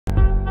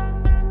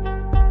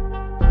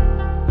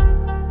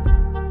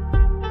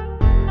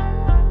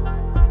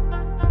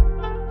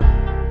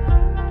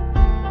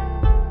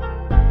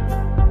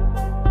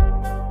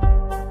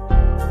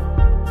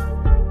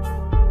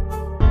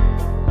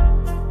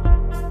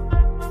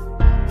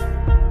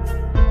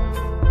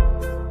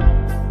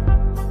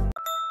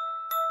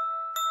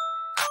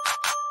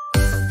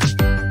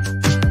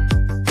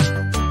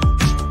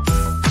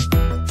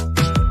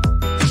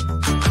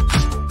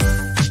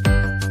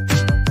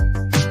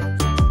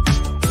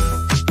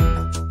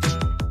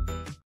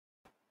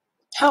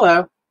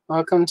Hello,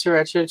 welcome to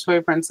Retro Toy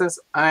Princess.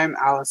 I'm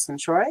Allison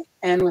Troy,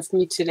 and with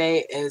me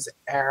today is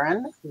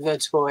Aaron, the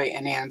toy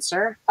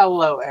enhancer.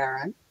 Hello,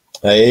 Aaron.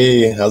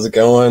 Hey, how's it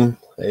going?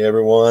 Hey,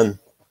 everyone.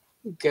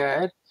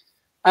 Good.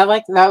 I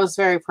like that was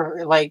very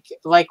like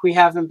we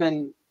haven't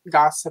been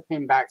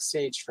gossiping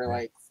backstage for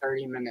like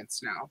 30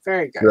 minutes now.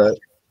 Very good. Right.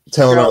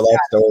 Telling Girl, our life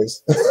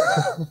stories.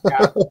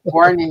 yeah,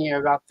 warning you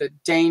about the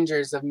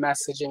dangers of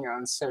messaging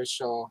on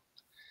social.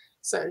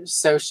 So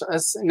social.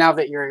 Now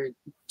that you're a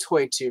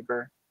toy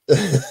tuber.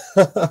 Really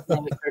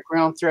quick, we're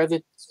gonna throw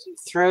the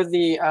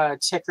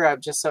ticker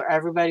up just so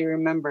everybody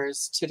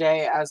remembers.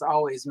 Today, as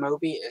always,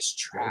 Moby is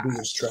trash. Moby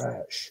is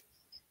trash.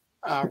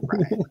 All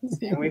right,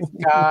 and we've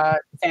got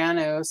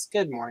Thanos.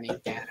 Good morning,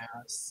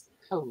 Thanos.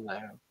 Hello.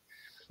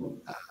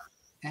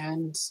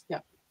 And yeah,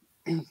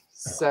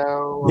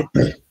 so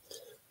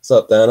What's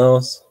up,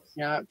 Thanos?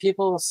 yeah,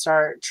 people will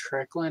start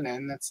trickling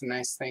in. That's the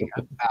nice thing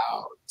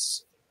about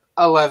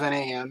 11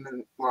 a.m.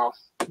 and well,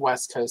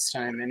 West Coast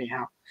time,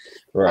 anyhow.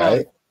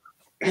 Right.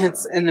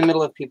 It's in the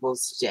middle of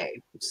people's day.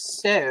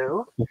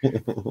 So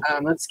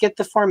let's get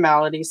the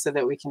formality so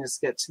that we can just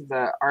get to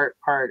the art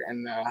part,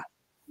 and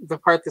the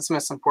part that's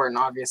most important,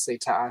 obviously,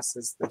 to us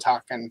is the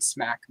talking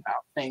smack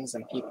about things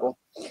and people.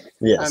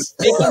 Yes.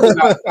 Speaking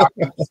about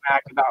talking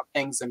smack about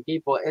things and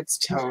people, it's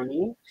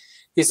Tony.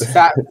 His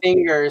fat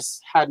fingers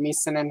had me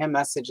sending him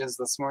messages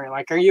this morning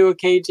like, "Are you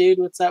okay, dude?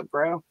 What's up,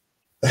 bro?"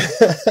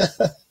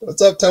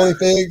 What's up, Tony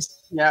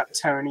Pigs? Yep,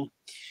 Tony.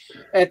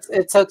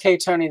 It's okay,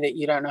 Tony, that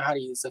you don't know how to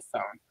use a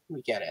phone.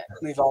 We get it.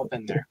 We've all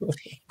been there.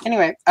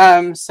 Anyway,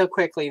 so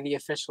quickly, the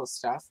official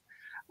stuff.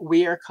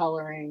 We are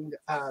coloring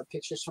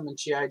pictures from a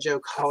G.I. Joe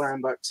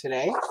coloring book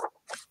today.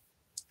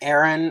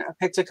 Aaron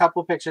picked a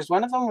couple pictures.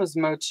 One of them was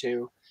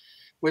Motu,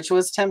 which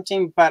was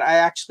tempting, but I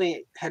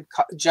actually had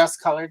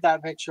just colored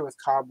that picture with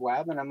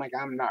Cobweb, and I'm like,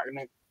 I'm not going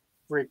to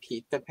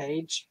repeat the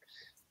page.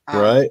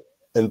 Right.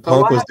 And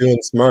Punk was doing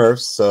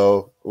Smurfs,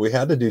 so we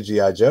had to do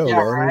G.I. Joe. Yeah,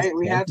 man. right.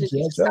 We had to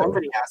do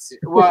somebody has to.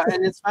 Well,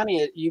 and it's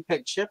funny, you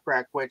picked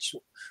Shipwreck, which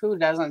who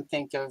doesn't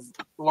think of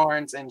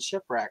Lawrence and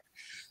Shipwreck?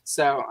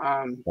 So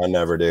I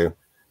never do.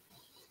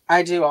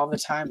 I do all the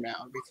time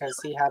now because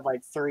he had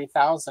like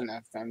 3,000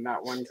 of them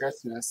that one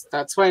Christmas.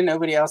 That's why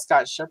nobody else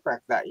got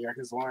Shipwreck that year,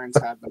 because Lawrence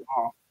had them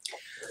all.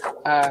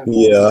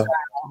 Yeah.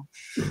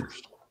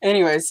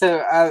 Anyway,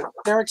 so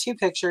there were two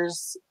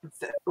pictures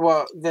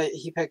that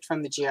he picked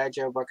from the G.I.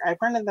 Joe book. I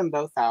printed them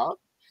both out.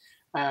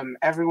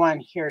 Everyone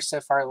here so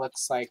far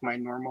looks like my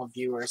normal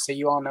viewer, so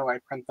you all know I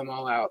print them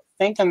all out. I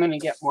think I'm going to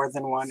get more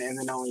than one and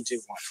then only do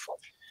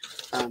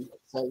one.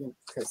 So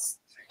because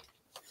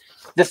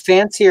the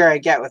fancier I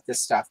get with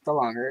this stuff, the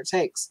longer it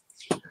takes.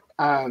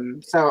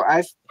 And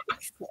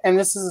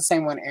this is the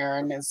same one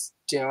Aaron is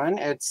doing.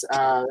 It's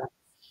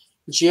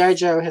G.I.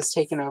 Joe has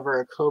taken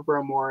over a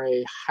Cobra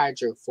Moray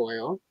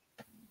hydrofoil,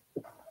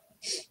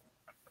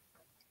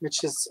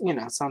 which is,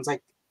 sounds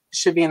like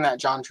should be in that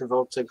John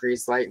Travolta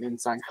Grease Lightning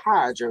song,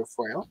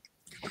 hydrofoil.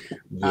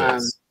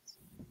 Yes.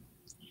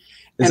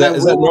 Is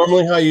that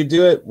normally how you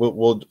do it?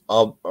 Or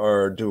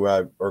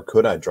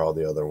could I draw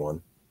the other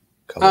one?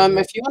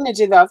 If you want to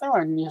do the other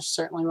one, you're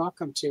certainly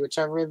welcome to,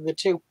 whichever of the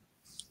two.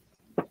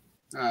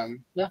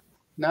 Yeah,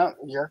 no,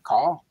 your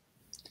call.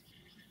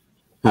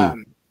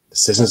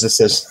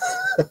 Decisions.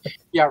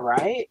 Yeah,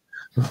 right.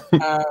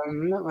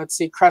 Let's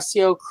see.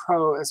 Crusty Old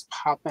Crow is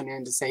popping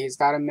in to say he's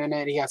got a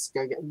minute. He has to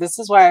go get. This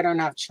is why I don't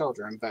have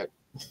children, but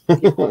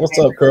what's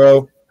up,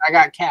 Crow? I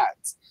got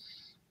cats.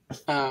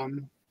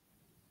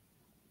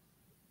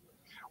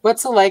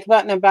 What's the like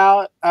button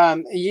about?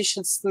 You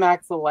should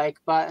smack the like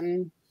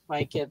button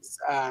like it's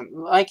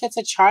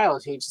a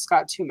child who just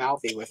got too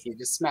mouthy with you.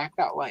 Just smack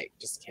that like.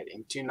 Just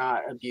kidding. Do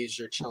not abuse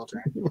your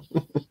children.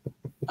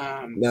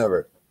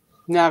 Never.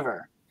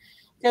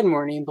 Good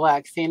morning,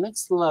 Black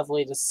Phoenix.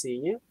 Lovely to see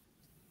you.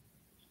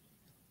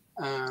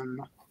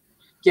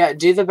 Yeah,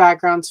 do the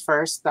backgrounds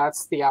first.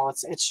 That's the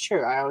Alice. It's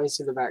true. I always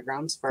do the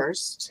backgrounds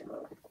first.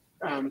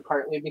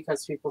 Partly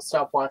because people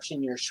stop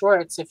watching your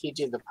shorts if you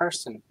do the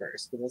person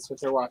first. But that's what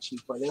they're watching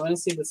for. They want to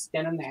see the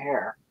skin and the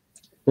hair.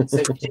 So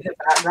if you do the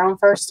background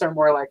first, they're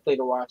more likely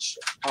to watch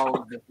all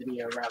of the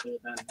video rather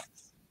than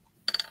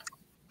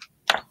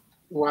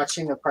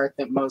watching the part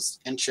that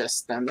most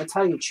interests them. That's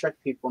how you trick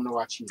people into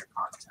watching your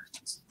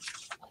content.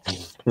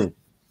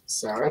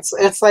 So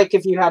it's like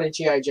if you had a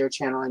G.I. Joe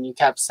channel and you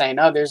kept saying,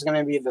 "Oh, there's going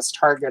to be this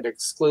Target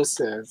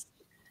exclusive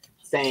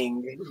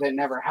thing that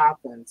never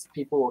happens,"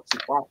 people will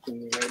keep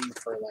watching you waiting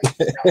for like.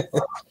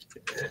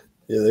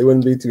 Yeah, they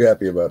wouldn't be too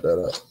happy about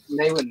that.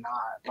 They would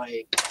not.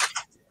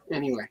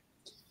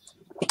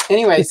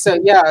 Anyway, so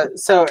yeah,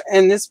 so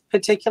in this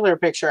particular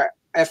picture,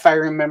 if I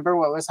remember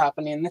what was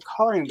happening in the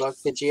coloring book,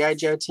 the G.I.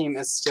 Joe team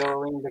is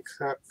still in the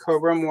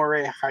Cobra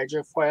Moray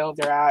hydrofoil.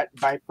 They're at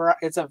Viper.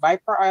 It's a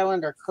Viper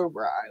Island or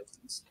Cobra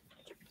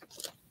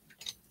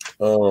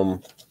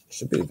Island.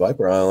 Should be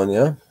Viper Island,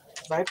 yeah.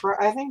 I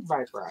think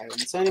Viper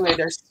Island. So anyway,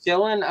 they're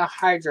still in a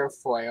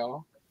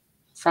hydrofoil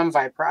from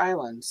Viper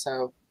Island.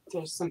 So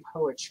there's some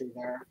poetry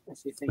there,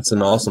 if you think. It's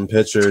an awesome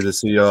picture to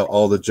see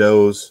all the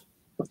Joes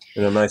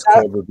In a nice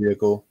Cobra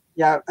vehicle.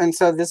 Yeah, and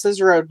so this is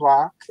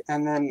Roadblock,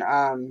 and then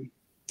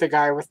the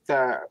guy with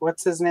the,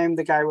 what's his name?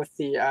 The guy with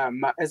the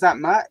is that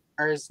Mutt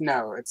or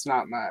no? It's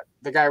not Mutt.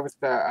 The guy with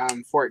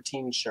the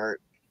 14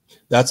 shirt.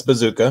 That's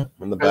Bazooka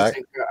in the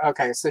back.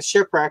 Okay, so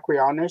Shipwreck. We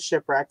all know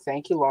Shipwreck.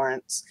 Thank you,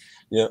 Lawrence.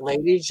 Yeah.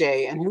 Lady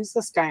J, and who's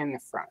this guy in the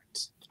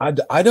front?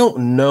 I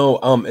don't know.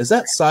 Is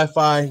that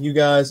sci-fi, you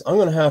guys? I'm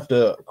gonna have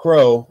to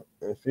Crow.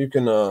 If you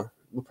can, we'll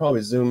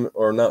probably zoom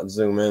or not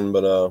zoom in,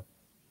 but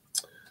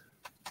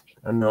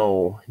I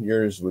know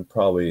yours would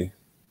probably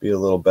be a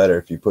little better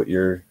if you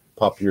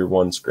pop your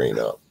one screen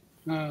up.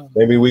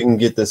 Maybe we can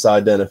get this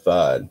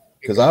identified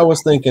because I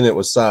was thinking it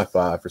was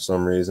sci-fi for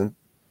some reason.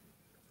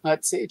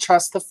 Let's see.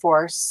 Trust the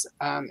Force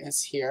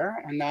is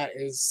here, and that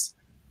is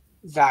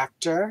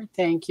Vactor.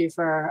 Thank you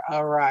for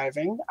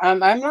arriving. I'm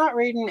not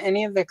reading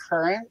any of the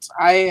current.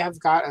 I have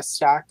got a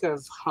stack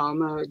of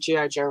Hama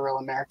G.I. Joe Real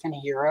American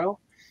Hero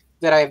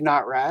that I have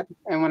not read.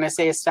 And when I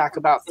say a stack,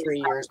 about 3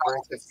 years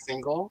worth of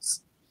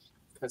singles,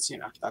 because, you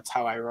know, that's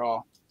how I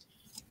roll.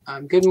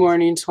 Good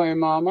morning, Toy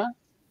Mama.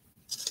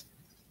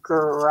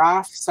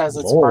 Graf says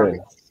it's Barbie.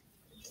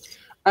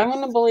 I'm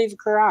going to believe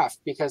Graf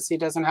because he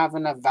doesn't have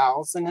enough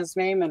vowels in his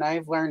name, and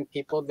I've learned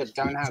people that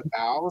don't have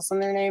vowels in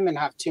their name and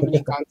have too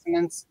many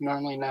consonants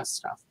normally know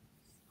stuff.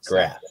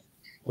 Graf.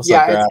 So,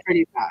 yeah, Graf? It's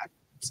pretty bad.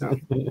 So,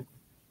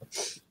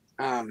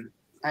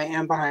 I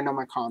am behind on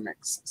my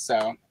comics.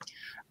 So,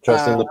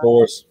 trust in the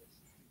Force.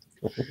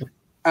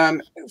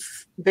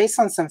 Based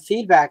on some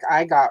feedback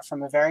I got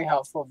from a very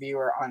helpful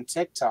viewer on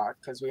TikTok,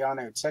 because we all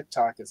know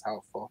TikTok is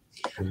helpful.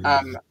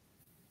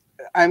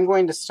 I'm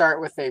going to start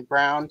with a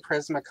brown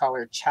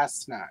Prismacolor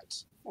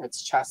chestnut.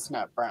 It's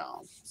chestnut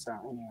brown. So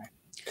anyway,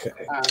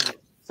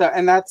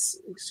 and that's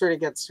sort of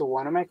gets to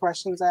one of my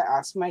questions I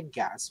asked my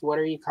guests. What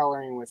are you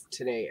coloring with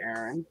today,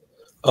 Aaron?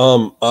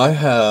 I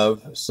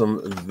have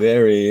some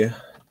very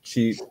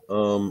cheap.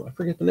 I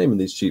forget the name of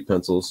these cheap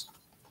pencils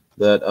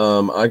that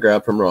I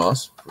grabbed from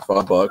Ross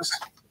for $5,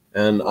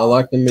 and I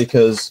like them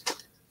because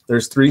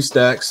there's 3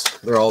 stacks.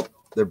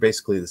 They're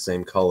basically the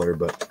same color,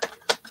 but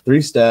 3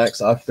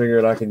 stacks. I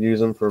figured I could use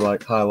them for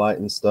like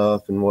highlighting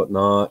stuff and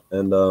whatnot,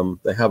 and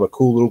they have a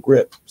cool little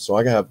grip. So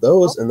I have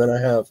those, and then I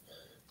have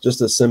just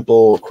a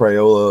simple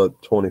Crayola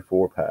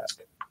 24 pack.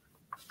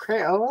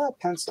 Crayola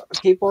pencil.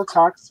 People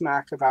talk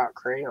smack about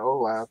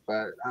Crayola,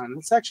 but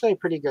it's actually a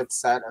pretty good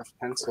set of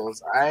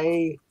pencils.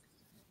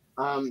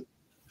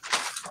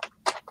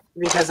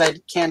 Because I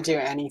can't do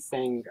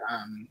anything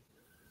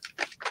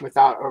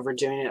without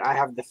overdoing it. I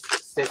have the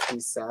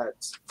 50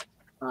 set,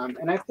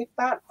 and I picked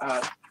that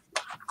up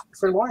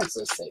for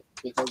Lawrence's sake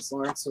because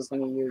Lawrence was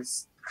going to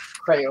use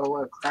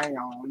Crayola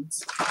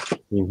crayons.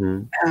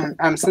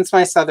 And since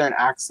my southern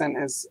accent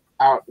is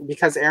out,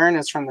 because Aaron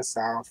is from the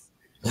South,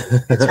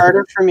 it's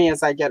harder for me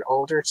as I get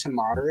older to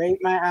moderate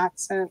my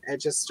accent.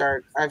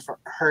 I've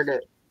heard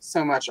it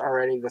so much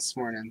already this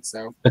morning,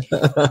 so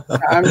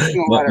I'm just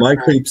gonna let my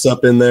creeps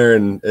up in there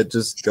and it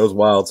just goes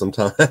wild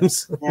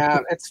sometimes. Yeah,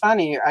 it's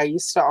funny. I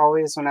used to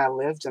always, when I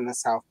lived in the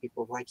South,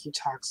 people were like, you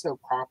talk so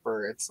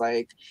proper. It's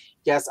like,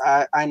 yes,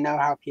 I know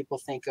how people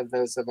think of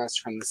those of us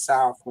from the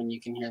South when you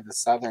can hear the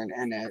Southern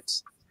in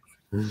it.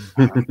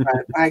 But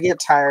I get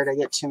tired. I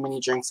get too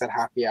many drinks at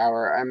happy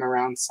hour. I'm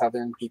around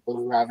Southern people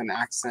who have an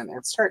accent.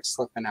 It starts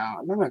slipping out,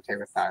 and I'm okay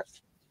with that.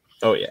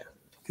 Oh yeah.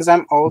 Because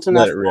I'm old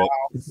enough now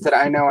that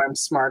I know I'm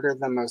smarter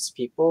than most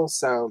people.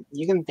 So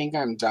you can think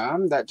I'm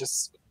dumb. That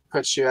just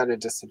puts you at a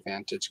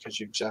disadvantage because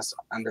you've just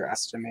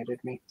underestimated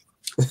me.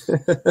 So,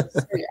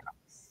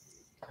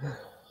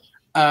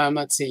 yeah.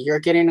 Let's see. You're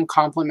getting a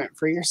compliment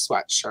for your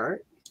sweatshirt.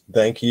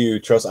 Thank you,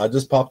 Trust. I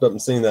just popped up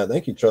and seen that.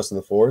 Thank you, Trust in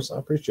the Force. I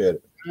appreciate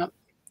it. Yep.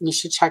 You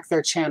should check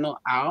their channel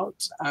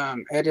out.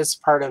 It is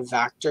part of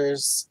the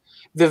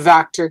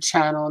Vactor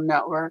channel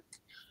network.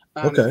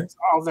 Okay.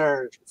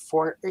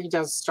 He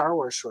does Star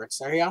Wars shorts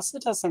there. He also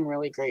does some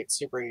really great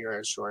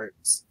superhero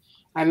shorts.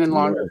 And then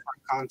longer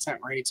content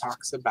where he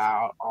talks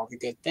about all the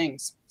good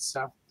things.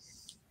 So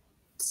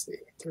let's see.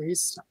 3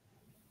 stars.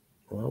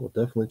 Well, we'll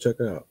definitely check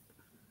it out.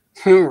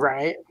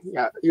 Right?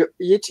 Yeah.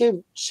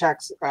 YouTube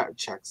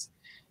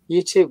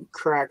YouTube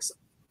corrupts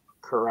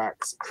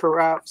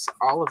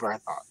all of our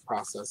thought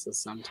processes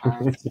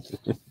sometimes.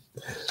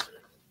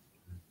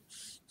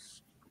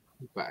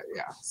 But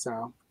yeah,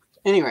 so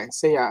anyway,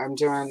 so yeah, I'm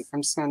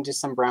just gonna do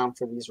some brown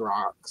for these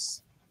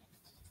rocks.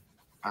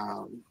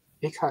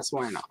 Because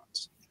why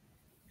not?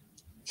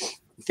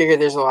 I figure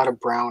there's a lot of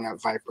brown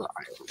at Viper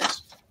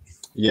Island.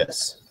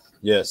 Yes.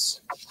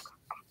 Yes.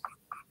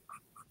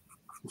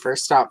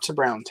 First stop to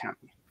Browntown.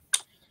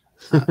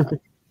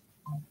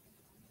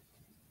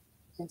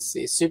 Let's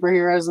see,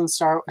 superheroes and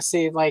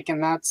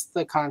and that's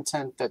the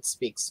content that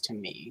speaks to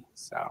me.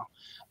 So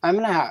I'm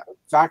gonna have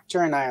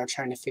Vactor and I are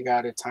trying to figure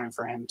out a time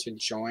for him to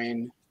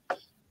join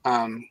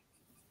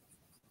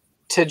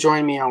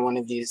me on one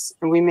of these,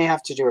 and we may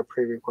have to do a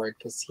pre-record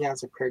because he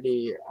has a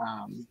pretty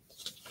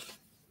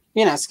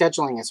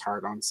scheduling is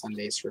hard on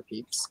Sundays for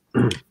peeps.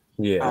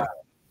 Yeah.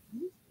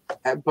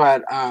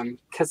 But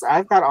because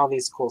I've got all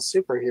these cool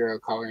superhero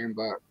coloring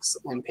books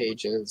and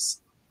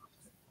pages,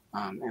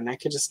 and I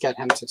could just get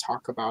him to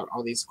talk about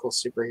all these cool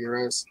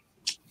superheroes.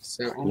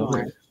 So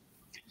anyway,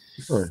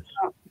 Nice.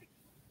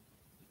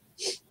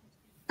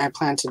 I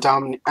plan to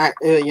dominate.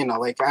 You know,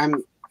 like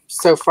I'm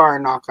so far,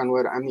 knock on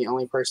wood, I'm the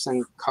only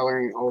person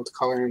coloring old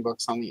coloring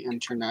books on the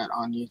internet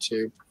on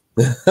YouTube.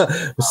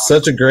 It's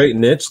such a great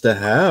niche to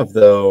have,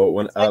 though.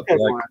 When up like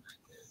One.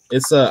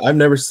 it's I've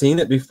never seen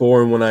it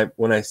before, and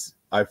when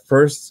I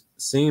first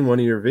seen one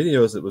of your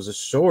videos, it was a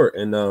short,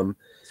 and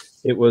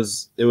it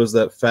was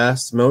that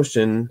fast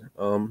motion,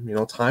 you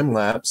know, time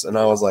lapse, and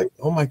I was like,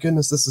 oh my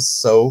goodness, this is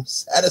so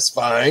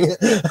satisfying.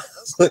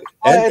 Like,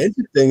 and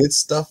interesting. It's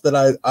stuff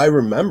that I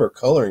remember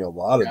coloring a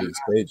lot of these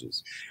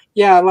pages.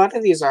 Yeah, a lot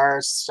of these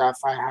are stuff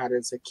I had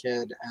as a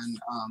kid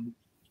and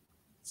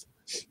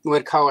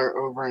would color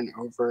over and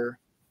over.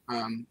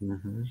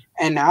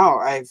 And now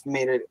I've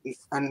made it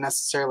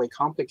unnecessarily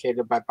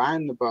complicated by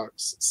buying the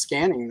books,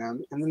 scanning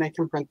them, and then I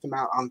can print them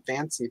out on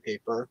fancy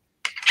paper.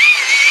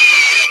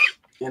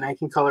 And I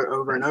can color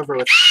over and over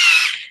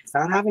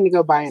without having to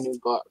go buy a new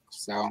book.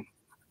 So,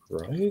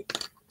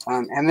 right.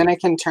 And then I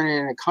can turn it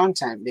into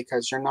content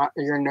because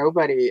you're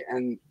nobody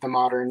in the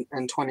modern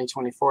in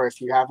 2024 if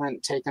you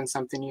haven't taken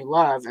something you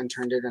love and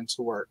turned it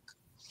into work.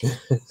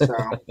 So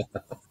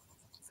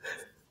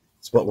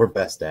it's what we're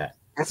best at.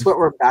 That's what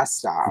we're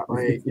best at.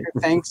 Like,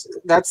 thanks.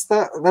 That's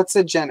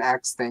a Gen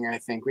X thing. I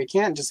think we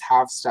can't just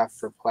have stuff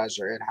for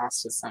pleasure. It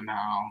has to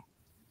somehow.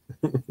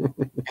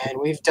 And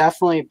we've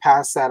definitely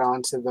passed that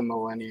on to the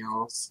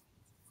millennials.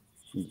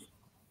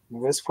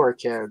 Those poor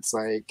kids,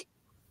 like,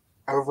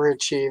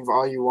 overachieve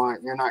all you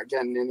want. You're not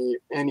getting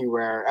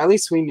anywhere. At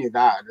least we knew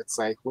that. It's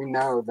like we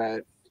know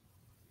that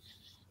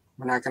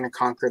we're not going to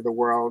conquer the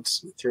world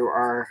through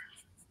our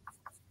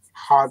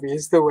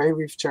hobbies the way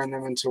we've turned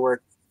them into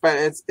work. But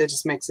it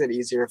just makes it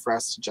easier for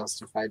us to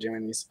justify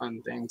doing these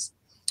fun things.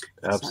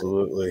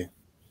 Absolutely.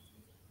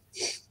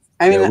 So,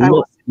 I mean,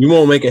 you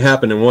won't make it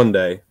happen in one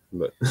day,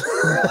 but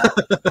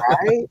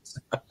right.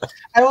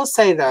 I will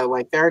say though,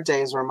 like there are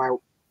days where my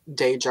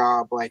day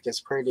job like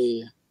is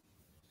pretty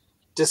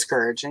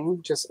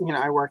discouraging. Just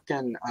I work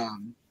in I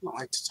don't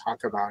like to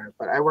talk about it,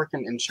 but I work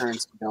in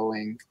insurance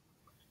billing,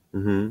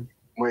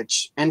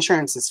 which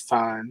insurance is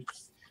fun,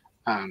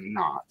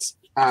 not.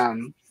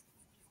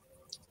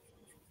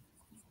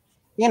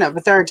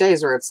 But there are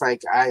days where it's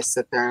like I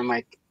sit there and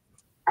like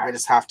I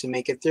just have to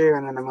make it through,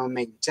 and then I'm gonna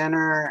make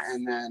dinner,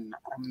 and then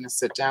I'm gonna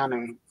sit down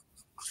and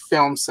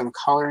film some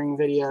coloring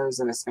videos,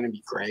 and it's gonna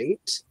be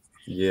great.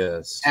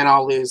 Yes. And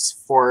I'll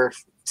lose 4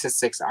 to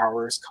 6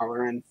 hours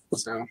coloring.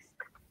 So.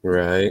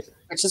 Right.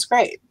 Which is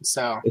great.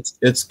 So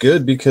it's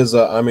good because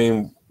I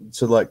mean,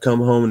 to like come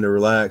home and to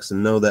relax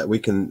and know that we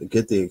can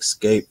get the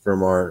escape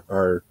from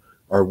our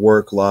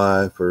work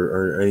life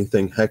or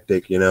anything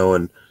hectic,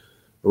 and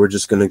we're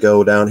just going to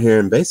go down here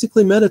and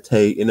basically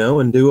meditate,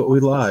 and do what we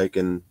like.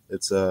 And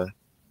it's a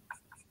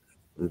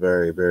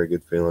very, very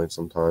good feeling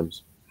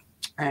sometimes.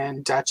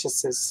 And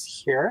Duchess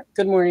is here.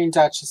 Good morning,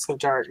 Duchess of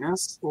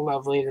Darkness.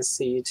 Lovely to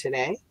see you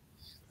today.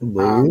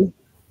 Hello.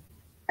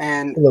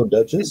 And hello,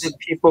 Duchess. The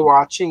people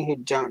watching who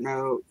don't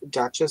know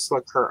Duchess,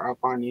 look her up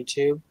on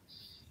YouTube.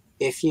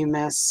 If you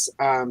miss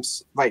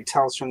like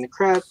Tales from the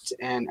Crypt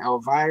and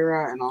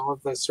Elvira and all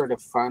of the sort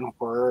of fun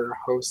horror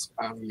hosts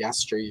of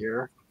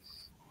yesteryear,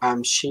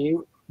 she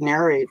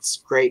narrates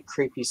great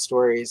creepy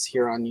stories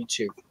here on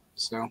YouTube.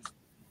 So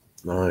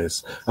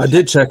nice. I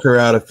did check her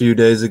out a few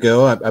days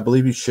ago. I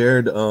believe you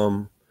shared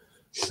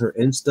her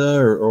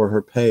Insta or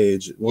her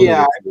page.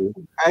 Yeah,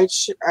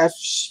 if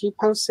she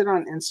posted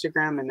on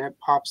Instagram and it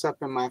pops up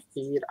in my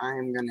feed, I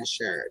am gonna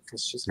share it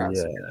because she's got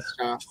some good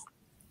stuff.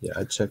 Yeah,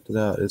 I checked it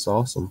out. It's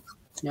awesome.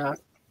 Yeah.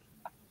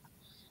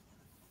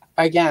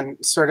 Again,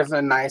 sort of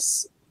a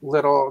nice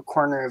little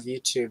corner of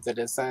YouTube that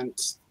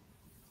isn't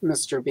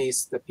Mr.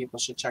 Beast that people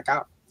should check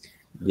out.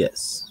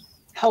 Yes.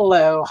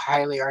 Hello,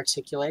 highly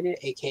articulated,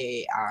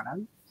 aka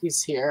Adam.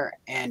 He's here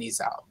and he's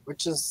out,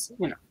 which is,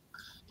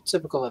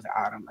 typical of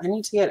Adam. I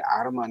need to get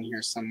Adam on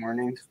here some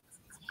morning.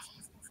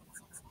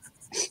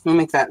 We'll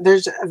make that.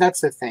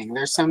 That's the thing.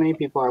 There's so many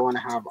people I want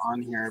to have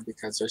on here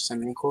because there's so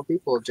many cool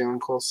people doing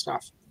cool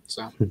stuff.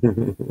 So,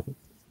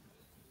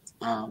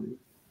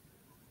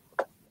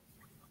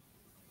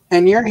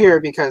 and you're here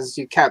because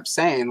you kept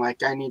saying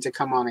like I need to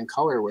come on and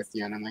color with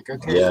you, and I'm like,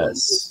 okay,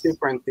 yes,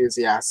 super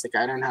enthusiastic.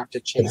 I don't have to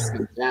chase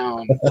him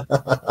down.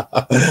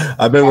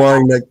 I've been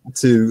wanting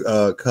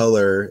to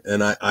color,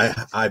 and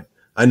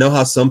I know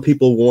how some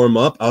people warm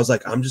up. I was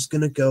like, I'm just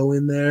going to go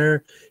in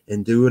there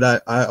and do what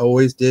I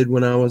always did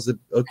when I was a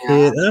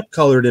kid. And I've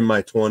colored in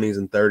my 20s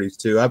and 30s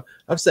too.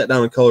 I've sat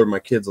down and colored my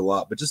kids a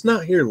lot, but just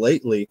not here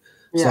lately.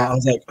 So I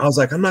was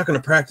like, I'm not going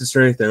to practice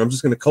or anything. I'm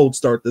just going to cold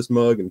start this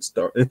mug and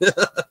start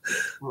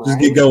just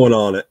get going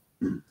on it.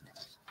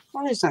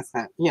 Well, there's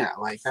nothing,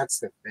 like that's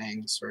the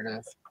thing, sort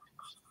of.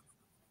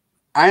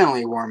 I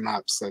only warm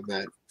up so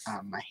that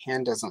my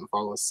hand doesn't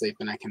fall asleep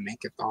and I can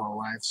make it the whole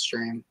live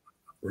stream.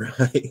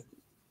 Right.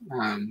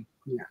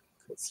 Yeah.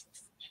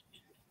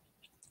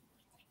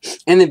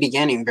 in the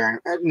beginning, very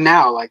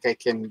now, like I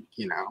can,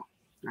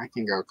 I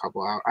can go a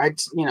couple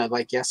hours.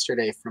 Like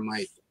yesterday from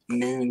like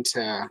noon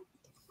to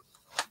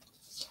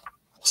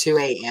 2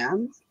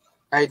 a.m. Mhm.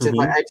 I did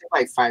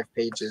like 5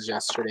 pages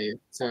yesterday.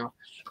 So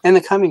in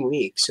the coming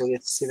weeks, you'll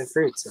get to see the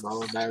fruits of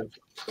all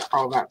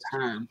that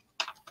time.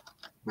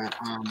 But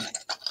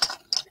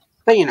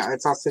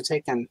it's also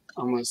taken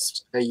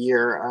almost a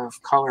year of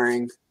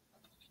coloring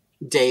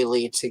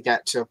daily to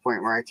get to a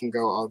point where I can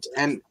go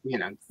and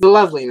the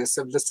loveliness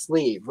of the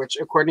sleeve, which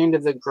according to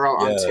the girl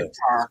on Yeah.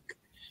 TikTok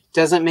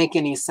doesn't make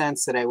any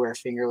sense that I wear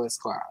fingerless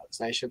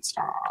gloves. I should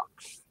stop.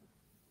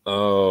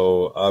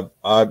 Oh,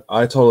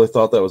 I totally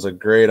thought that was a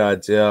great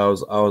idea. I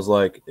was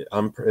like,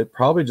 it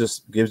probably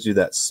just gives you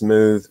that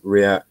smooth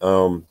react.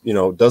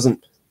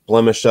 Doesn't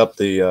blemish up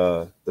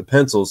the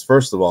pencils.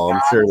 First of all, I'm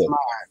Not sure as that,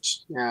 much.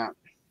 Yeah.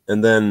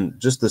 and then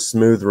just the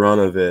smooth run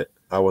of it.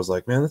 I was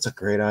like, man, that's a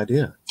great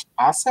idea.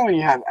 Also, when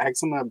you have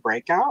eczema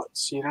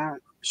breakouts, you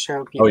don't show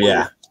Oh people your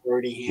yeah,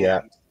 dirty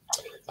yeah. hand.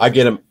 I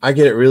get them. I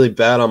get it really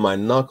bad on my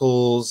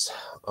knuckles,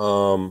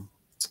 and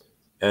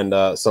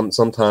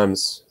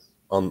sometimes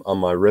on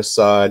my wrist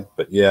side.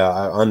 But yeah,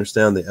 I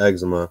understand the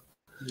eczema.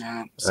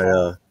 Yeah. I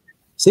So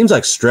seems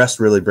like stress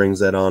really brings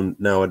that on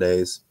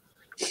nowadays.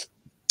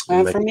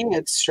 for me,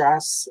 it's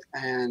stress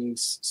and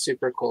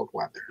super cold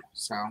weather.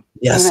 So and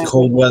Yes,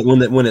 cold weather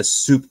when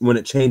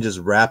it changes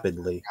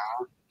rapidly.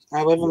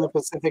 I live in Yeah. the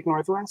Pacific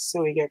Northwest,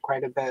 so we get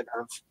quite a bit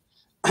of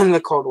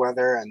the cold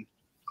weather. And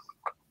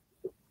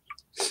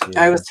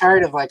I Yeah. was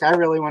tired of I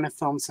really want to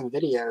film some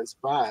videos,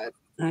 but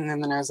and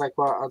then I was like,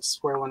 well, I'll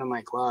just wear one of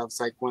my gloves,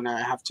 like when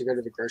I have to go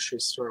to the grocery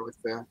store with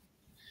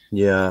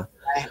Yeah.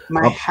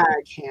 my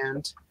hag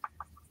hand.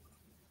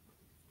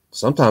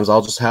 Sometimes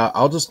I'll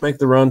just make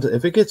the run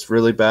if it gets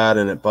really bad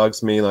and it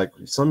bugs me. Like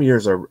some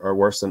years are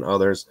worse than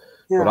others,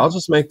 but Yeah. I'll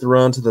just make the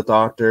run to the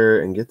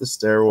doctor and get the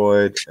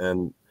steroid,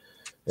 and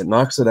it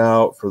knocks it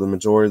out for the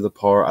majority of the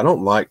part. I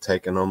don't like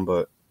taking them,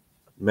 but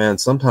man,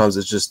 sometimes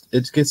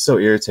it gets so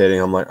irritating.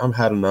 I'm like, I'm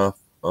had enough.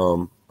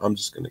 I'm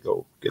just gonna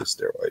go get a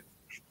steroid.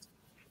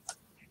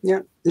 Yeah.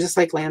 Just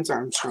like Lance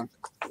Armstrong.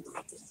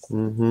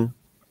 Mm-hmm.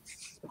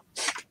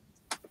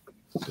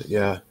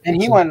 Yeah.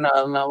 And he won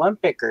an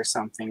Olympic or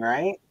something,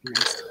 right?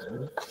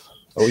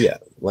 Oh yeah,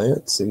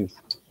 Lance.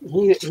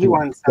 He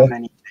won so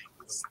many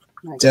things.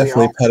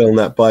 Definitely pedaling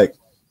that bike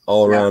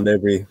all Yeah. around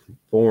every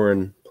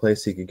foreign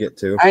place he could get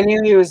to. I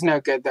knew he was no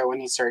good though when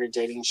he started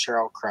dating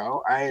Sheryl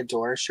Crow. I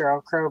adore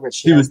Sheryl Crow, but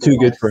she He was has the too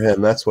good worst. for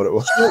him. That's what it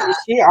was.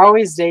 She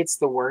always dates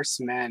the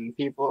worst men.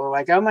 People are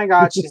like, "Oh my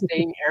God, she's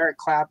dating Eric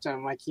Clapton."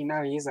 I'm like,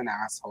 he's an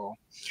asshole.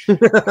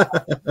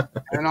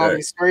 And all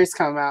these stories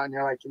come out, and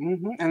you're like,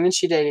 mm-hmm. And then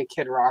she dated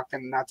Kid Rock,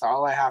 and that's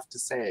all I have to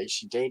say.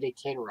 She dated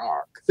Kid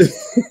Rock.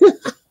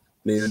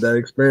 Needed that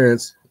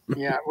experience.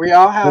 Yeah, we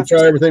all have. Don't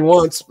try everything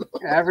once.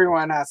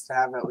 Everyone has to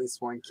have at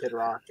least one Kid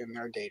Rock in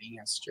their dating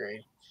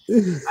history.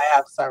 I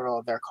have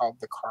several. They're called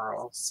the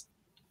Carls.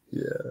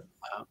 Yeah.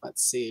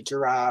 Let's see,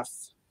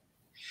 Giraffe.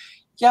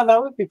 Yeah, that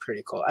would be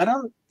pretty cool. I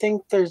don't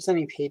think there's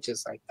any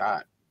pages like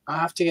that. I'll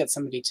have to get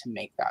somebody to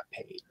make that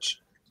page.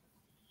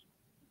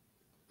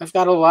 I've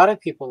got a lot of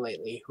people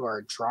lately who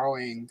are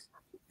drawing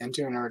and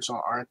doing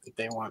original art that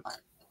they want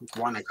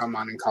to come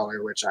on in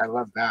color, which I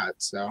love that.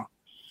 So,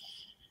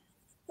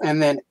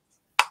 and then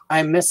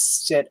I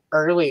missed it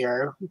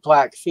earlier.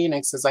 Black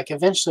Phoenix is like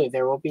eventually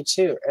there will be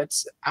two.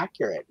 It's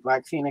accurate.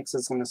 Black Phoenix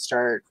is going to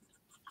start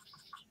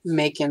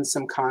making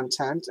some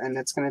content, and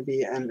it's going to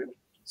be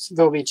so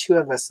there'll be two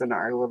of us in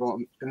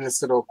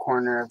this little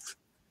corner of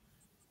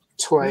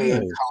toy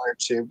and color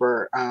tube.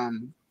 We're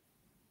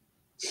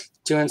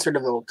doing sort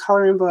of little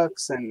coloring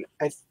books, and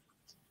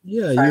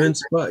you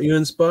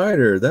inspired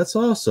her. That's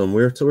awesome.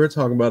 We're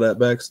talking about that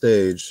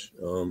backstage.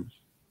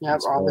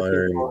 Yep, all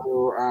the people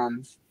who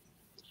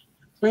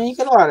I mean, you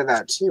get a lot of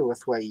that too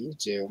with what you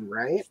do,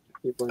 right?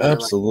 People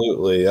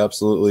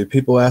Absolutely.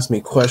 People ask me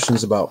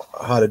questions about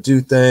how to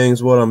do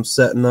things, what I'm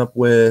setting up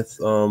with,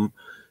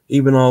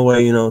 even all the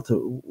way,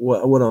 to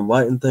what I'm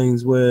lighting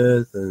things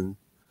with, and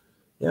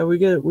yeah, we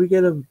get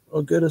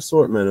a good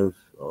assortment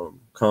of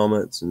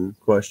comments and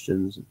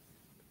questions.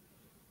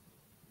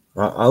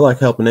 I like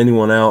helping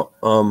anyone out,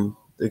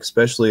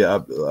 especially I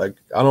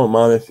don't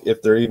mind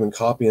if they're even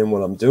copying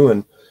what I'm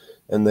doing,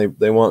 and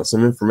they want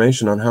some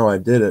information on how I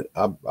did it.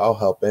 I'll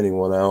help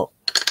anyone out.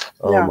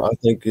 I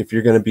think if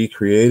you're going to be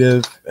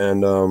creative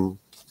and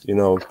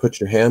put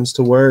your hands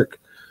to work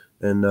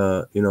and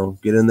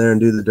get in there and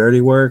do the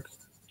dirty work,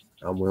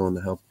 I'm willing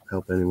to help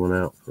anyone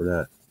out for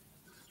that.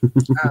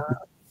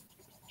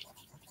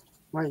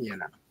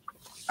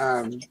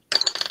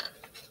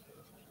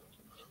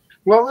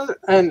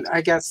 And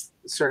I guess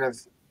sort of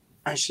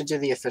I should do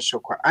the official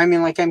question. I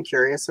mean, I'm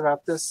curious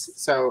about this,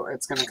 so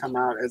it's going to come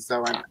out as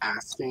though I'm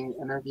asking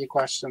interview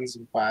questions,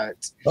 but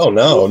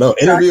no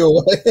interview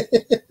away.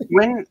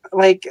 When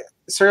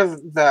sort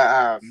of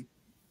the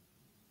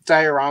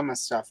diorama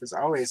stuff is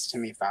always to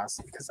me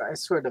fascinating because I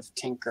sort of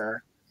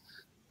tinker.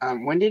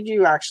 When did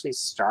you actually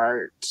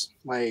start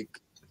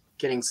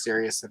getting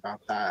serious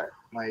about that?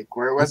 Like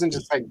where it wasn't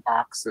just like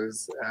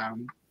boxes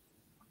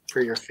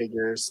for your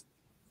figures?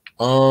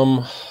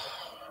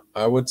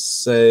 I would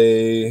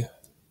say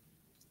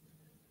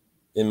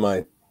in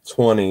my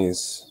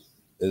 20s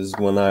is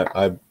when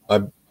I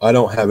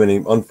don't have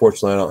any,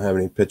 unfortunately I don't have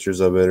any pictures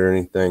of it or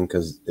anything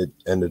because it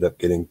ended up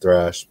getting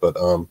thrashed, but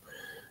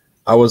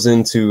I was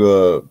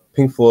into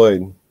Pink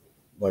Floyd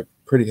like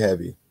pretty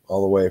heavy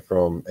all the way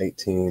from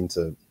 18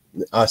 to,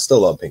 I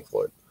still love Pink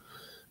Floyd.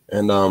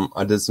 And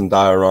I did some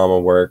diorama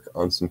work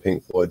on some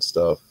Pink Floyd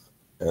stuff,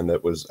 and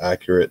it was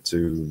accurate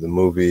to the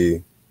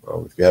movie.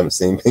 If you haven't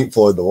seen Pink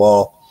Floyd The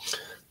Wall,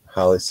 I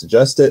highly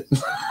suggest it.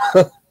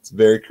 It's a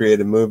very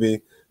creative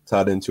movie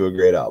tied into a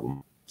great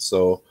album.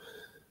 So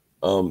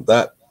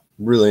that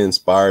really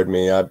inspired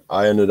me.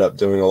 I ended up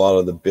doing a lot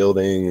of the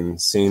building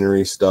and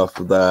scenery stuff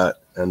with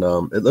that, and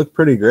it looked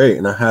pretty great,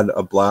 and I had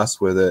a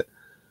blast with it.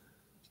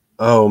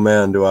 Oh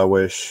man, do I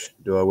wish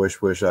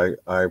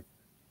I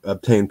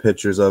obtained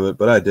pictures of it,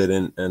 but I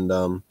didn't. And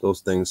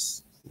those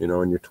things, you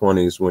know, in your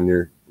 20s when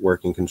you're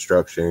working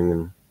construction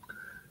and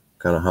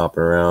kind of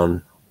hopping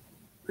around,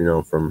 you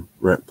know, from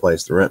rent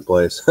place to rent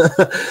place,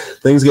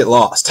 things get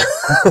lost.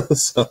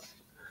 So,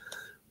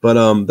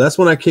 but that's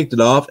when I kicked it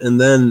off, and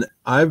then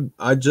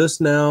I just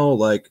now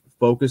like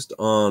focused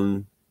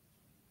on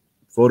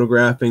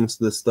photographing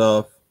the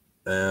stuff,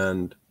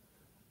 and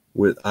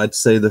I'd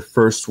say the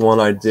first one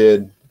I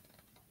did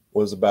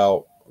was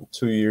about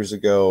 2 years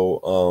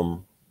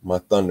ago. My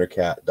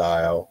Thundercat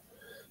dial,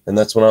 and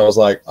that's when I was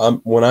like,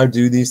 when I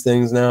do these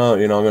things now,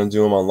 you know, I'm going to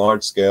do them on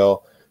large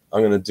scale.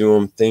 I'm going to do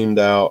them themed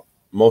out.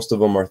 Most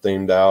of them are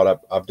themed out.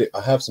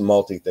 I have some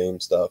multi-theme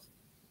stuff,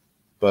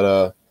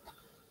 but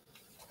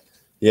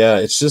yeah,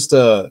 it's just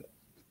a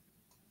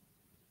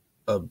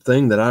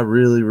thing that I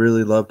really,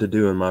 really love to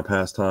do in my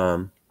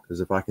pastime,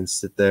 because if I can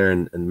sit there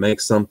and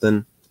make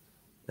something,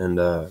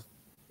 and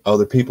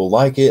other people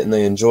like it and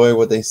they enjoy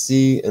what they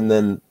see, and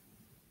then,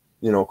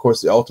 you know, of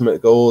course, the ultimate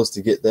goal is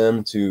to get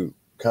them to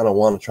kind of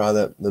want to try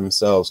that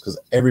themselves, because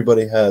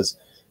everybody has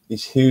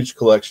these huge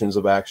collections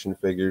of action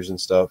figures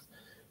and stuff,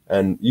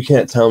 and you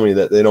can't tell me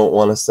that they don't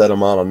want to set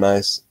them on a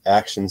nice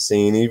action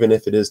scene, even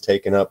if it is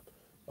taking up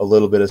a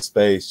little bit of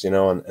space, you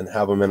know, and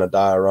have them in a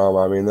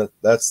diorama. I mean,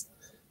 that's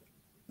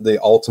the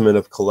ultimate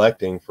of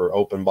collecting for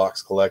open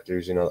box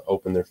collectors, you know,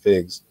 open their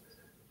figs.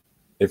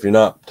 If you're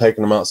not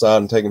taking them outside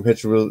and taking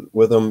pictures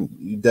with them,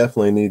 you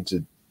definitely need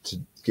to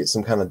get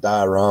some kind of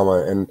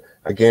diorama, and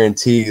I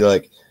guarantee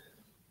like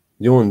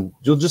you'll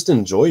just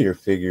enjoy your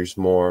figures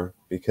more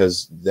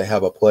because they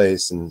have a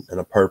place and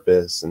a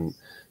purpose, and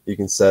you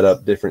can set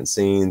up different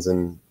scenes,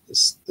 and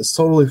it's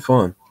totally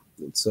fun.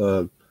 It's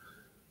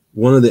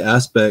one of the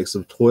aspects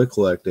of toy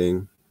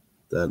collecting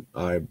that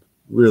I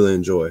really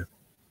enjoy.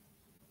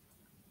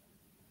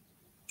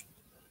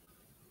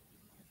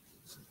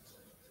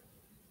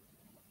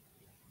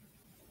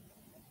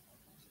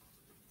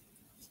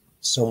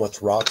 So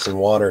much rocks and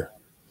water.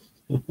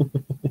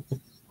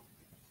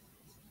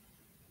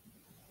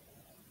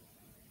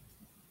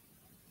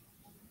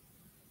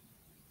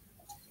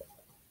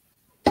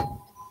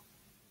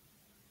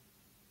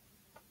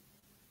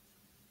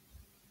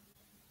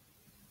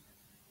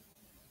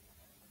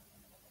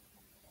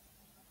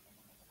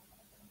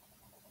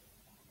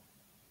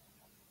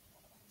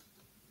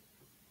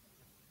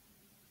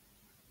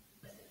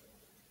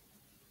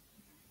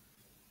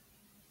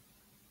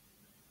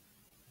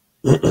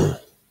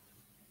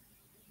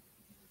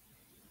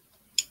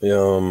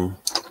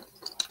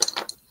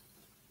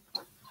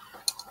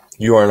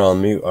 You aren't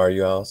on mute, are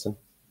you, Allison?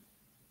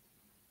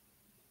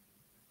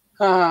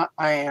 I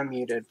am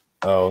muted.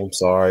 Oh, I'm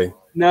sorry.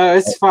 No,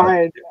 it's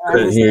fine. I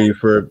couldn't hear you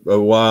for a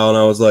while, and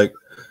I was like,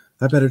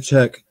 I better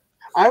check.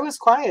 I was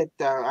quiet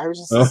though. I was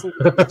just listening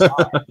to you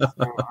talk.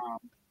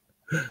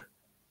 So,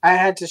 I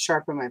had to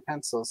sharpen my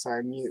pencil, so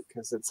I mute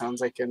because it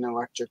sounds like an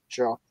electric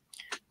drill.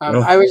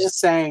 I was just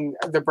saying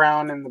the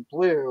brown and the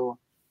blue.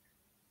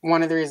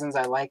 One of the reasons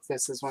I like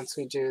this is once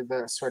we do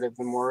the sort of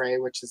the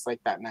moire, which is like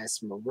that nice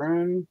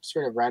maroon,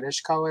 sort of reddish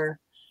color,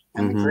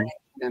 and the green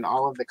and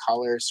all of the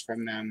colors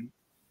from them,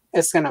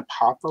 it's going to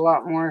pop a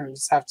lot more. You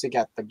just have to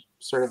get the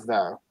sort of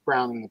the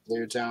brown and the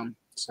blue down.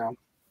 So,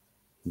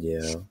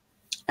 yeah.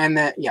 And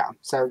then, yeah,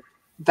 so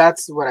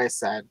that's what I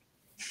said.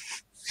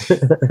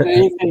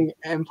 Anything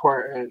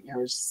important, it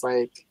was just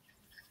like,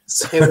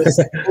 it was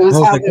I was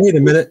like, wait a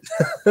minute.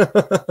 He said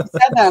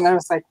that, and I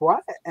was like,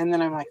 what? And then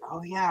I'm like,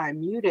 oh yeah, I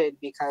muted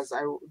because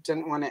I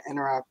didn't want to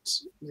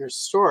interrupt your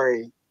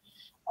story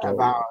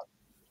about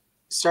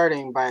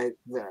starting by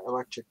the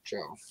electric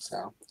drill.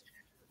 So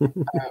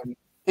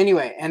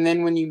anyway, and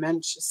then when you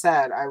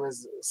said, I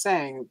was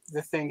saying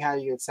the thing how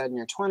you had said in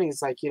your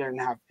 20s, like you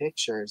didn't have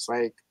pictures,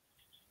 like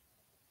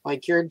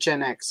you're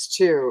Gen X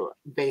too,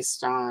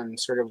 based on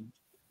sort of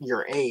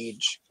your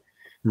age.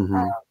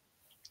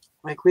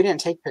 Like we didn't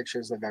take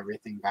pictures of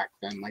everything back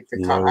then. Like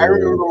I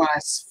remember when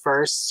I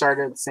first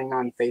started seeing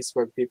on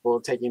Facebook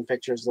people taking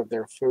pictures of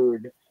their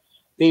food,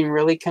 being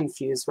really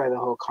confused by the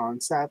whole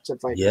concept of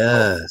like,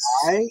 yes,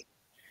 why?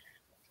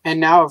 And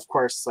now, of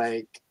course,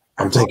 like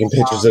I'm taking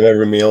pictures of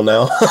every meal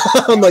now.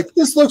 I'm like,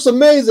 this looks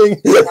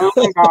amazing. Oh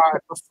my God,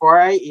 before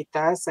I eat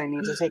this, I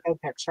need to take a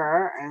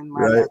picture and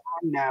let Right. everyone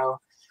know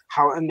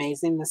how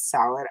amazing the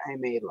salad I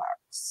made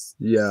looks.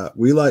 Yeah,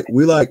 we like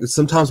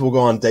sometimes we'll go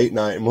on date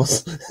night and we'll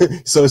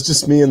so it's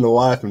just me and the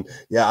wife, and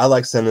yeah, I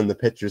like sending the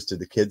pictures to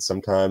the kids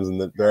sometimes, and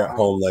they're at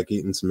home like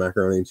eating some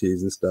macaroni and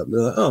cheese and stuff. And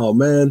they're like, "Oh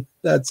man,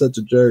 that's such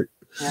a jerk."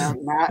 Yeah,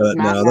 Matt No, and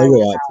they I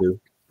go out too.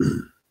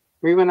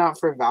 we went out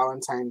for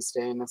Valentine's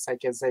Day, and it's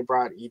like as they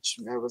brought each,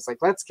 it was like,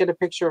 let's get a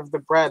picture of the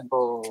bread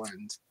bowl.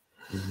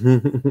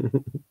 And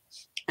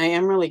I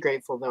am really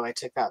grateful though I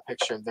took that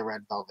picture of the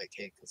red velvet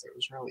cake because it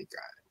was really good.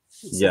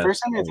 It's the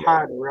first time I've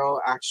had real,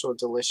 actual,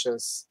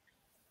 delicious,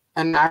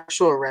 an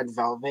actual red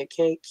velvet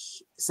cake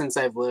since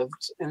I've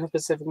lived in the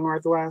Pacific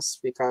Northwest,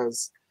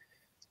 because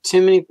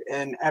too many,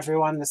 and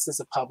everyone, this is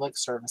a public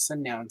service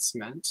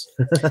announcement.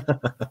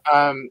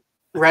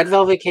 Red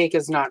velvet cake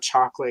is not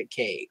chocolate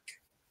cake.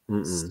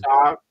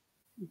 Stop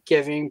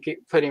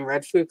putting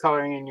red food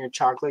coloring in your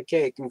chocolate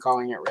cake and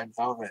calling it red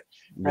velvet.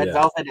 Red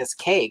velvet is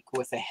cake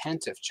with a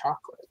hint of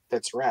chocolate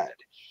that's red.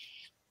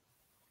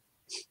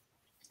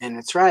 And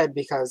it's red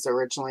because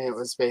originally it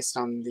was based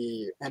on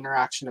the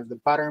interaction of the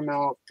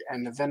buttermilk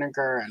and the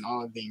vinegar and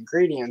all of the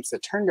ingredients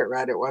that turned it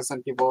red. It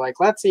wasn't people like,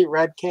 let's eat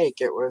red cake.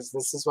 It was,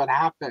 this is what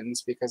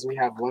happens because we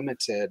have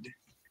limited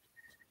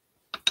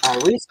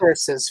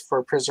resources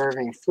for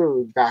preserving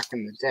food back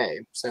in the day.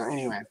 So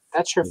anyway,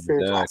 that's your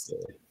food lesson.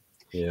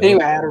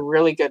 Anyway, I had a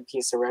really good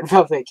piece of red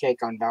velvet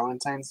cake on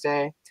Valentine's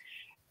Day,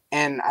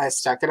 and I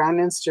stuck it on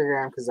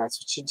Instagram because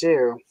that's what you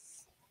do.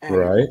 And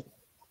right.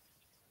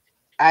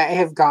 I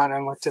have gone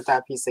and looked at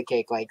that piece of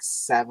cake like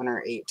 7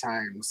 or 8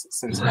 times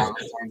since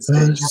Valentine's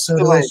Day. Just so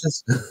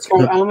delicious.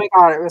 Oh my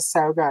God, it was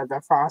so good.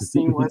 The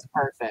frosting was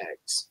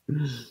perfect.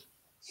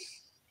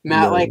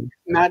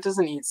 Matt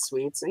doesn't eat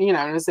sweets. You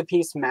know, it was a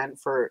piece meant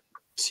for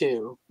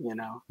 2, you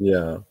know.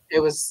 Yeah. It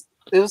was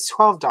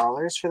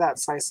 $12 for that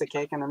slice of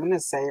cake, and I'm gonna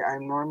say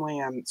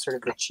I'm sort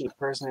of a cheap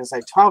person. It's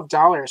like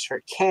 $12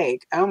 for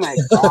cake. Oh my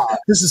God.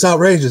 This is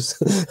outrageous.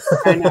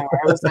 I know.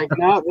 I was like,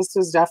 no, this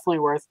was definitely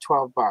worth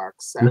 $12.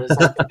 I was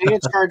like, if they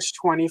had charged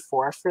 $24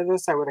 for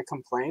this, I would have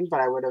complained, but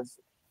I would have,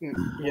 you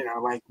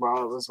know, like,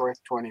 well, it was worth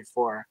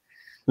 $24.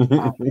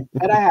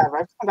 But I've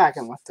come back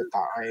and looked at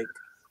that like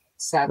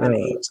 7,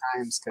 8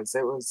 times because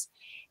it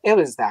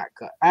was that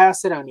good. I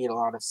also don't eat a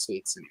lot of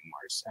sweets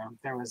anymore, so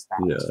there was that.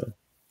 Yeah.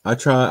 I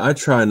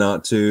try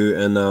not to,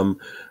 and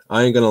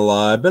I ain't gonna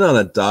lie, I've been on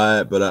a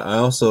diet, but I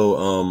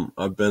also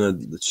I've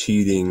been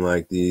cheating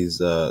like these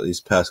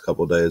past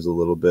couple days a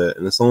little bit,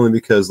 and it's only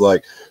because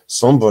like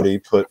somebody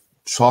put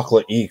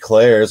chocolate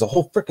eclairs, a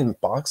whole freaking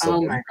box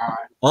of them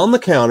on the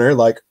counter.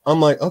 Like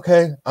I'm like,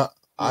 okay,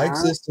 I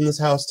exist in this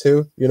house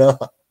too, you know.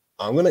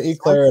 I'm gonna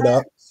eclair it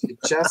up. You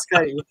just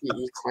gotta eat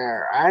the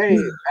eclair.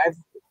 I've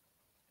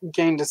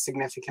gained a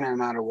significant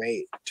amount of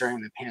weight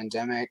during the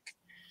pandemic.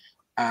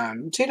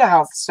 Due to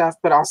health stuff,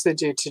 but also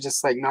due to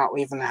just like not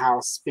leaving the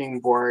house, being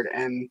bored.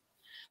 And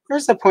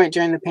there's a point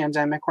during the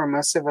pandemic where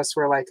most of us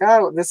were like,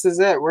 oh, this is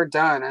it, we're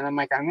done. And I'm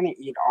like, I'm going to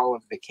eat all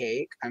of the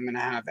cake. I'm going to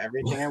have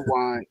everything I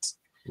want.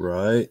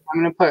 Right. I'm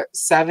going to put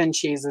 7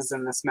 cheeses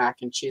in this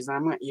mac and cheese, and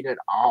I'm going to eat it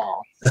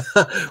all.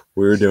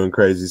 We were doing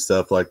crazy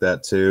stuff like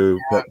that too.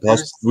 But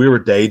plus we were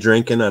day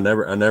drinking. I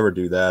never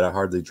do that. I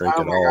hardly drink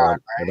at all. God,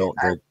 I don't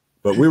drink.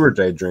 But we were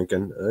day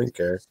drinking. I didn't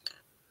care.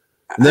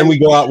 And then we'd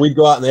go out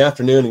in the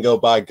afternoon and go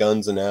buy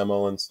guns and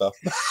ammo and stuff.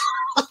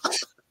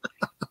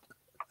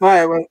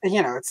 Well,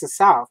 you know, it's the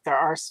South. There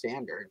are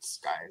standards,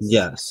 guys.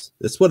 Yes.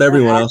 It's what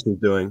everyone else is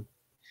doing.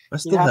 I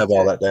still have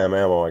all that damn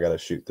ammo I got to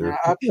shoot through.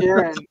 Up here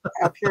in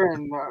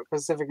the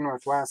Pacific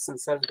Northwest,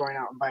 instead of going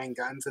out and buying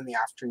guns in the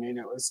afternoon,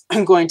 it was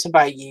going to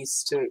buy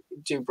yeast to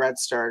do bread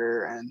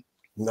starter. And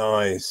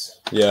nice.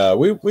 Yeah,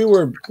 we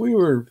were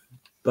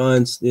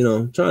buying, you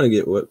know, trying to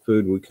get what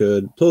food we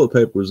could. Toilet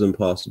paper was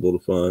impossible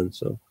to find,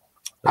 so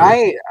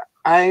I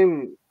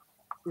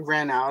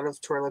ran out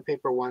of toilet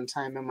paper one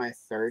time in my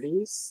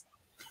 30s,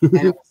 and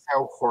it was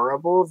so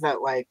horrible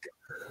that, like,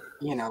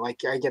 you know, like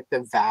I get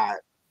the VAT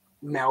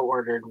mail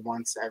ordered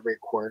once every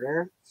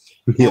quarter,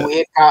 and we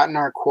had gotten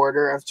our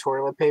quarter of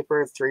toilet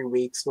paper 3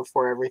 weeks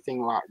before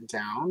everything locked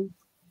down.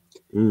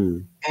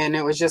 And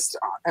it was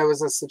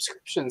a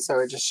subscription, so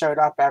it just showed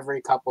up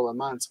every couple of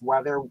months,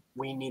 whether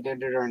we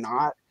needed it or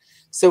not.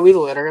 So we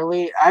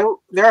literally,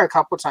 there are a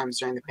couple times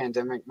during the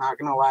pandemic, not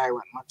gonna lie, I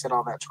went and looked at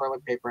all that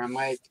toilet paper. I'm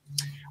like,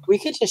 we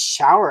could just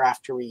shower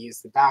after we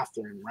use the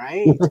bathroom,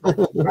 right?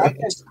 I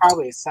could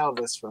probably sell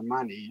this for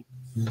money.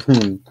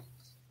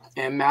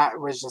 And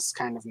Matt was just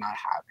kind of not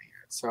having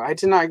it. So I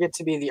did not get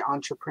to be the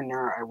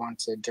entrepreneur I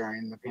wanted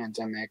during the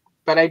pandemic.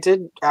 But I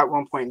did at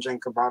one point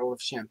drink a bottle of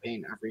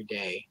champagne every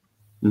day.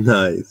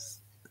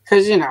 Nice.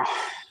 Because, you know,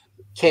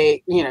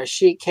 cake, you know,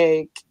 sheet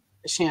cake,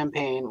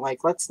 champagne,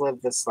 like, let's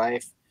live this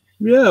life.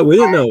 Yeah, we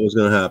didn't know it was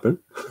going to happen.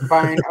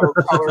 Buying old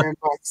coloring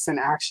books and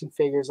action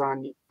figures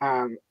on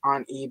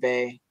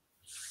eBay,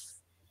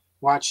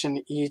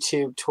 watching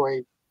YouTube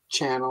toy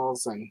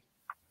channels, and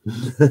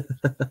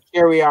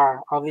here we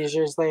are all these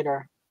years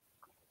later.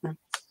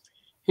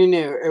 Who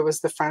knew? It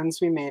was the friends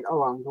we made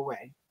along the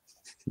way.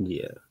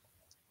 Yeah.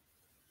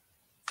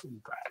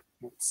 But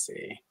let's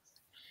see.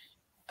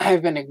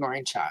 I've been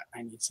ignoring chat.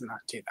 I need to not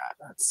do that.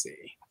 Let's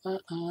see.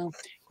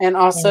 And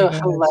also,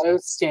 hello,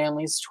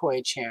 Stanley's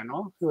Toy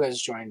Channel, who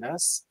has joined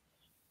us.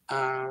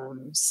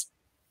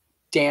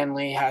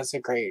 Stanley has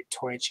a great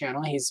toy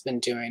channel. He's been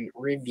doing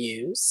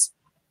reviews.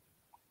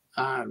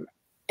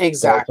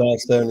 Exactly.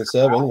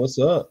 77. What's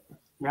up?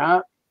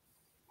 Yeah.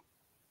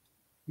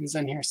 He's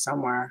in here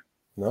somewhere.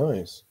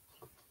 Nice.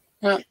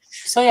 Yeah.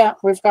 So yeah,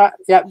 we've got,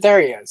 yeah, there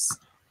he is.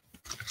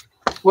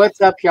 What's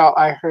up, y'all?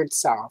 I heard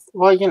South.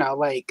 Well, you know,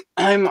 like,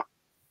 I'm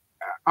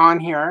on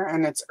here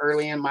and it's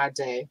early in my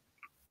day.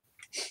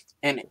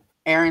 And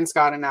Aaron's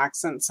got an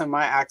accent, so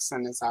my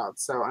accent is out.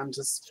 So I'm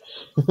just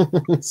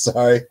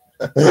sorry.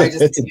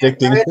 It's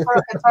addicting.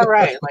 It's all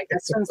right. Like, I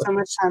spend so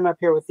much time up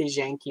here with these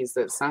Yankees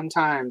that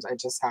sometimes I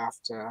just have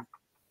to.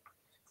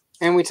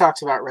 And we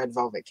talked about red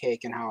velvet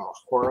cake and how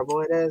horrible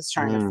it is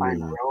trying to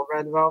find real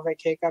red velvet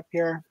cake up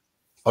here.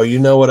 Oh, you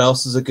know what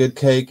else is a good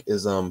cake?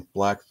 Is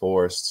Black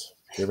Forest.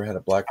 You ever had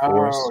a Black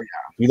Forest? Oh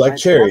yeah. You like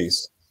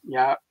cherries?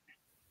 Yeah.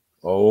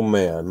 Oh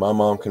man, my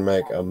mom can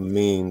make a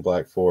mean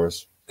Black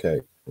Forest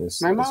cake.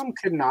 My mom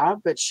could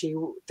not, but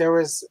there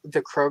was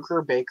the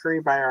Kroger bakery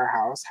by our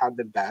house had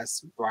the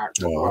best black.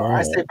 Well,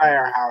 I say by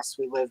our house.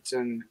 We lived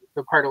in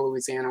the part of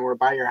Louisiana where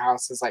by your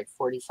house is like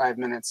 45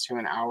 minutes to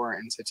an hour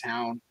into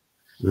town.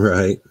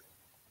 Right.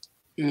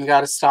 And you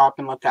got to stop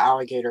and let the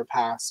alligator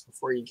pass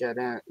before you get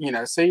in. You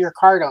know, so your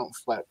car don't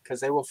flip because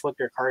they will flip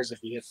your cars if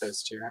you hit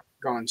those two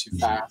going too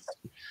fast.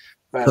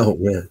 But oh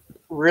man,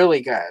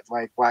 really good.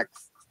 Like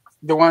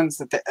the ones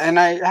that and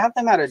I had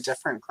them at a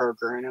different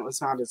Kroger and it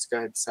was not as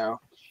good. So.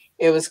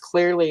 It was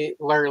clearly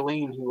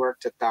Lurleen who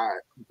worked at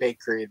that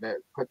bakery that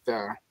put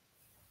the.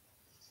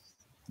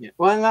 Yeah.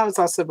 Well, and that was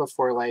also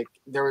before, like,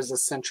 there was a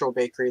central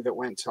bakery that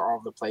went to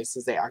all the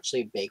places. They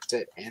actually baked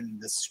it in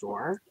the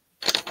store.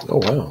 Oh,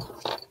 wow.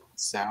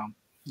 So,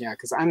 yeah,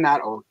 because I'm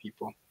not old,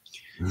 people.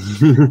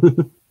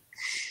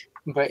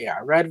 But yeah,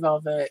 red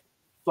velvet,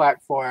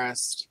 Black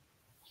Forest.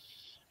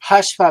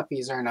 Hush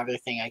puppies are another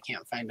thing I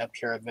can't find up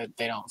here that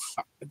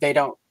they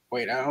don't.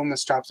 Wait, I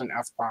almost dropped an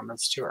F-bomb.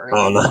 It's too early.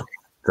 Oh, no.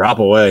 Drop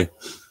away.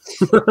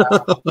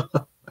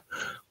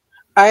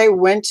 I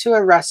went to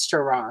a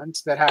restaurant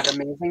that had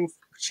amazing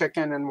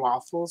chicken and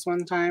waffles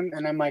one time,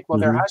 and I'm like, well,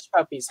 their hush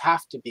puppies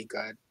have to be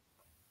good.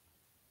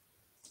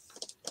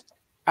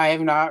 I have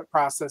not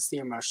processed the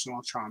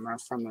emotional trauma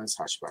from those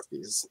hush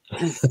puppies.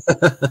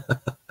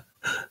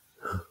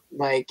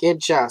 Like,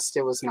 it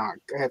was not,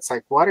 it's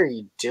like, what are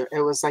you doing?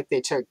 It was like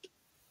they took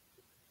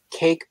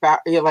cake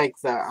batter, like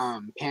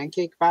the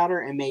pancake batter,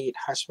 and made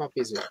hush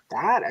puppies with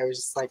that. I was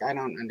just like, I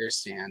don't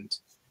understand.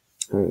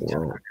 Oh, wow. I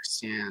don't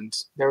understand.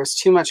 There was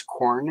too much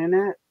corn in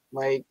it.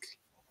 Like,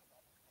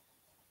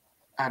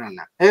 I don't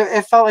know.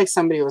 It felt like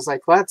somebody was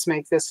like, let's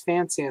make this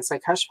fancy. It's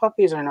like, hush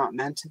puppies are not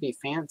meant to be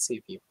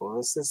fancy, people.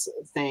 This is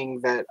a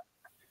thing that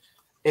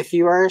if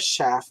you are a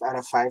chef at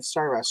a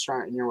 5-star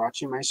restaurant and you're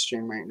watching my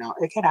stream right now,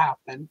 it could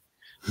happen.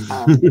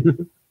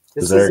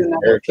 This is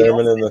Eric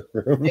Thurman in the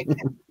room.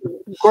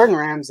 Gordon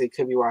Ramsay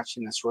could be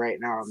watching this right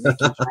now,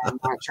 making sure I'm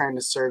not trying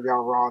to serve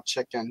y'all raw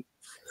chicken.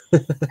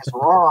 It's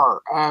raw.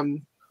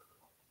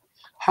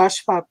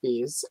 Hush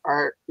puppies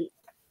are.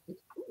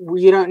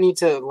 You don't need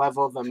to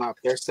level them up.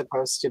 They're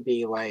supposed to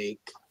be like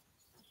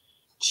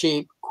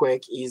cheap,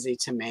 quick, easy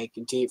to make,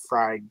 deep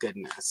fried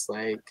goodness.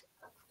 Like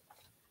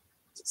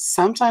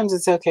sometimes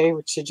it's okay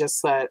to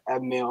just let a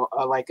meal,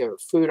 like a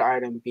food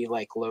item, be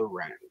like low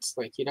rent.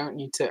 Like you don't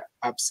need to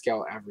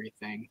upscale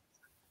everything.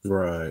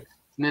 Right.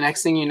 And the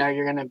next thing you know,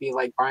 you're going to be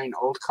like buying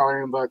old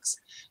coloring books,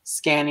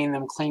 scanning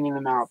them, cleaning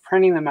them out,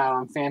 printing them out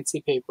on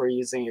fancy paper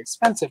using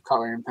expensive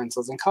coloring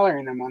pencils and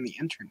coloring them on the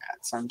internet.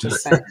 So I'm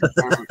just saying.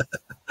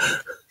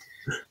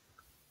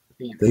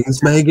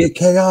 Things may get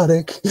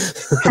chaotic.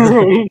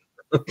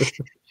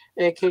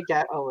 It could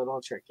get a little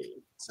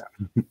tricky. So,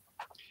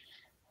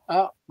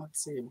 oh,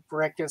 let's see.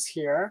 Brick is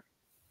here.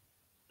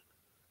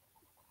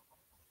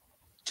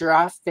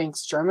 Giraffe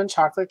thinks German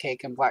chocolate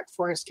cake and Black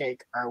Forest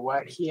cake are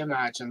what he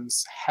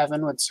imagines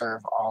heaven would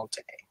serve all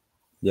day.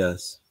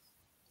 Yes.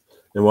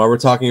 And while we're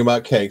talking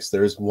about cakes,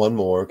 there's one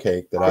more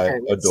cake that I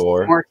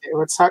adore.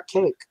 What's hot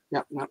cake?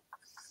 Yep.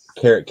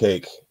 Carrot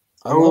cake.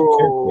 I love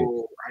carrot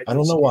cake. I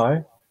don't know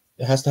why.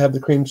 It has to have the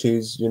cream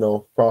cheese,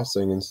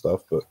 frosting and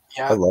stuff, but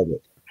yeah. I love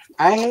it.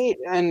 I hate,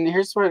 and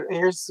here's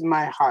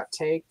my hot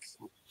take.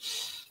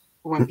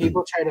 When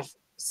people try to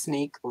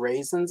sneak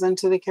raisins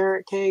into the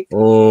carrot cake.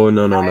 Oh,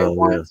 no.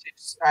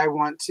 I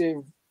want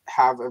to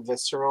have a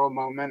visceral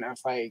moment of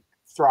like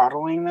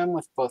throttling them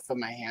with both of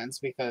my hands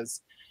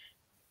because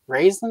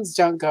raisins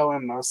don't go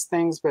in most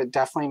things, but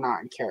definitely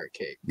not in carrot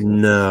cake.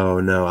 No.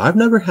 I've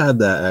never had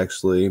that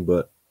actually,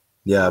 but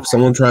yeah, if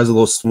someone tries a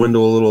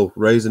little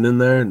raisin in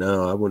there,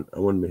 no, I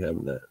wouldn't be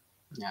having that.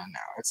 Yeah, no,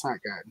 it's not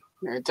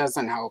good. It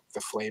doesn't help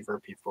the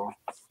flavor, people.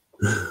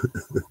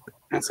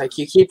 It's like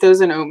you keep those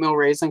in oatmeal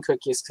raisin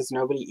cookies because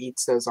nobody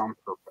eats those on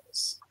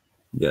purpose.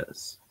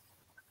 Yes.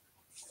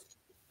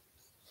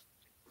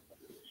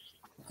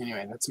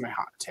 Anyway, that's my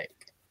hot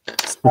take.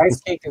 Spice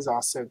cake is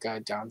also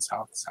good down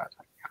south.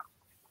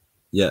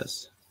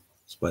 Yes,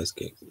 spice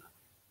cake.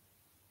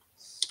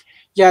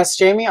 Yes,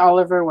 Jamie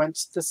Oliver went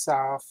to the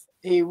South.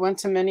 He went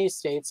to many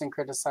states and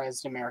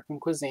criticized American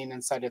cuisine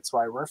and said it's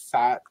why we're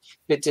fat,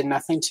 but did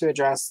nothing to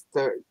address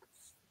the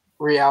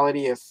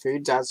reality of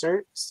food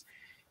deserts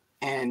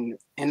and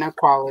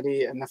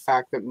inequality and the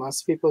fact that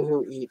most people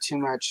who eat too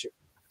much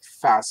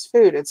fast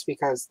food, it's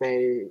because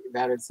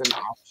that is an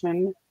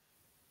option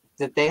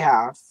that they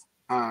have.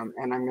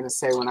 And I'm going to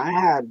say when I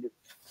had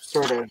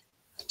sort of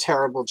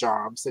terrible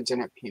jobs that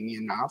didn't pay me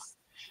enough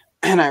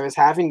and I was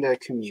having to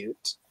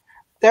commute,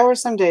 there were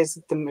some days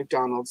that the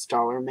McDonald's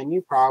dollar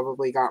menu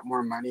probably got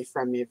more money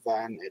from me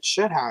than it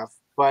should have,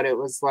 but it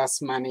was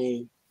less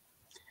money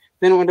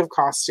than it would have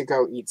cost to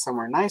go eat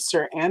somewhere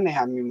nicer, and they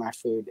had me my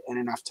food in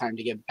enough time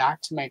to get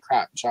back to my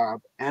crap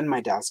job and my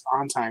desk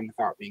on time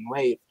without being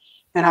late,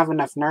 and have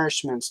enough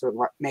nourishment to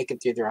make it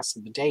through the rest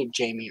of the day,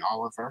 Jamie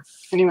Oliver.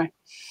 Anyway,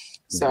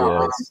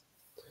 so Yes.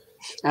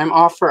 I'm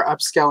all for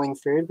upscaling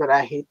food, but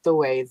I hate the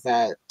way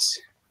that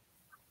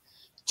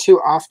too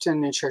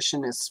often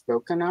nutrition is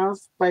spoken of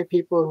by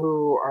people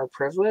who are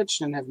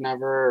privileged and have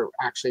never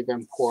actually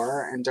been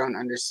poor and don't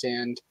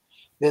understand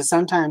that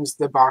sometimes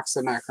the box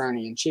of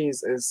macaroni and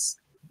cheese is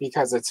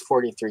because it's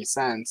 43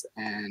 cents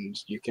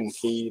and you can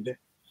feed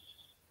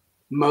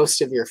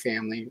most of your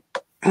family,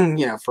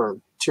 for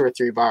 $2 or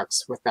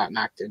 $3 with that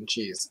mac and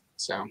cheese.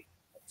 So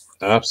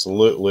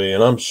Absolutely.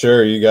 And I'm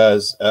sure you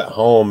guys at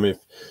home,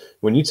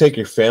 when you take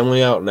your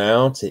family out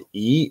now to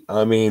eat,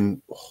 I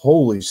mean,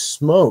 holy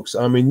smokes.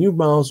 I mean, you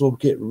might as well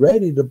get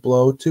ready to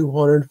blow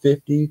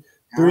 $250,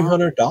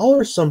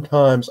 $300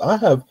 sometimes. I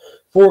have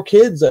 4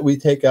 kids that we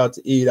take out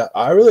to eat.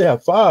 I really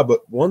have 5,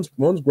 but one's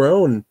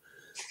grown.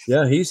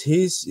 Yeah,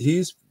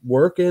 he's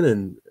working,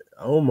 and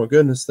oh my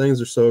goodness,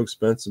 things are so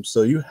expensive.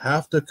 So you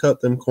have to cut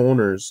them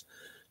corners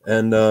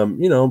and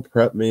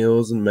prep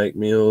meals and make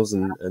meals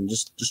and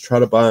just try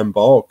to buy in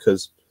bulk,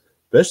 because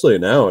especially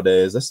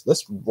nowadays,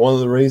 that's one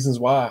of the reasons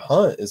why I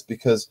hunt, is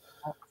because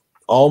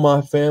all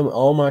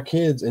my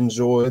kids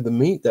enjoy the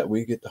meat that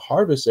we get to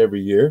harvest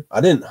every year.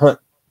 I didn't hunt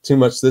too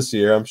much this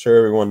year. I'm sure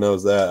everyone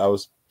knows that. I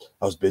was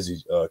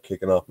busy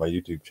kicking off my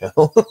YouTube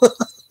channel.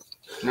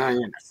 No,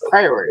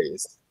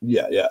 priorities.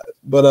 Yeah.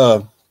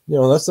 But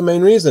that's the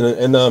main reason.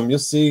 And you'll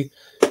see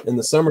in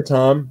the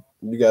summertime,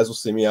 you guys will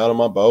see me out on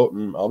my boat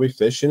and I'll be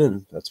fishing,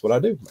 and that's what I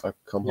do. I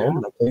come home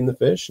and I clean the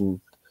fish, and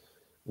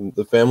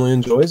the family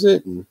enjoys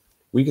it, and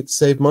we get to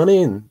save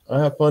money, and I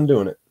have fun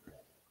doing it.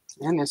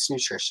 And it's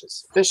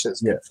nutritious. Fish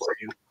is good for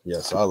you.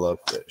 Yes, I love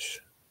fish.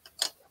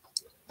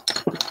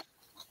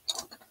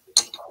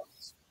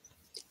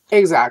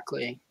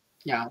 Exactly.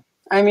 Yeah.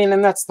 I mean,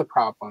 and that's the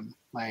problem.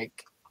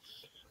 Like,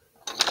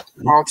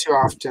 all too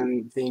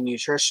often, the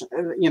nutrition,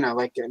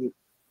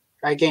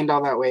 I gained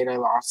all that weight. I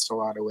lost a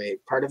lot of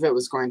weight. Part of it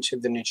was going to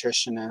the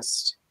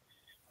nutritionist.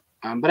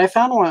 But I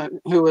found one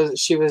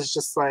she was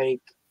just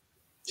like,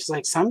 she's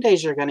like, some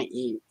days you're going to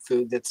eat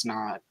food that's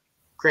not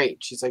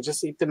great. She's like,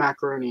 just eat the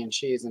macaroni and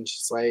cheese. And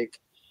she's like,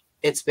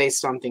 it's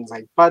based on things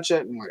like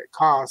budget and what it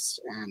costs.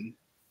 And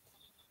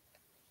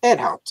it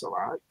helped a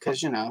lot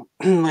because,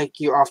 like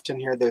you often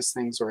hear those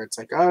things where it's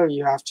like, oh,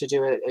 you have to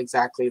do it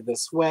exactly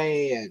this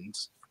way. And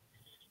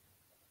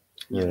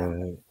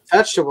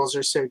vegetables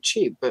are so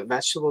cheap, but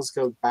vegetables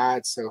go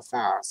bad so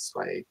fast.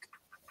 Like,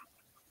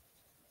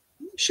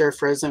 sure,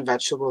 frozen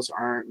vegetables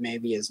aren't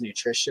maybe as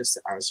nutritious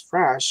as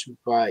fresh,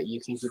 but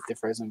you can keep the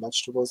frozen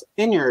vegetables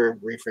in your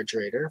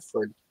refrigerator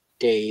for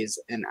days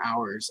and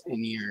hours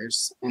and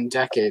years and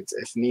decades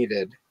if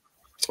needed.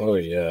 Oh,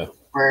 yeah.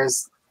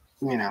 Whereas,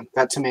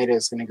 that tomato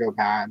is going to go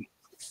bad.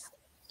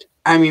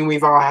 I mean,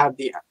 we've all had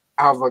the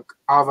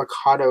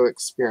avocado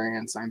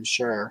experience, I'm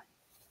sure.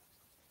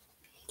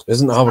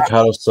 Isn't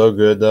avocado so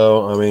good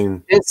though? I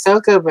mean, it's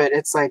so good, but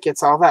it's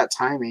all that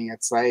timing.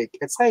 It's like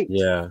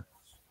yeah.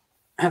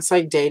 It's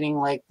like dating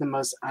like the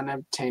most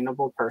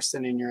unobtainable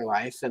person in your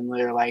life, and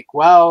they're like,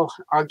 well,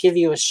 I'll give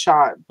you a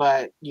shot,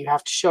 but you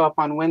have to show up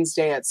on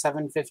Wednesday at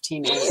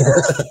 7:15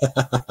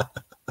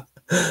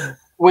 a.m.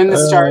 when the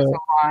stars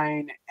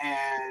align,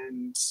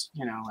 and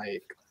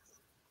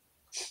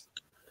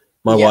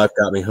my wife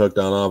got me hooked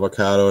on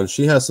avocado, and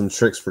she has some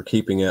tricks for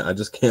keeping it. I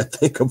just can't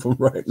think of them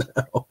right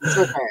now. It's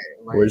okay.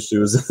 Where she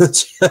was in the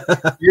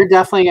chat. You're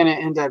definitely going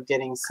to end up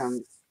getting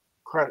some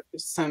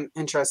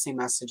interesting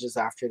messages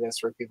after this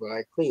where people are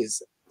like,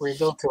 please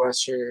reveal to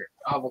us your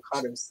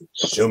avocados.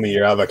 Show me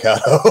your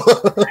avocado.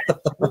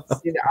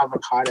 See the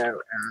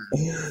avocado.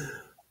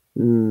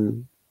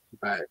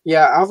 But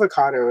yeah,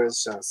 avocado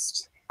is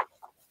just,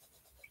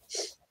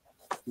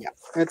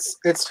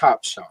 it's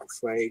top shelf.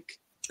 Like,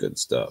 good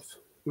stuff.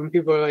 When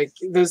people are like,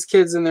 those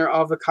kids in their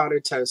avocado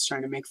toast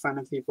trying to make fun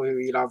of people who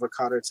eat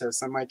avocado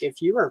toast, I'm like,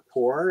 if you are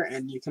poor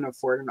and you can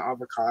afford an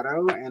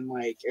avocado and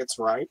like it's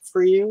right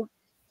for you,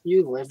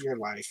 you live your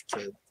life,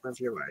 kid. Live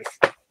your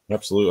life.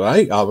 Absolutely. I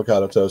eat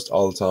avocado toast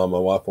all the time. My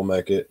wife will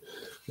make it.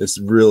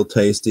 It's real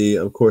tasty.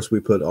 Of course, we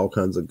put all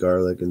kinds of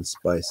garlic and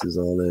spices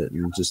on it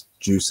and just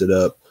juice it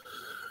up.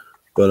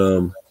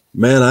 But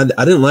Man,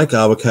 I didn't like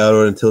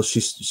avocado until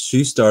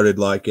she started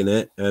liking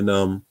it,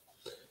 and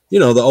you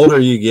know, the older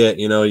you get,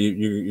 you know,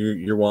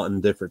 you're wanting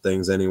different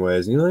things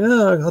anyways. And you're like,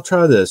 yeah, I'll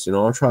try this, you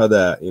know, I'll try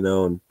that, you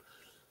know,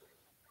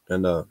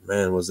 and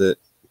man, was it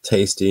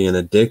tasty and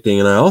addicting.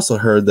 And I also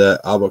heard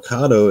that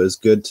avocado is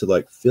good to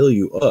like fill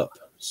you up.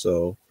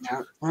 So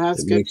Yeah, well,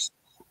 that's good.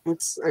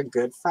 It's a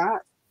good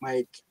fat.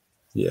 Like,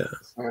 yeah.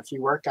 So if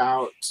you work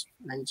out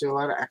and you do a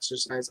lot of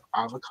exercise,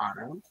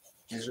 avocado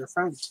is your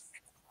friend.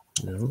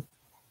 Yeah.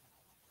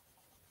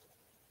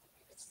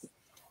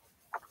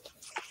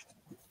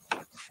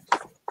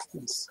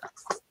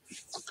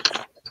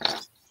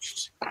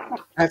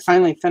 I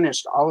finally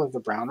finished all of the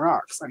brown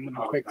rocks. I'm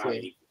gonna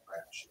quickly.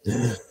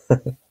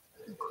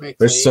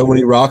 There's so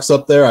many rocks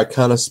up there. I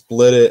kind of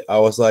split it. I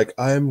was like,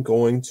 I'm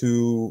going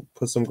to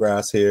put some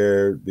grass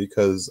here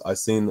because I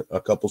seen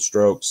a couple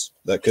strokes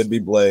that could be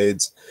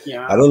blades.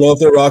 Yeah. I don't know if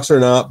they're rocks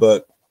or not,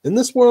 but in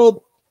this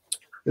world,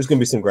 there's gonna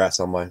be some grass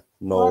on my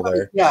knoll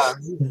there. Yeah,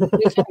 you can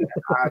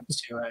add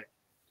to it.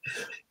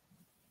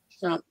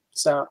 Yeah.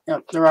 So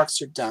the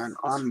rocks are done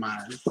on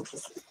mine.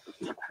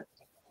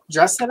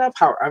 Dress it up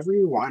however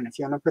you want. If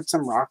you want to put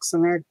some rocks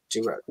in there,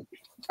 do it.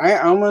 I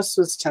almost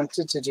was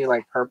tempted to do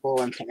like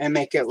purple and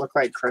make it look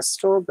like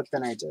crystal, but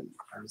then I didn't.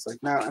 I was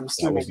like, no, I'm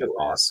just gonna make it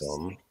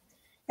awesome.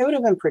 It would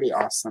have been pretty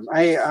awesome.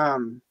 I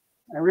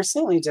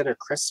recently did a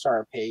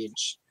Crystar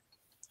page.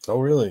 Oh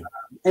really?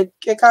 It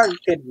got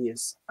good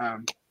views.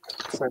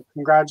 So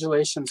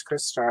congratulations,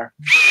 Crystar.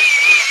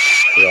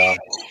 Yeah.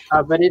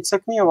 But it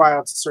took me a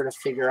while to sort of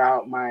figure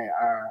out my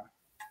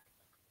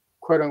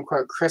quote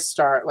unquote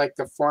Crystar, like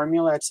the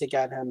formula to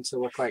get him to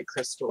look like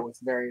crystal with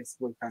various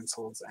blue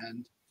pencils,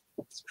 and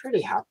I was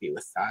pretty happy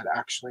with that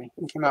actually.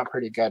 It came out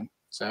pretty good.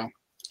 So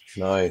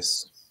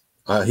nice.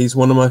 He's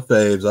one of my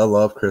faves. I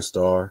love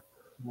Crystar.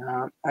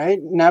 Yeah, I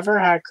never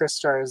had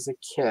Crystar as a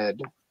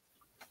kid.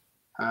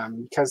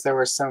 Because there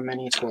were so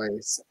many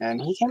toys,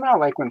 and he came out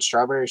like when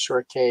Strawberry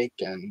Shortcake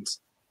and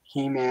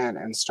He-Man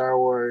and Star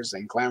Wars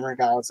and Glamour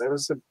Gals. It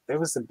was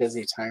a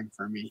busy time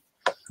for me.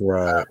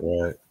 Right,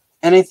 right.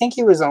 And I think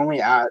he was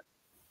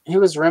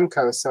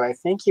Remco, so I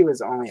think he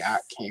was only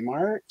at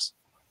Kmart.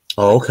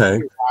 Oh,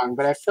 okay. Wrong,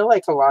 but I feel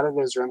like a lot of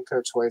those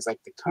Remco toys, like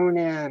the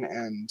Conan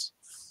and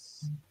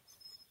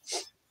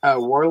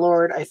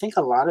Warlord, I think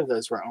a lot of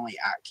those were only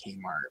at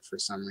Kmart for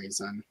some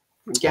reason.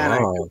 Again,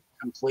 I'm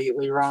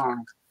completely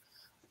wrong.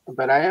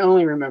 But I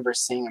only remember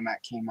seeing him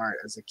at Kmart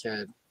as a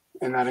kid,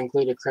 and that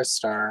included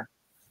Crystar.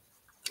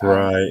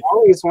 Right. I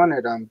always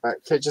wanted him,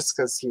 but just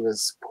because he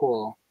was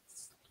cool.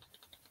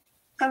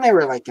 And they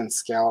were like in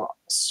scale,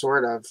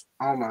 sort of,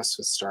 almost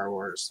with Star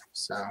Wars.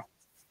 So.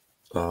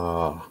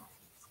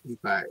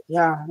 But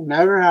yeah,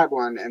 never had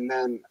one. And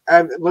then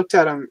I looked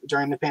at them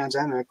during the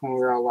pandemic when we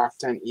were all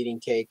locked in eating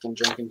cake and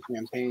drinking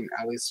champagne,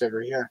 at least over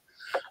here.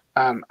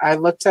 I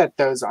looked at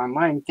those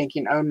online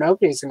thinking, oh,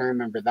 nobody's going to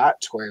remember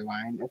that toy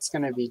line. It's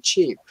going to be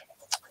cheap.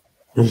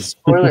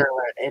 Spoiler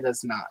alert, it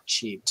is not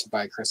cheap to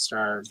buy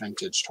Crystar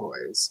vintage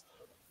toys.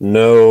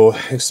 No,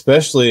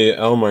 especially,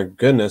 oh my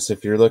goodness,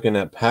 if you're looking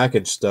at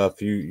packaged stuff,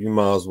 you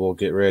might as well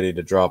get ready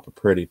to drop a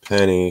pretty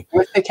penny.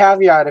 With the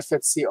caveat, if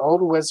it's the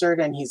old wizard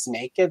and he's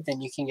naked, then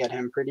you can get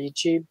him pretty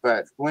cheap.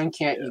 But when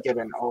can't you get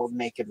an old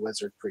naked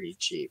wizard pretty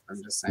cheap?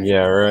 I'm just saying.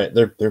 Yeah, right.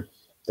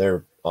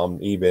 They're on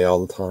eBay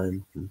all the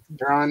time.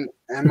 They're on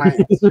my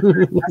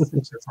Instagram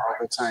messages all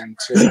the time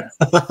too.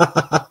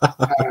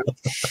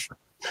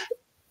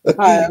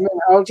 Hi, I'm an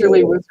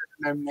elderly wizard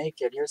and I'm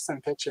naked. Here's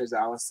some pictures,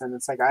 Allison.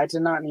 It's like, I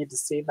did not need to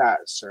see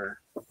that, sir.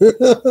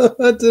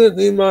 I didn't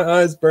need my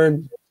eyes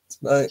burned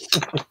tonight.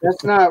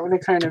 That's not the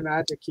kind of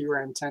magic you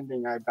were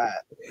intending, I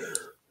bet.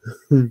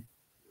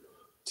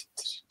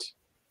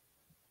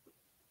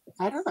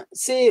 I don't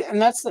see,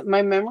 and that's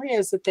my memory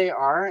is that they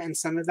are, and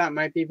some of that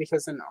might be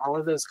because in all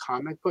of those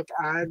comic book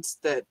ads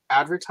that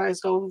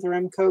advertised all of the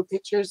Remco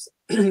pictures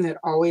that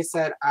always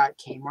said at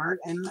Kmart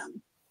in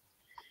them.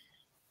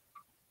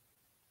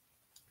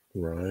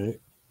 Right.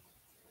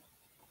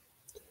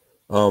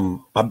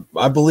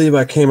 I believe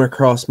I came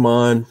across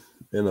mine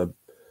in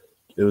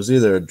it was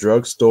either a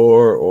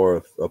drugstore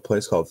or a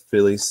place called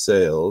Philly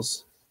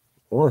Sales.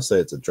 I want to say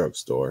it's a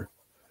drugstore.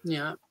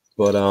 Yeah.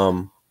 But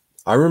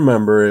I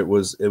remember it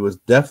was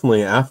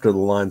definitely after the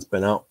line's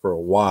been out for a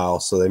while,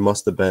 so they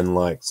must have been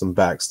like some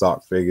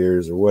backstock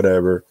figures or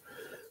whatever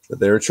that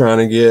they were trying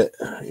to get,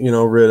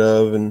 rid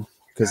of, and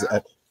because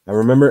I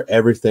remember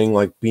everything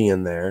like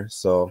being there.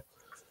 So,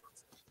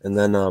 and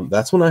then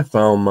that's when I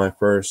found my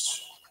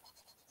first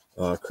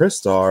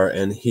Crystar,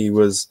 and he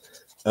was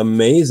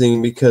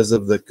amazing because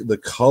of the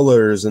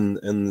colors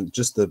and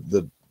just the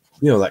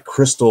that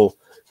crystal.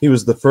 He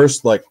was the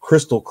first like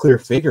crystal clear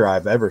figure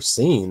I've ever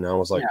seen. I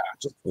was like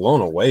just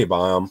blown away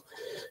by him,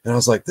 and I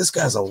was like, this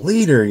guy's a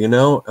leader,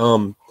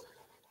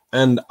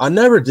 And I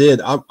never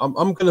did.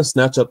 I'm gonna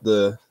snatch up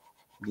the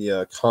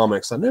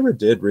comics. I never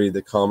did read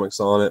the comics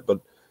on it, but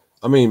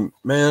I mean,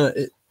 man,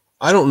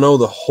 I don't know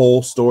the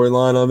whole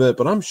storyline of it,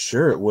 but I'm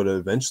sure it would have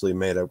eventually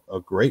made a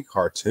great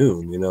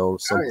cartoon.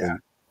 Something. Oh, yeah.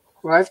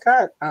 Well, I've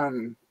got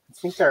I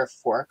think there are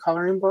 4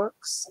 coloring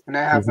books, and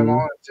I have them all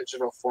in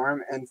digital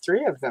form, and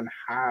 3 of them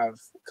have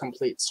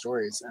complete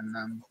stories in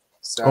them.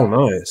 So, oh,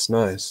 nice.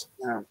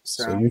 Yeah,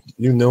 So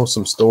you know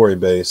some story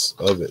base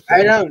of it.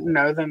 I don't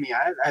know them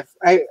yet.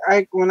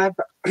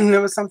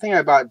 It was something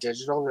I bought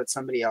digital that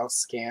somebody else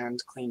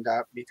scanned, cleaned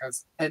up,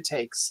 because it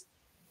takes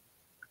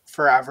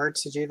forever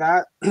to do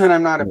that. And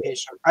I'm not a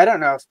patient. I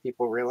don't know if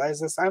people realize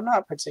this. I'm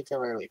not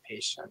particularly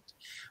patient.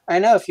 I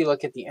know if you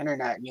look at the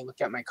internet and you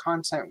look at my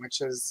content,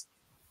 which is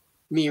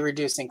me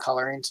reducing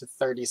coloring to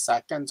 30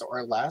 seconds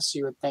or less,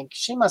 you would think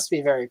she must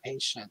be very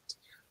patient.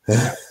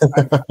 Yeah.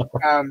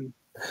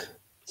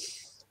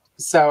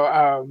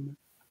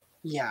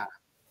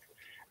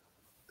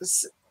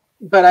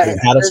 But you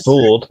had us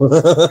fooled.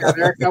 Yeah,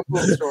 there are a couple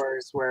of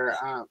stores where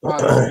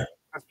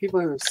of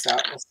people who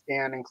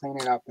scan and clean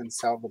it up and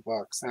sell the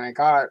books, and I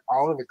got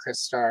all of the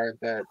Crystar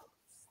that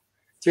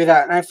through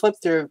that, and I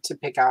flipped through to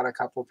pick out a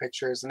couple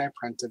pictures, and I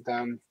printed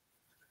them,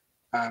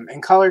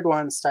 and colored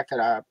one, stuck it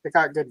up. It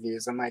got good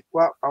views. I'm like,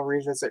 well, I'll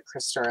revisit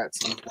Crystar at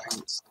some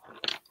point,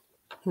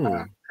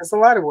 because a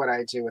lot of what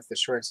I do with the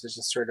shorts is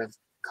just sort of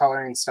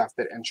coloring stuff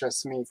that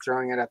interests me,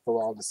 throwing it at the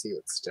wall to see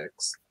what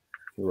sticks.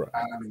 Right.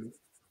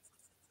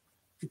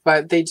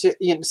 But they do,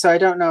 so I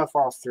don't know if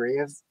all 3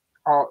 of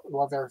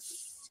there are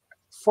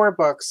 4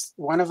 books.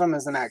 One of them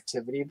is an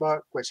activity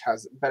book, but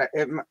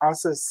it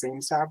also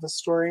seems to have a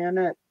story in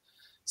it.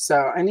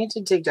 So I need to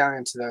dig down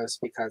into those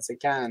because,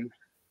 again,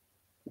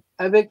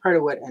 a big part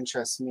of what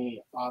interests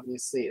me,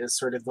 obviously, is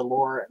sort of the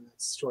lore and the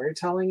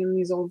storytelling in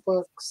these old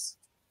books.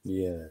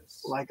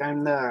 Yes. Like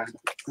I'm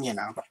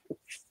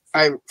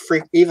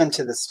even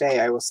to this day,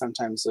 I will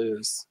sometimes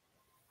lose.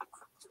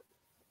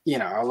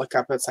 I'll look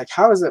up, it's like,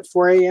 how is it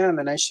 4 a.m.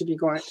 and I should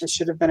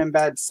have been in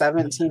bed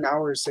 17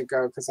 hours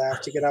ago because I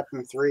have to get up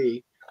in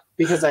 3,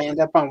 because I end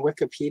up on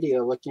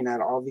Wikipedia looking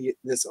at all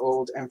this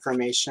old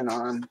information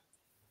on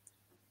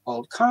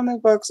old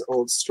comic books,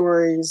 old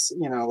stories,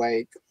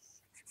 like.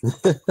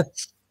 That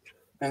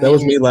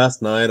was me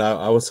last night.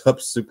 I was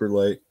up super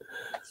late.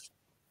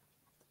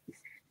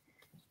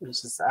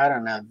 It's just, I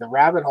don't know, the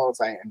rabbit holes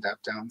I end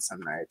up down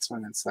some nights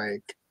when it's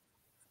like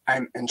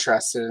I'm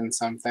interested in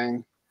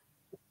something.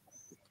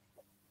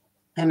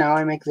 And now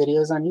I make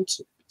videos on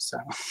YouTube, so.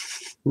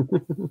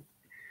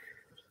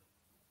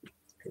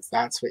 Because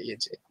that's what you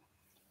do.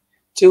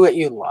 Do what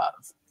you love.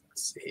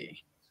 Let's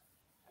see.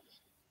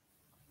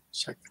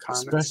 Check the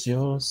comments. Express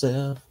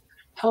yourself.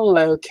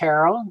 Hello,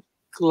 Carol.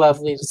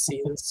 Lovely to see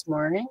you this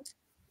morning.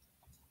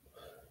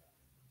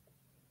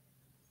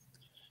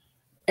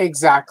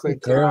 Exactly,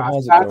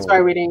 Carol. That's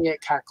why we didn't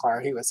get Cat Clar.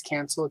 He was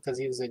canceled because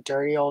he was a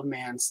dirty old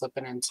man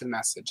slipping into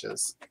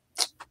messages.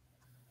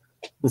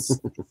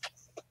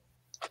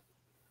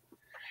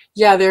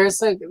 Yeah,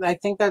 I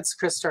think that's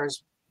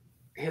Crystar's,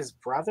 his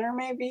brother,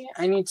 maybe.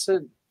 I need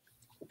to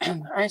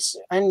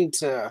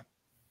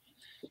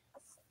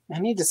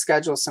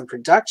schedule some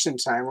production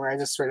time where I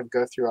just sort of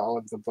go through all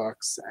of the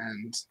books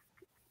and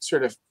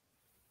sort of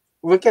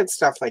look at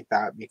stuff like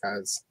that,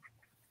 because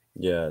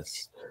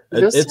yes,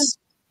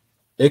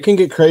 it can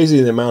get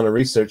crazy the amount of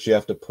research you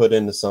have to put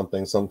into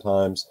something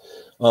sometimes,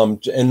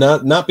 and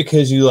not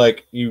because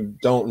you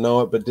don't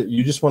know it, but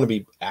you just want to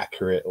be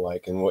accurate,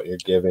 like, in what you're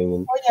giving.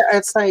 Oh yeah,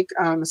 it's like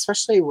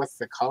especially with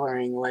the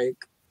coloring, like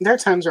there are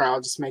times where I'll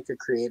just make a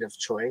creative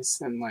choice,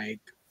 and like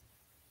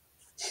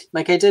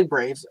I did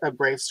a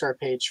Brave Star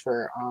page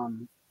for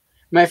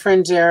my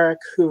friend Derek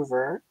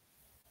Hoover,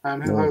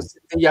 who hosts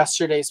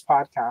yesterday's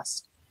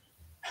podcast.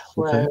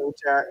 Hello,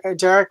 Derek.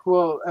 Derek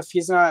will, if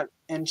he's not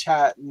in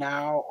chat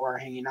now or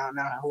hanging out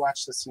now, he'll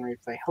watch this in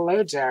replay.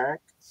 Hello,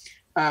 Derek.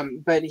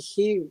 But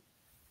he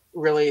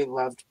really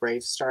loved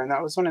Brave Star, and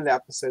that was one of the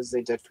episodes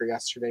they did for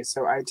yesterday.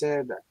 So I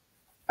did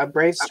a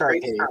Brave Star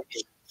page,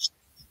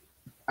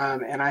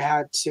 and I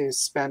had to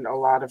spend a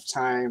lot of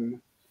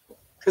time,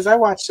 because I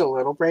watched a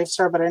little Brave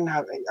Star, but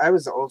I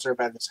was older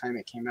by the time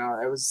it came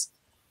out. I was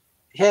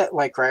hit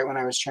like right when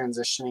I was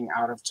transitioning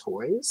out of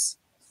toys.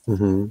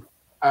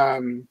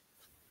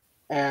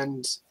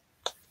 And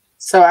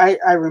so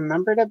I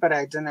remembered it, but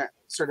I didn't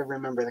sort of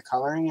remember the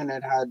coloring, and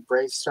it had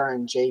Brave Star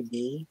and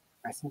JB.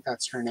 I think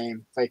that's her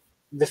name. Like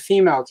the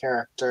female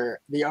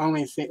character, the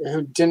only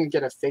who didn't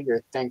get a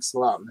figure. Thanks a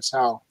lot,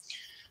 Mattel.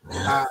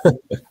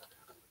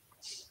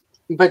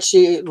 But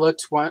she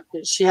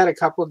had a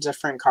couple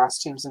different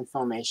costumes and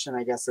filmation,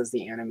 I guess, as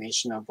the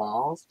animation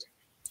evolved.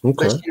 Okay.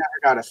 But she never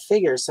got a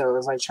figure, so it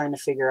was like trying to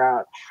figure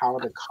out how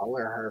to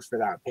color her for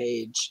that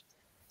page.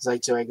 It's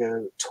like, do I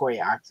go toy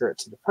accurate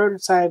to the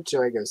prototype?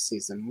 Do I go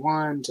season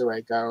 1? Do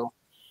I go?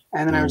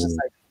 And then I was just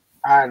like,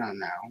 I don't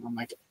know. I'm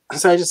like,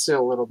 so I just did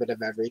a little bit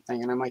of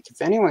everything. And I'm like,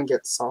 if anyone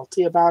gets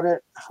salty about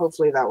it,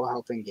 hopefully that will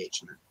help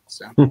engagement.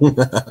 So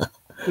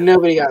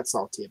nobody got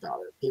salty about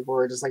it. People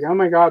were just like, oh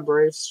my God,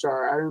 Brave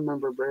Star. I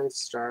remember Brave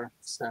Star.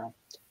 So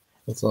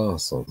that's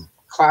awesome.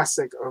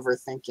 Classic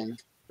overthinking.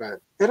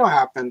 But it'll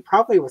happen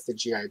probably with the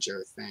G.I.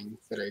 Joe thing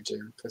that I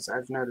do, because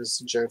I've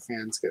noticed Joe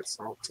fans get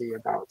salty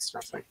about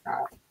stuff like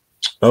that.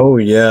 Oh,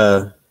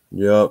 yeah.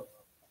 Yep.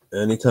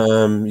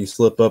 anytime you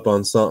slip up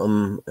on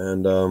something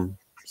and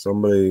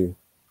somebody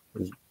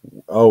is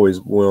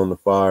always willing to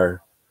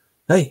fire,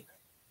 hey,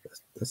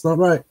 that's not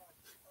right.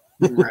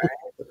 Right.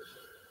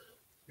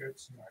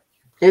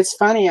 It's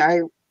funny.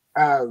 I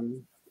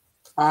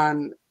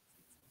on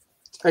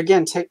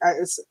again,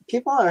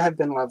 people have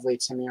been lovely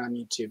to me on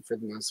YouTube for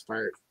the most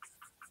part,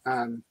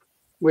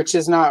 which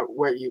is not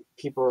what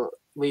people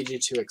lead you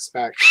to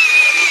expect.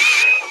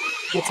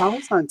 It's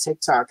always on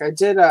TikTok. I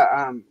did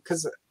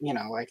because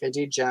like I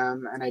do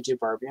Gem and I do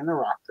Barbie and the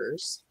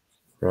Rockers,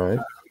 Right.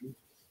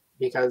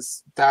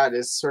 because that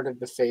is sort of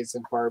the phase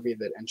of Barbie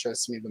that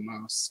interests me the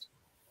most.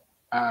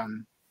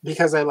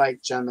 Because I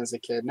liked Gem as a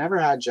kid. Never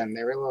had Gem.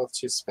 They were a little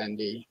too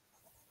spendy.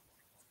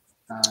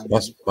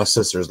 My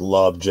sisters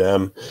loved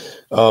Gem.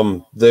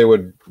 They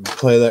would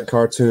play that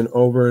cartoon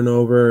over and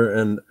over,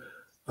 and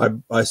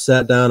I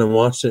sat down and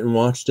watched it,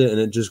 and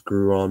it just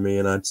grew on me,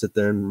 and I'd sit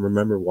there and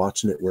remember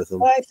watching it with them.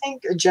 Well, I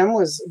think Gem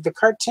was the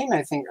cartoon.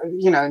 I think,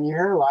 and you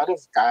hear a lot of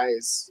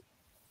guys,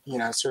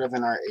 sort of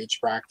in our age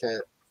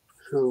bracket,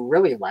 who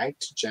really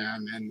liked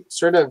Gem, and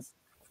sort of,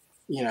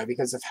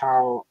 because of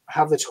how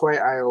the toy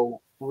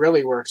aisle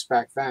really works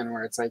back then,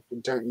 where it's like,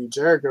 don't you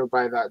dare go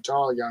buy that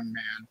doll, young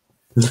man.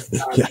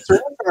 Yeah. Sort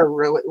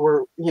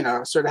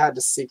of sort of had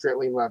to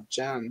secretly love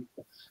Gem,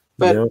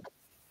 but. Yeah.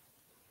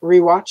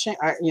 Rewatching,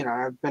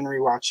 I've been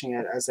rewatching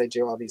it as I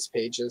do all these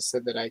pages so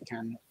that I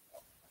can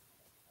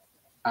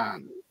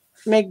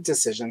make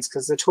decisions,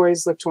 because the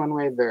toys looked one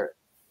way, the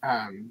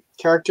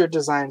character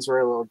designs were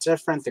a little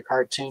different, the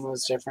cartoon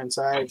was different,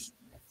 so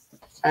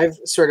I've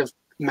sort of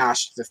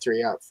mashed the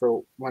three up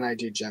for when I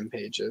do Gem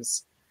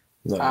pages.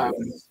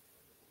 Nice.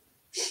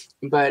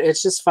 But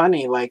it's just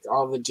funny, like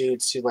all the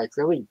dudes who like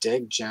really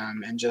dig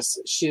Gem, and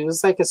she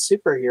was like a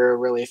superhero,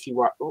 really, if you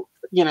watch,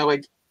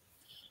 like.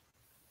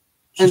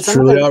 And it's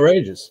truly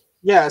outrageous.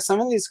 Yeah,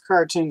 some of these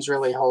cartoons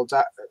really hold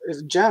up.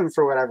 Gem,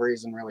 for whatever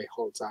reason, really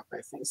holds up,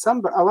 I think.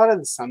 A lot of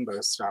the Sumbo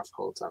stuff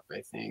holds up,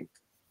 I think.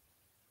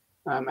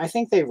 I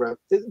think they wrote,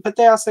 but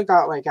they also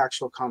got like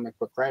actual comic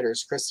book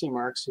writers. Christy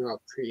Marks, who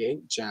helped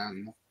create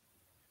Gem,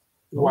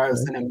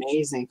 was an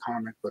amazing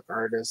comic book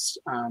artist.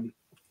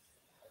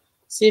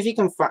 See if you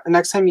can find,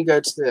 next time you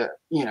go to the,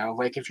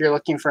 like if you're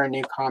looking for a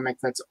new comic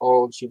that's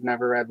old, you've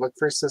never read, look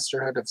for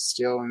Sisterhood of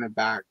Steel in the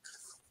back.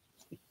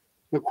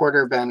 The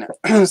quarter bin,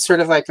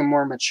 sort of like a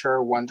more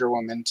mature Wonder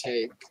Woman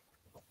take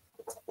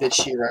that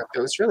she wrote.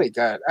 It was really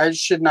good. I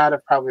should not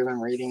have probably been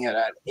reading it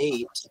at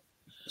 8.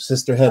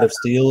 Sisterhood of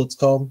Steel, it's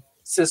called?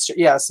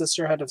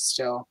 Sisterhood of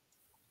Steel.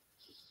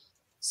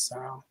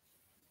 So,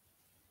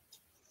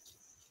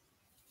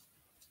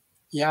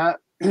 yeah,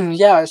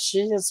 yeah,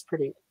 she is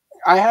pretty.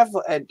 I have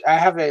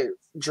a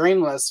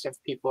dream list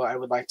of people I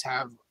would like to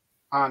have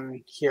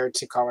on here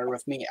to color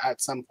with me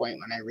at some point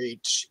when I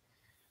reach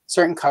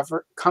certain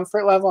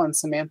comfort level, and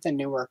Samantha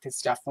Newark is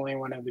definitely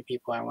one of the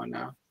people I want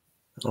to.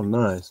 Oh,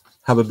 nice.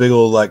 Have a big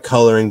old like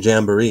coloring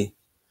jamboree.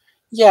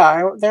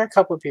 Yeah, there are a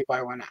couple of people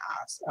I want to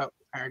ask. Oh,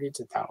 I already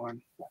did that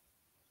one.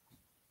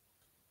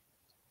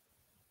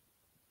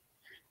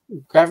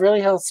 Beverly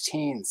Hills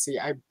Teens. See,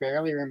 I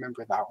barely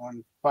remember that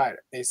one, but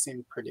they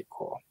seem pretty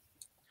cool.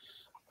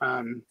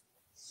 But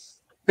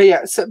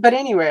yeah, but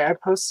anyway, I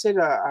posted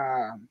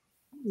on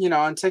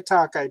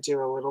TikTok I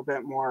do a little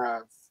bit more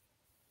of,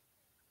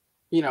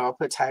 I'll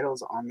put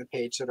titles on the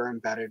page that are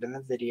embedded in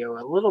the video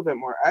a little bit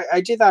more.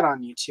 I do that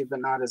on YouTube, but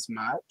not as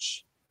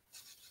much,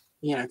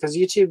 because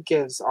YouTube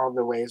gives all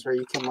the ways where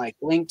you can like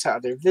link to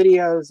other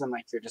videos and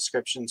like your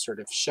description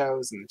sort of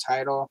shows in the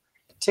title.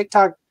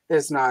 TikTok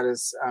is not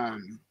as,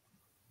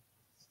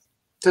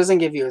 doesn't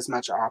give you as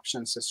much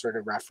options to sort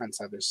of reference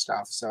other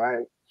stuff.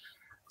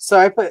 So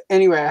I put,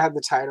 anyway, I had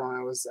the title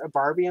and it was a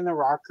Barbie and the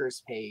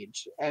Rockers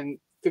page, and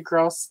the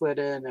girl slid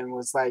in and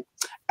was like,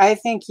 I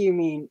think you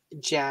mean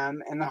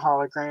Gem and the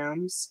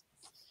holograms.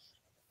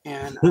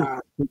 And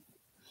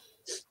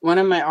one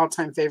of my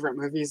all-time favorite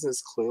movies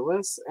is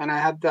Clueless. And I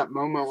had that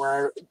moment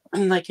where,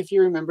 like, if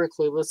you remember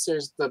Clueless,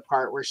 there's the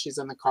part where she's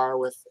in the car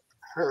with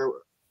her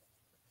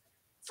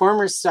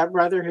former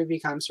stepbrother who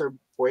becomes her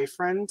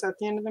boyfriend at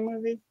the end of the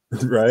movie.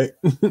 Right.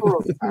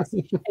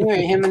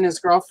 Anyway, him and his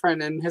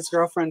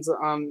girlfriend's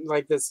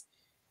like this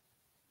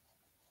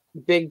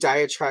big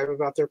diatribe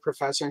about their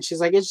profession. She's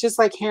like, it's just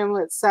like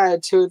Hamlet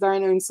said, to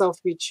thine own self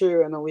be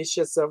true. And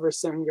Alicia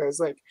Silverstone goes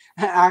like,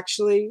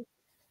 actually,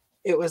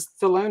 it was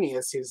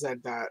Thelonious who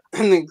said that.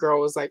 And the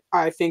girl was like,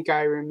 I think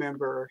I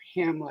remember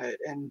Hamlet.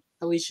 And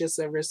Alicia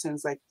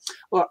Silverstone's like,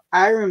 well,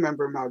 I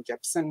remember Mel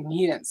Gibson.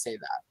 He didn't say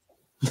that.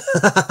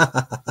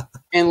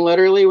 And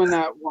literally when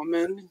that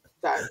woman,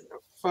 that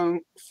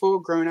full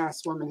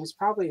grown-ass woman, who's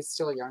probably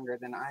still younger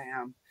than I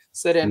am,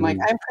 said in like,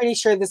 I'm pretty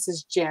sure this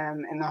is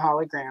Gem and the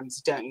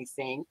holograms, don't you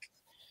think?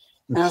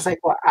 And I was like,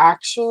 well,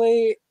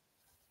 actually,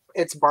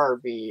 it's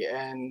Barbie.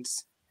 And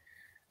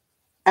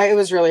it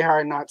was really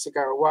hard not to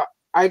go, well,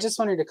 I just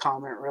wanted to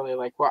comment really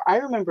like, well, I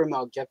remember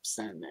Mel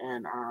Gibson.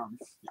 And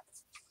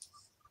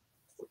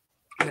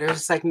but it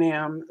was like,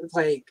 ma'am,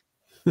 like,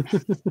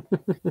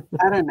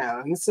 I don't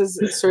know. And this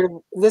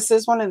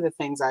is one of the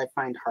things I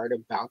find hard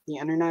about the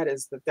internet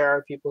is that there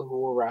are people who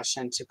will rush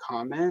in to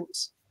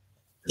comment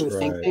who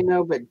think Right. they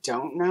know but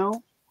don't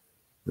know.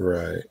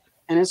 Right.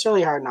 And it's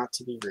really hard not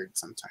to be rude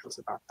sometimes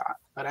about that.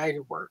 But I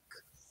work.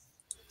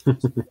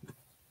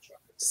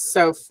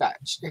 So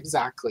fetch.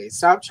 Exactly.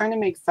 Stop trying to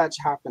make fetch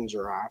happen,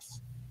 giraffe.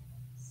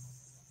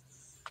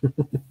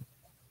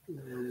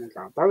 Oh my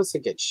god, that was a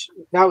good.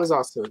 That was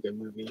also a good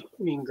movie.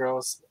 Mean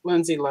Girls.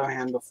 Lindsay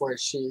Lohan before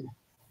she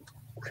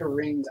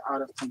careened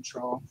out of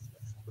control.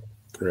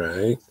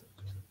 Right.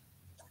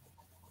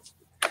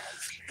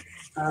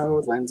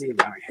 Oh, Lindsay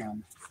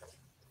Lohan.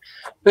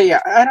 But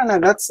yeah, I don't know.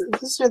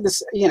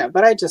 This, you know.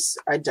 But I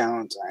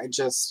don't. I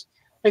just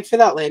like for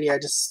that lady. I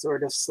just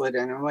sort of slid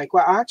in. I'm like,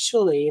 well,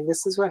 actually,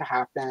 this is what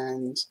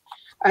happened.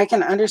 I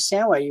can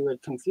understand why you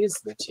would confuse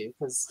the two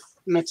because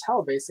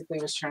Mattel basically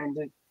was trying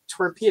to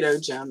torpedo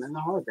Jim and the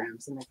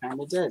holograms, and they kind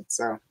of did.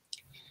 So,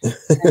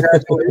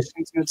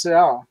 congratulations,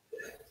 Mattel.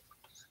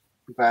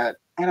 But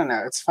I don't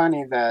know. It's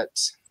funny that,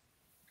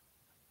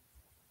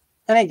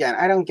 and again,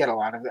 I don't get a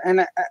lot of it,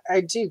 and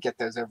I do get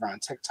those over on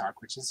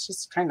TikTok, which is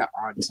just kind of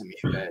odd to me.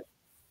 That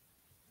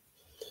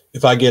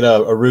if I get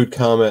a rude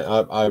comment,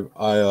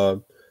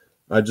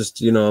 I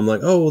just, I'm like,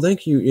 oh, well,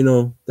 thank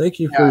you, thank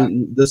you for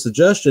the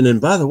suggestion. And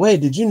by the way,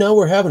 did you know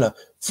we're having a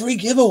free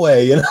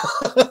giveaway?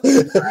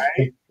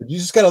 Right? You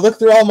just got to look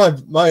through all my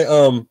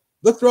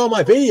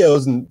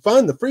videos and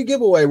find the free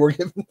giveaway we're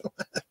giving.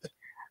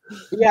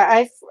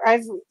 Yeah,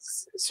 I've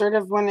sort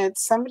of when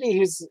it's somebody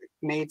who's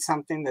made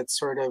something that's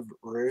sort of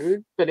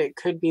rude, but it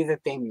could be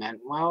that they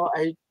meant well.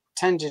 I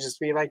tend to just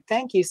be like,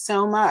 "Thank you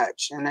so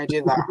much," and I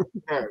do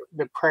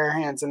the prayer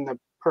hands and the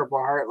purple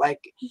heart, like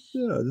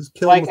just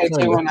kill like I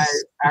do when I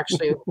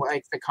actually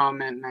like the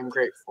comment and I'm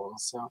grateful.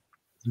 So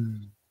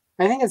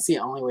I think it's the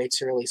only way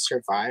to really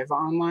survive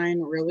online.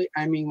 Really,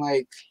 I mean,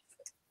 like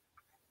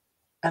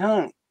I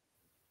don't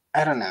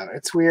know.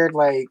 It's weird.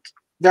 Like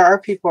there are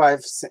people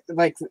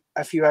like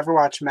if you ever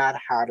watch Mad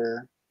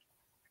Hatter.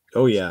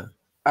 Oh yeah.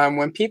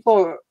 When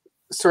people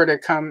sort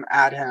of come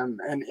at him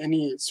in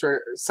any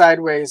sort of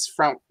sideways,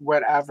 front,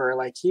 whatever,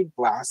 like he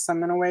blasts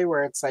them in a way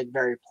where it's like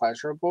very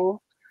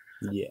pleasurable.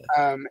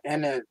 Yeah.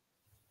 And it,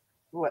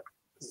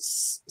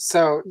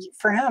 so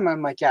for him,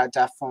 I'm like, yeah,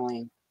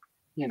 definitely,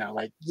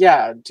 like,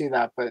 yeah, do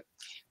that. But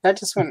that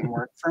just wouldn't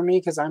work for me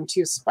because I'm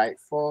too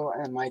spiteful.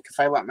 And like, if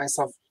I let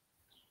myself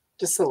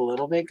just a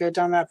little bit go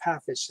down that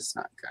path, it's just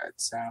not good.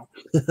 So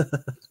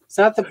it's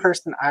not the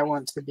person I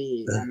want to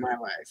be in my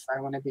life. I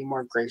want to be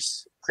more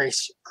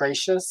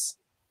gracious.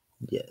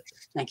 Yeah.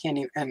 I can't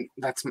even, and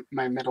that's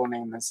my middle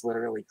name is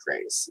literally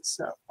Grace.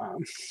 So, oh,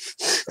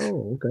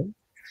 okay.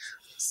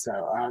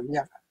 So,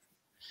 yeah,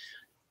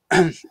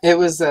 it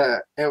was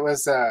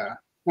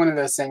one of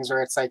those things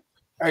where it's like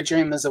a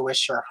dream is a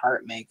wish your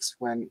heart makes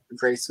when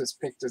Grace was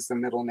picked as the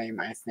middle name,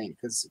 I think,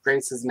 because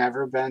Grace has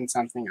never been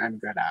something I'm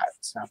good at.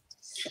 So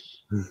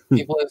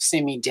people who've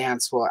seen me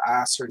dance will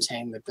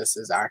ascertain that this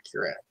is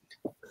accurate.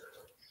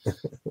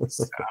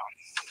 So,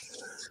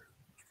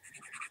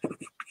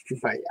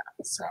 but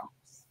yeah,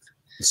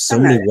 so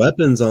many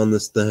weapons on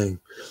this thing.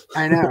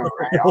 I know,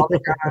 right? All the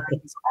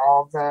guns,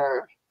 all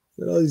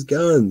these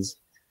guns.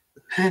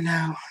 I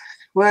know.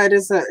 Well, it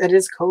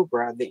is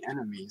Cobra, the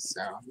enemy,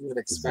 so you would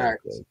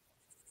expect. Exactly.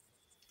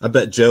 I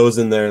bet Joe's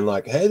in there and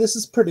like, hey, this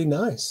is pretty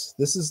nice.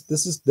 This is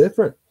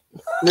different.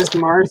 This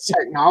Mars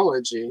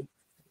technology.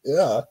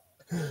 Yeah.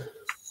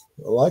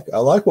 I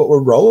like what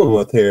we're rolling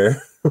with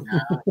here.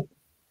 Yeah.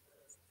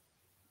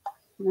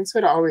 That's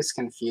what always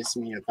confused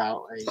me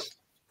about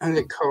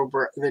the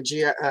Cobra, not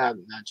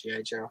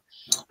GI Joe,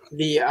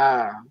 the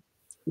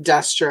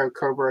Destro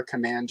Cobra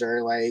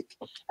Commander. Like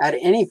at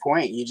any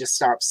point, you just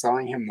stop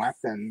selling him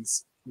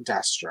weapons,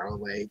 Destro.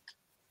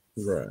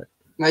 Right.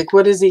 Like,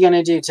 what is he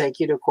gonna do? Take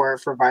you to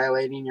court for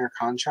violating your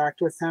contract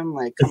with him?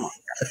 Like, come on,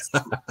 guys.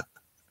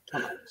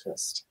 Come on,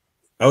 just.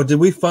 Oh, did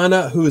we find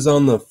out who's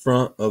on the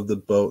front of the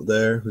boat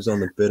there? Who's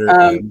on the bitter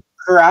end?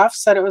 Giraffe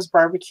said it was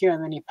barbecue,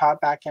 and then he popped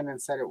back in and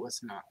said it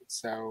was not.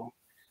 So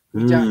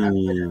we don't know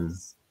who it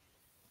is.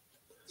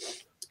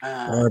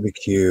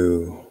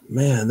 Barbecue,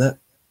 man.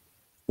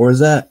 Where's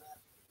that?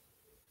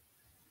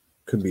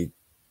 Could be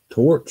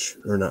Torch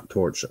or not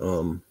Torch.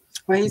 Well,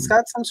 he's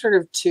got some sort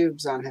of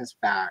tubes on his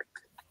back.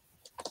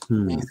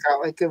 He's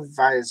got like a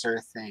visor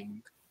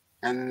thing,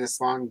 and then this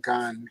long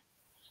gun.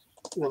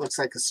 It looks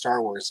like a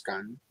Star Wars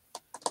gun,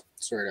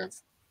 sort of.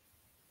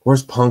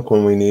 Where's Punk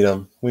when we need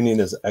him? We need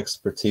his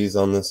expertise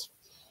on this.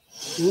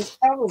 He's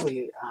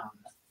probably,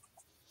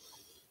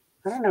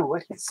 I don't know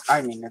what he's.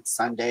 I mean, it's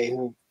Sunday.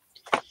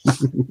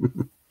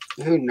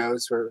 Who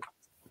knows where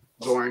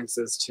Lawrence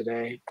is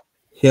today?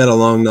 He had a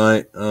long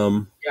night.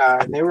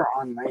 Yeah, they were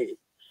on late.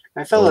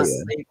 I fell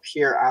asleep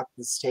here at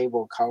this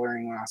table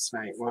coloring last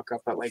night. Woke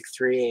up at like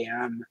 3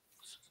 a.m.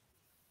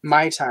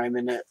 my time,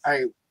 and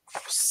I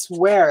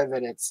swear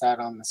that it said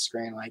on the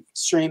screen like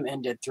stream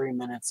ended 3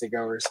 minutes ago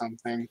or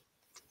something.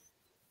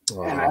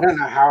 Wow. And I don't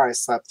know how I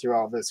slept through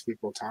all those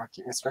people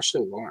talking,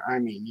 especially Lauren. I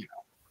mean,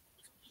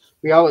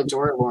 We all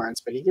adore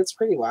Lawrence, but he gets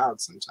pretty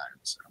loud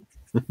sometimes.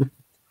 So.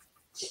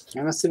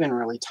 I must have been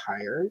really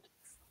tired.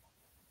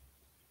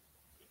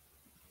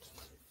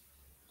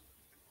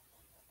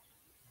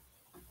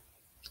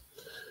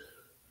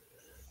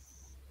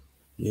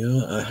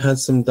 Yeah, I had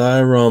some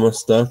diorama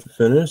stuff to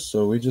finish,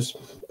 so we just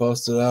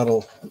busted out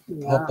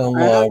hopped on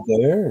live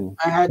there. And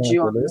I had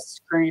you on the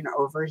screen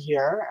over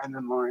here, and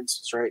then Lawrence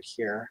was right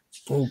here.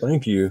 Oh,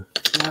 thank you.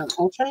 Yeah,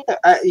 I'll try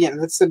to. Yeah,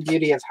 that's the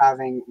beauty of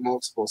having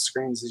multiple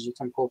screens, is you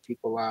can pull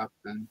people up,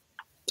 and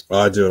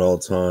I do it all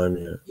the time.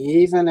 Yeah.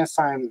 Even if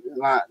I'm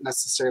not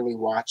necessarily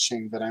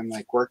watching, but I'm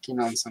like working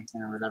on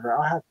something or whatever,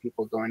 I'll have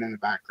people going in the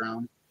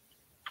background.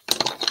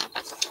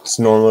 It's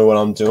normally what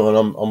I'm doing.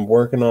 I'm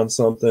working on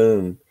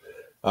something.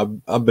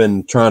 And I've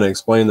been trying to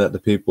explain that to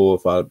people.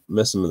 If I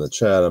miss them in the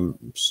chat, I'm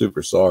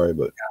super sorry,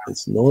 but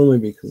it's normally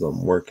because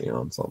I'm working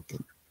on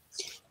something.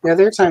 Yeah,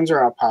 there are times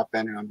where I'll pop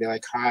in and I'll be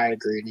like, "Hi,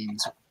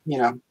 greetings," you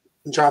know,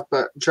 drop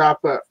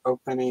a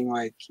opening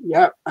like,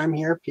 "Yep, I'm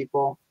here,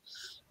 people.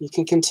 You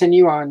can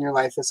continue on. Your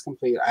life is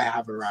complete. I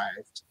have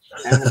arrived."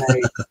 And then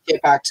I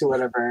get back to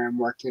whatever I'm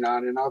working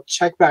on, and I'll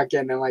check back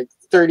in, and like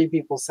 30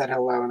 people said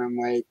hello, and I'm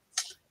like,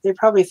 they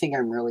probably think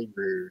I'm really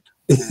rude.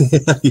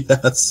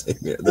 Yeah, same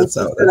here. That's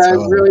how I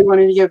really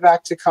wanted to get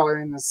back to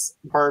coloring this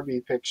Barbie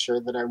picture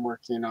that I'm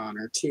working on,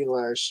 or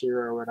Tila or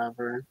Shira or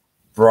whatever.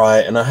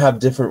 Right, and I have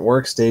different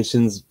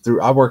workstations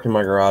through. I work in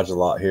my garage a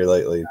lot here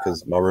lately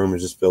because my room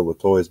is just filled with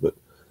toys. But,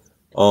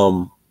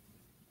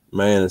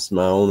 man, it's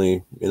my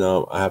only.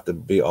 I have to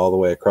be all the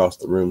way across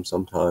the room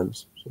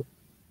sometimes. So.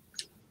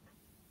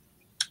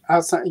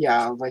 Also,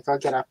 yeah, like I'll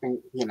get up and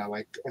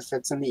like if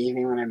it's in the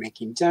evening when I'm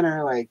making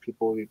dinner, like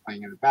people will be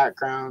playing in the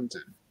background.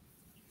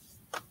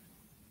 And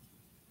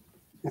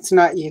it's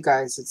not you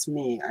guys, it's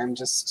me. I'm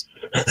just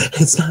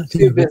it's not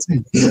too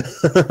busy.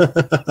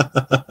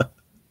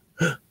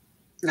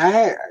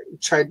 I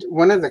tried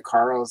one of the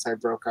Carls I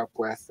broke up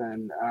with,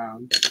 and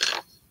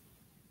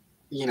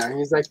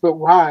he's like, "But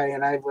why?"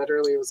 And I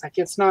literally was like,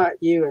 "It's not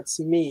you, it's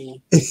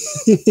me."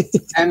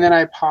 And then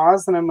I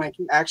paused, and I'm like,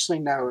 "Actually,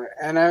 no."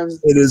 And I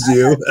was. It is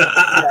you.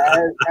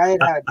 I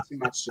had too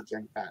much to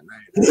drink that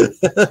night.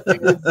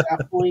 It was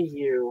definitely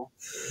you.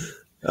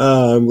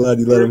 Oh, I'm glad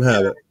you let him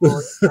have it.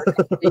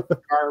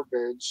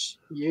 Garbage.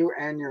 You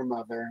and your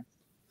mother.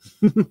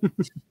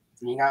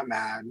 He got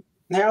mad.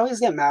 I always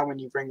get mad when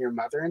you bring your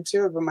mother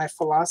into it, but my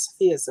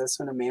philosophy is this: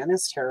 when a man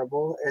is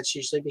terrible, it's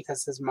usually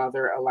because his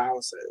mother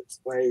allows it.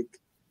 Like,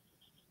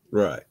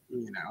 right.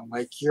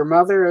 Like your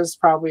mother has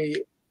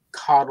probably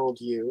coddled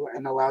you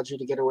and allowed you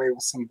to get away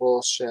with some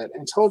bullshit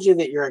and told you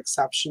that you're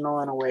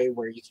exceptional in a way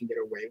where you can get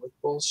away with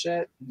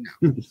bullshit.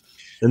 No.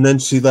 And then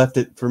she left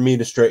it for me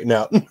to straighten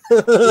out.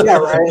 Yeah,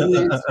 right. And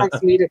it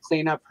expects me to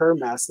clean up her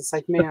mess. It's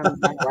like, man,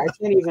 I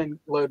can't even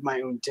load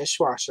my own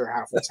dishwasher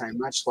half the time,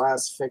 much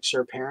less fix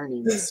your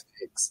parenting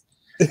mistakes.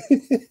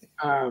 It's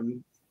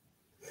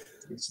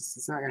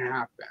not gonna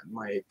happen.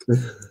 Like,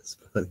 that's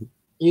funny.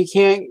 You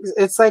can't.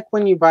 It's like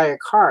when you buy a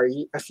car.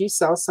 If you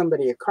sell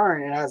somebody a car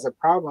and it has a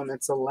problem,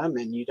 it's a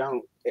lemon. You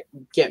don't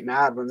get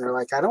mad when they're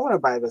like, "I don't want to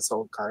buy this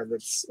old car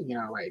that's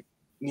like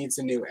needs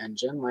a new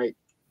engine." Like,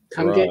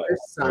 come get your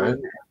son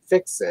and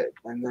fix it,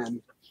 and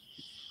then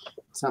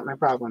it's not my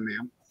problem,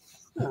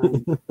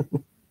 ma'am.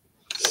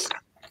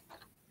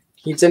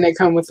 He didn't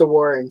come with a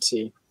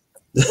warranty.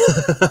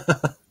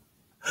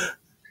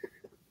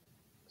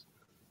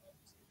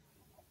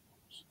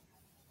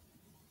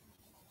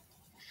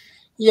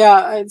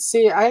 Yeah,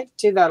 see, I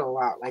do that a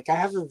lot. Like, I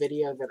have a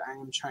video that I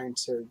am trying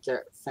to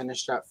get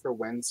finished up for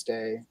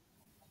Wednesday.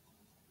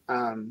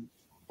 And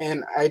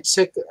when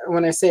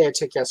I say I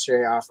took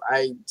yesterday off,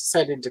 I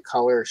decided to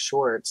color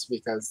shorts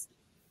because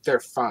they're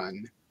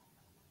fun.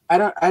 I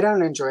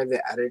don't enjoy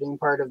the editing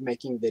part of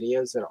making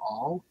videos at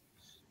all.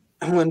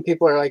 And when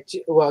people are like,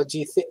 well, do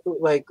you think,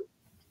 like,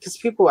 because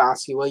people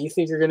ask you, well, you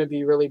think you're going to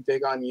be really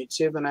big on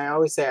YouTube? And I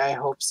always say, I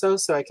hope so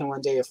I can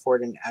one day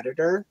afford an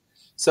editor.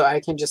 So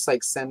I can just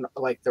like send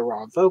like the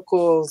raw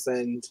vocals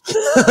and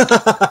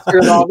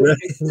all the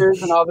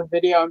pictures and all the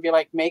video and be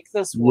like, make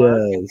this work.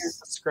 Yes. And here's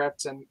the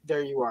script and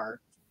there you are.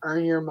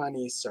 Earn your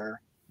money, sir.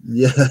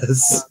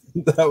 Yes,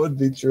 that would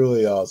be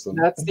truly awesome.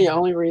 That's the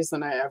only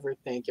reason I ever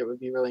think it would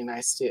be really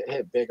nice to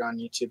hit big on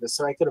YouTube, is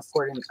so I could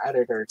afford an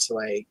editor to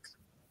like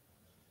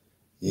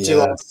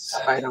do all the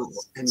stuff I don't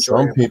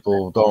enjoy. Some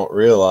people don't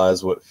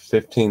realize what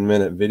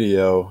 15-minute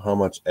video, how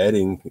much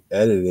editing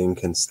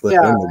can slip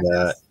into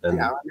that. And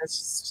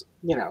it's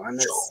and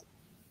it's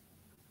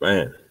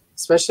man.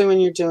 Especially when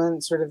you're doing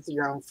sort of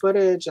your own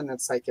footage and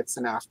it's like it's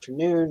an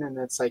afternoon and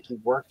it's like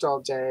you've worked all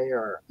day,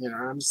 or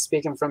I'm just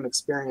speaking from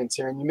experience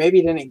here, and you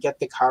maybe didn't get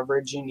the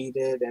coverage you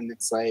needed, and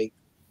it's like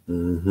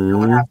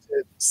you have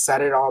to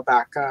set it all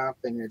back up,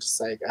 and you're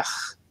just like,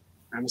 ugh,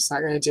 I'm just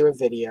not going to do a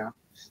video.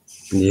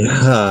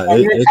 Yeah,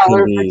 I'm going to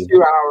color for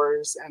 2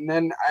 hours, and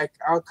then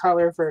I'll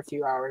color for a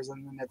few hours,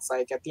 and then it's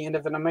like at the end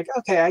of it, I'm like,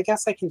 okay, I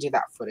guess I can do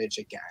that footage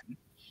again.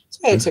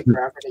 So it took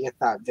forever to get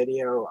that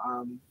video.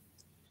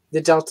 The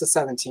Delta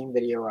 17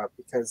 video up,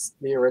 because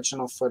the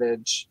original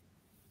footage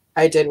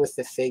I did with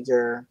the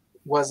figure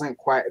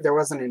there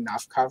wasn't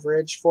enough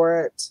coverage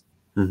for it.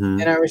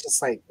 Mm-hmm. And I was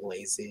just like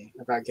lazy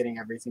about getting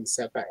everything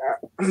set back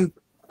up.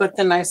 But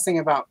the nice thing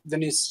about the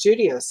new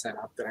studio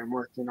setup that I'm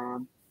working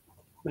on,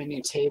 my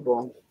new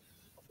table,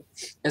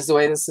 is the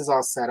way this is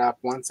all set up.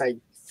 Once I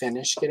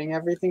finish getting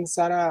everything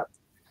set up,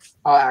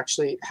 I'll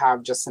actually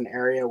have just an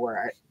area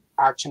where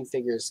action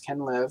figures can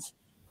live,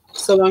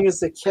 so long as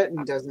the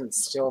kitten doesn't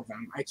steal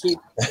them. He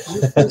keeps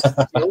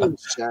stealing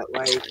shit.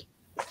 Like,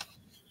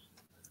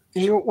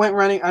 he went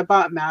running. I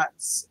bought Matt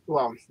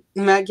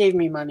gave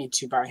me money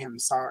to buy him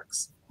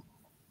socks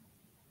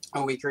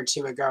a week or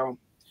two ago.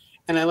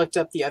 And I looked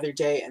up the other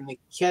day, and the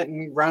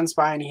kitten runs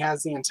by, and he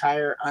has the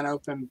entire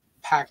unopened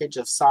package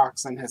of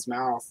socks in his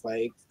mouth,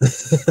 like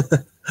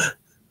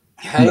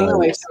heading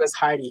away to his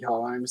hidey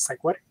hole. And I'm just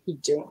like, what are you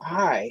doing?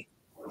 Hi.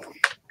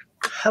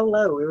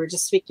 Hello. We were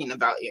just speaking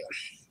about you.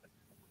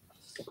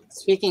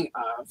 Speaking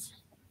of,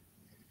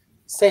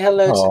 say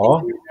hello to the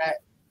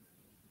internet.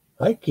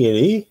 Hi,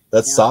 kitty.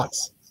 That's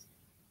socks.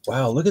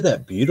 Wow, look at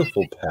that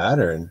beautiful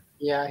pattern.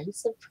 Yeah,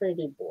 he's a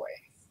pretty boy.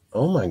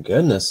 Oh my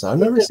goodness, I've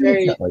never seen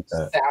a cat like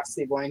that.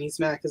 Sassy boy, and he's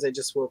mad because I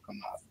just woke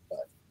him up.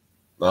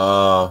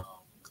 But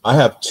I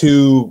have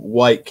 2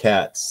 white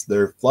cats.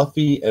 They're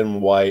fluffy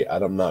and white.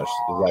 I'm not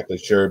exactly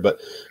sure, but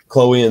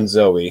Chloe and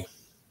Zoe.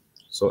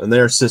 And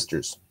they're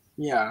sisters.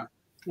 Yeah,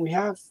 we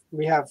have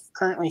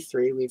currently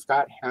 3. We've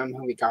got him,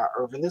 who we got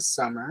over this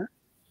summer.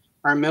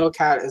 Our middle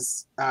cat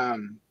is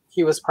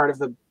he was part of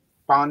the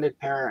bonded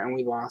pair, and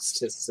we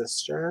lost his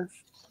sister.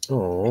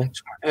 Oh,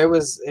 it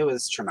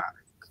was traumatic.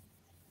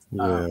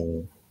 Yeah.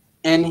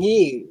 And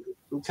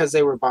because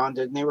they were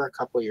bonded and they were a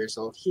couple years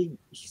old, he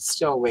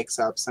still wakes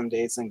up some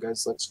days and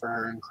goes, looks for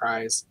her and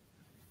cries.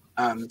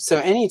 So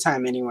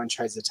anytime anyone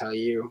tries to tell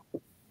you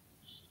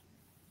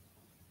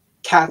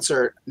cats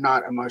are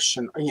not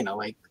emotional,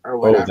 or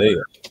whatever.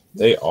 Oh,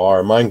 they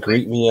are. Mine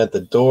greet me at the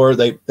door.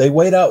 They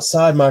wait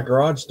outside my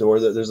garage door.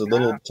 There's a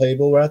little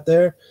table right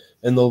there,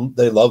 and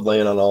they love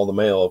laying on all the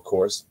mail, of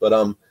course. But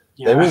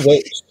they will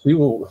wait. She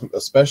will,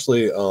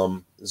 especially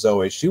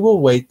Zoe. She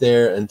will wait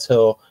there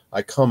until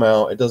I come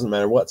out. It doesn't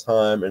matter what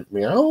time, and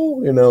meow,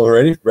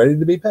 ready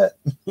to be pet.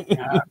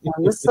 Yeah,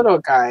 this little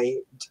guy,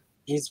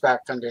 he's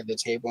back under the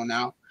table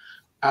now.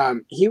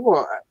 He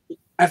will,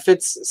 if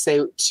it's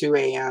say 2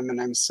 a.m. and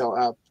I'm still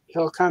up,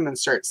 he'll come and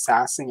start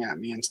sassing at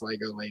me until I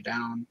go lay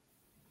down.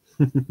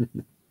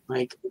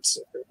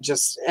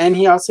 And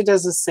he also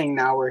does this thing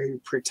now where he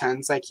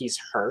pretends like he's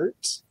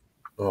hurt.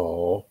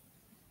 Oh.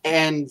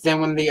 And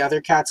then when the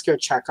other cats go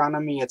check on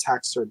him, he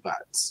attacks their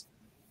butts.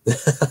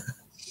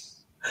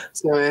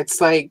 So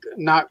it's like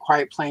not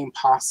quite playing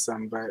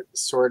possum, but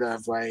sort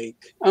of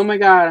like, oh my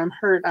God, I'm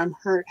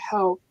hurt,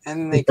 help.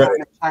 And they come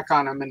and check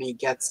on him, and he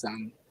gets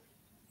them.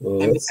 Oh,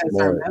 and because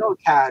our middle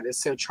cat is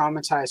so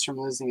traumatized from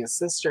losing his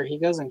sister, he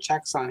goes and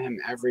checks on him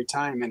every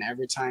time, and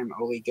every time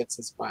Oli gets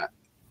his butt.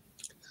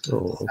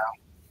 Oh.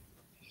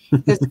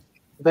 So,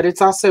 but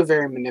it's also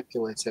very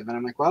manipulative, and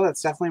I'm like, well,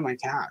 that's definitely my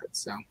cat.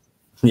 So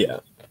yeah.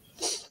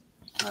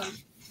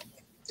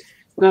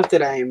 Not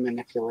that I am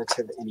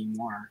manipulative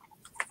anymore,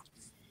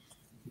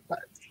 but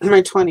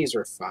my 20s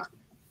were fun.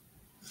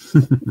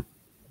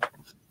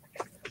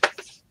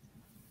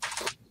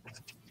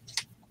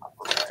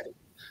 Alright.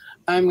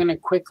 I'm going to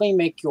quickly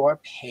make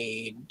your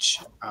page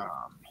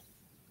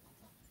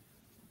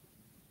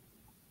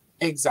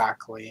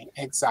exactly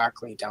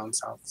down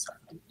south side.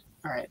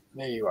 All right,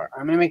 there you are.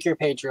 I'm going to make your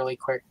page really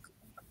quick,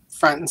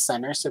 front and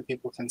center, so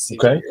people can see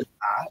where you're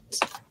at.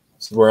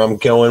 That's where I'm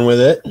going with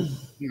it.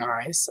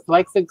 Nice.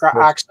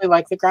 Actually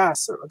like the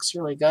grass. It looks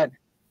really good.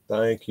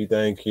 Thank you.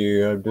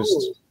 I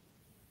just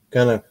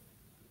kind of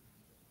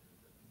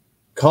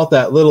caught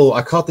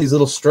these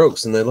little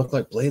strokes, and they look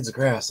like blades of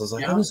grass. I was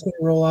like, I'm just going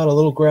to roll out a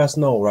little grass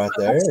knoll right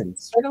there.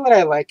 That's sort of what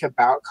I like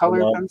about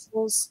colored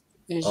pencils.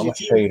 I'm a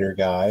shader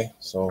guy,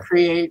 so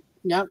create.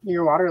 Yep,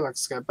 your water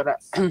looks good, but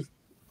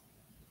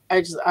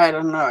I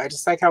don't know. I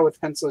just like how with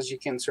pencils you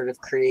can sort of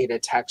create a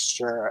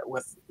texture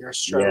with your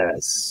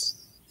strokes.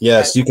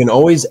 Yes, you can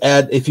always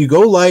add. If you go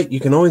light, you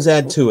can always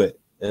add to it,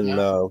 and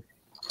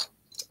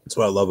that's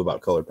what I love about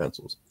colored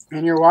pencils.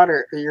 And your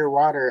water,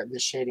 the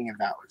shading of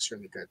that looks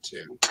really good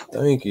too.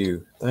 Thank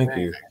you.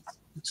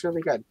 It's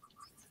really good.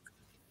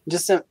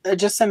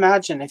 Just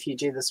imagine if you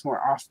do this more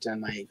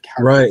often, like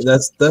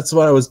That's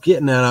what I was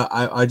getting at.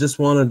 I just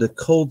wanted to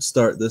cold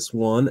start this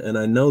one, and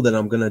I know that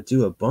I'm gonna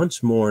do a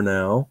bunch more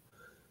now.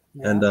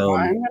 Yeah, and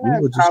I'm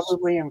gonna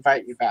probably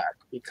invite you back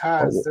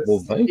because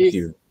thank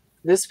you.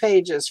 This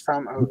page is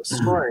from a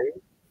story,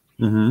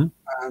 and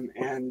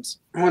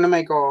one of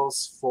my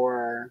goals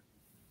for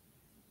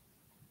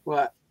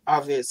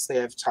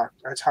obviously I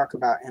talk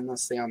about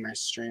endlessly on my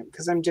stream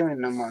because I'm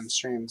doing them on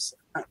streams.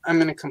 I'm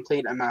going to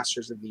complete a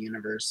Masters of the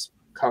Universe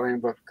coloring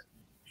book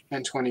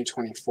in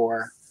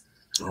 2024.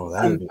 Oh,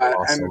 that would be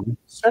awesome. I'm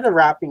sort of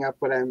wrapping up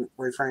what I'm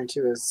referring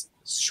to as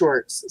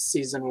shorts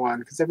season 1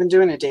 because I've been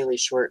doing a daily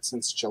short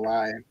since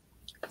July.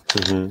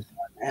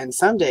 And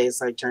some days,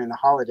 like during the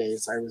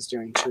holidays, I was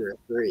doing 2 or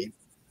 3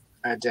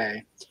 a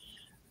day.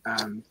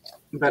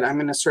 But I'm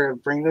going to sort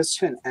of bring this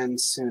to an end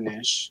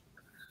soonish.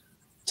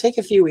 Take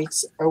a few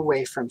weeks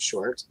away from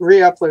shorts.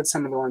 Re-upload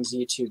some of the ones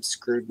YouTube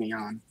screwed me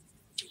on.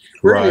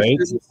 We're going to do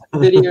this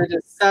video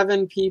to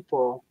 7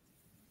 people.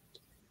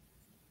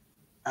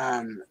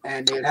 And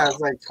it has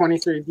like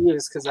 23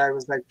 views because I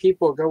was like,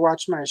 people, go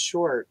watch my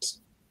short.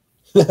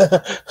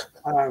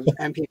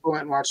 And people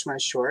went and watched my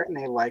short and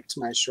they liked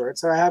my short.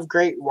 So I have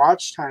great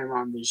watch time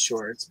on these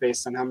shorts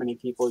based on how many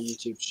people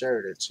YouTube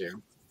showed it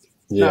to.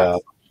 Yeah.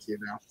 You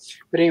know.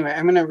 But anyway,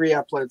 I'm going to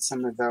re-upload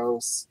some of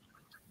those.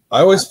 I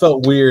always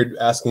felt weird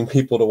asking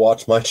people to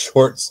watch my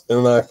shorts.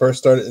 And when I first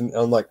started, and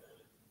I'm like,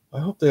 I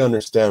hope they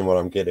understand what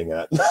I'm getting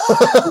at. Yeah,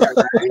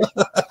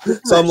 right?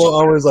 So I'm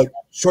always like,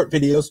 short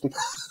videos.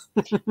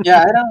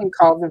 Yeah, I don't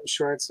call them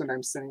shorts when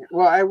I'm sitting.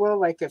 Well, I will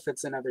like if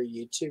it's another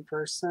YouTube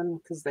person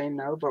because they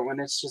know. But when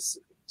it's just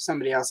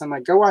somebody else, I'm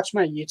like, go watch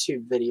my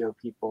YouTube video,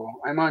 people.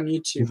 I'm on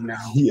YouTube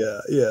now.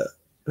 Yeah.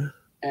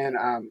 And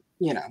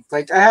you know,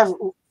 like I have,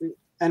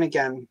 and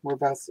again, we're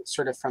both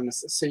sort of from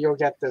this, so you'll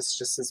get this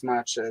just as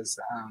much as,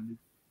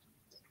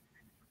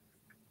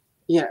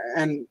 yeah,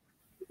 and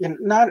you know,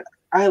 not.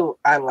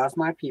 I love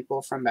my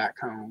people from back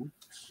home.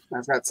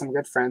 I've got some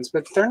good friends,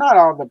 but they're not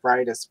all the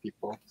brightest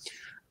people.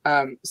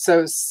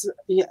 So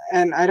yeah,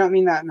 and I don't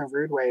mean that in a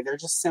rude way. They're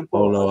just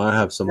simple. Oh no, I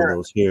have some of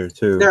those here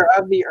too. They're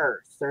of the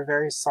earth. They're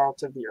very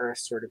salt of the earth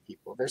sort of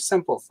people. They're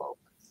simple folk.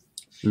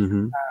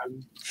 Mm-hmm.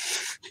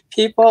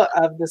 People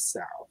of the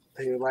South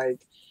who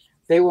like,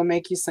 they will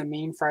make you some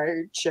mean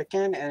fried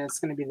chicken and it's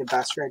going to be the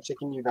best fried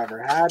chicken you've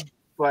ever had,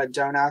 but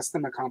don't ask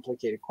them a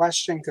complicated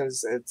question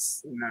because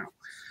it's no.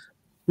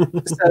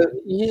 So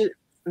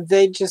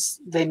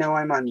they know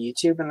I'm on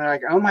YouTube and they're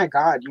like, oh my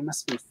God, you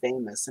must be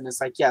famous. And it's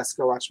like, yes,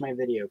 go watch my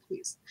video,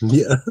 please.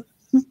 Yeah.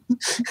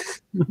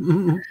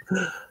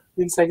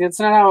 It's like, it's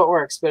not how it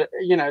works, but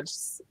you know,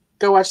 just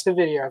go watch the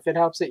video. If it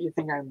helps that you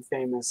think I'm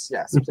famous,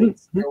 yes,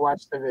 please go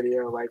watch the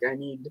video. Like I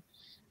need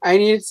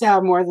to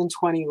have more than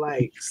 20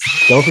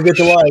 likes. Don't forget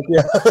to like.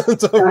 Yeah.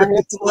 Don't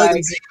forget to like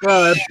and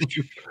subscribe.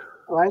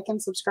 Like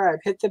and subscribe.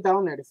 Hit the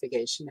bell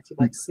notification if you'd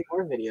like to see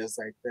more videos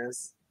like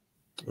this.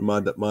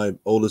 My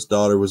oldest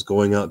daughter was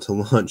going out to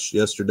lunch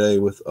yesterday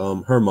with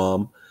her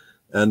mom,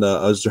 and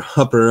I was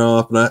dropping her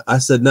off, and I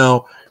said,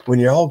 now when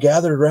you're all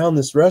gathered around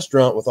this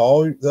restaurant with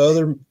all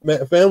the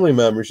other family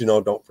members, you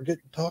know, don't forget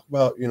to talk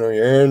about, you know,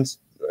 your Aaron's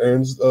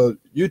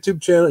YouTube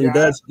channel, your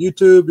dad's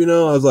YouTube, you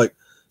know. I was like,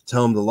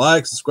 tell them to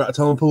like, subscribe,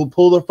 tell them to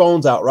pull their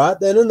phones out right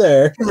then and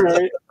there.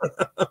 Right.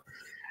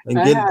 And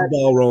get the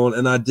ball rolling.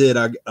 And I did.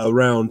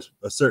 Around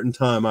a certain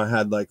time, I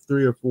had like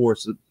 3 or 4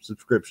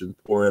 subscriptions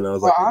pour in. I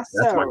was like,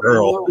 also, that's my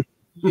girl.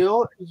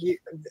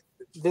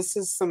 This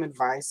is some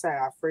advice I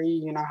have for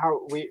you. You know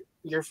how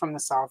you're from the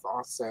South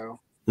also,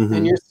 mm-hmm.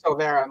 and you're still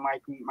there,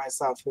 unlike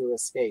myself who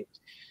escaped.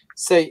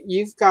 So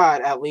you've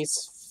got at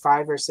least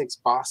 5 or 6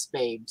 boss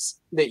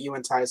babes that you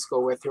went to high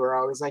school with who are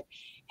always like,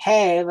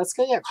 hey, let's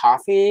go get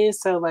coffee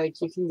so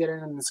like you can get in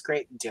on this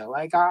great deal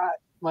I got.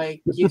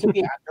 Like you can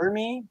be under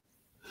me.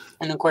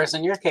 And of course,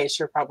 in your case,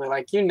 you're probably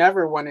like, you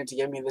never wanted to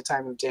give me the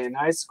time of day in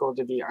high school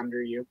to be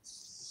under you.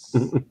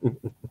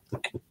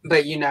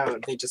 But you know,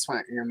 they just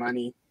want your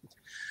money.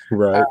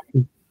 Right.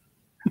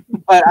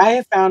 But I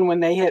have found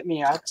when they hit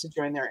me up to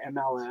join their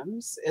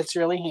MLMs, it's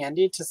really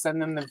handy to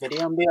send them the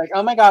video and be like,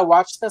 oh my God,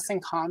 watch this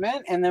and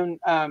comment. And then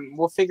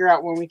we'll figure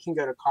out when we can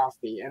go to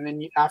coffee. And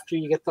then after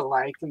you get the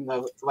like and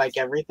the like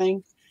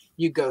everything,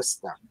 you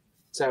ghost them.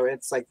 So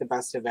it's like the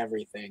best of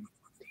everything.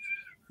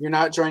 You're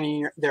not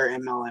joining their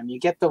MLM. You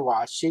get the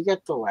watch. You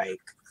get the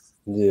like.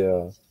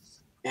 Yeah.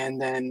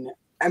 And then,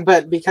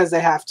 but because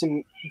they have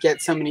to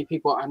get so many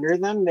people under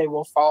them, they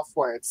will fall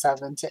for it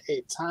 7 to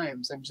 8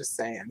 times. I'm just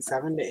saying,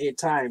 7 to 8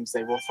 times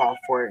they will fall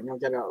for it, and you'll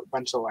get a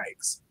bunch of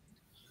likes.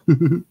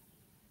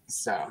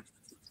 So,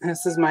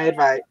 this is my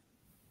advice.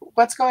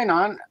 What's going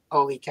on,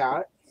 Oli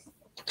Cat?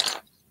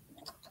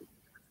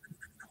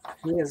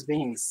 He is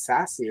being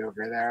sassy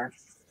over there.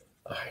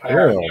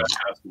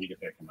 Asked me to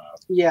pick him up.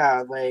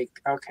 Yeah, like,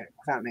 okay,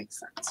 that makes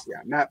sense. Yeah,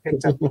 Matt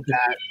picked up with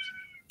that.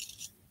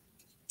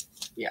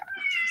 Yeah.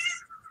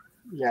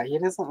 Yeah, he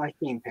doesn't like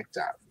being picked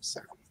up, so.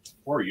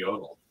 Or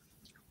yodeled.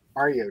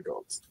 Or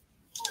yodeled.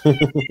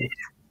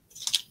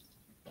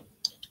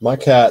 My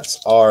cats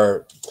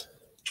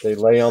they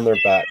lay on their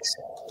backs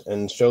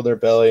and show their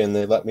belly, and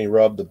they let me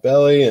rub the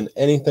belly and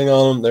anything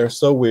on them. They're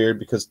so weird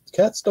because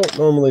cats don't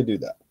normally do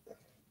that.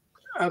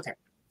 Okay.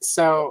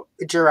 So,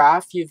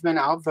 Giraffe, you've been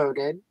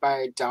outvoted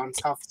by Down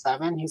South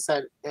 7. He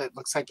said it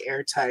looks like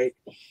airtight.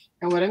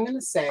 And what I'm going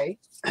to say,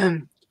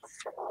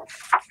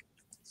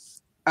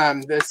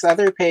 this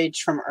other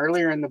page from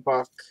earlier in the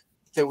book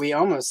that we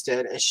almost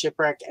did is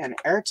shipwreck and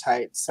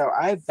airtight. So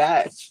I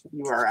bet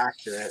you are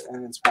accurate,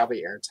 and it's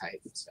probably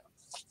airtight. So.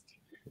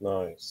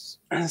 Nice.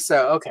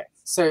 So, okay.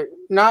 So,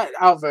 not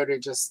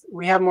outvoted, just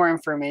we have more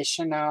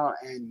information now,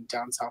 and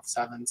Down South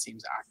 7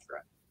 seems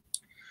accurate.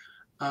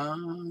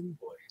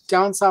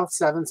 Down South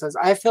 7 says,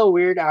 I feel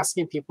weird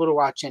asking people to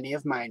watch any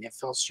of mine. It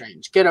feels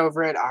strange. Get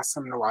over it. Ask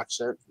them to watch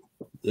it.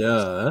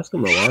 Yeah, ask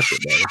them to watch it,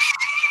 buddy.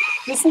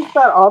 Just think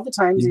about all the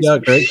times You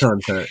got great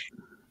content.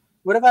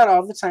 What about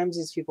all the times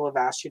these people have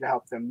asked you to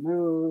help them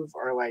move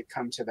or like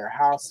come to their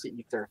house to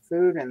eat their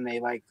food and they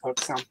like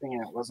cooked something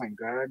and it wasn't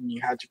good and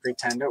you had to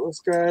pretend it was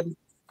good?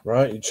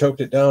 Right, you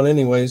choked it down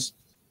anyways.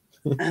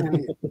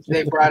 And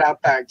they brought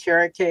out that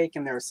carrot cake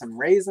and there was some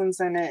raisins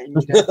in it and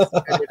you didn't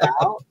spit it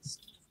out.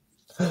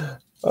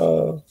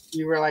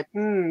 You were like,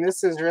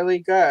 this is really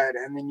good.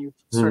 And then you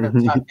sort of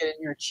tuck it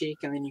in your cheek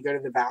and then you go to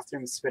the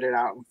bathroom, spit it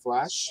out and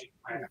flush.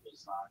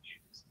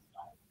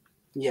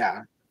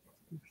 Yeah.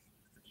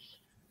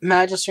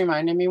 Matt just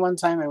reminded me one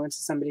time I went to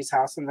somebody's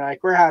house and they're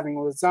like, we're having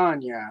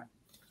lasagna.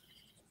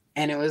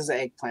 And it was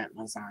eggplant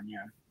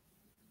lasagna.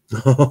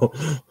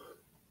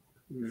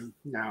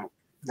 No,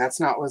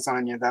 that's not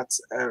lasagna. That's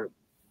that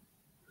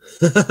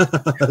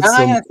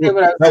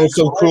was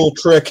some cruel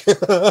trick.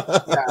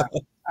 Yeah,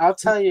 I'll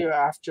tell you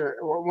after,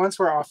 once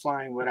we're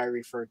offline, what I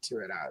refer to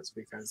it as,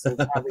 because they'll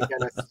probably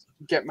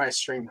get my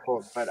stream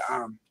pulled. But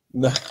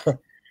No.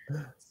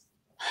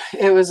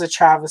 It was a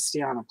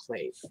travesty on a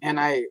plate, and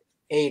I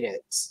ate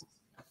it.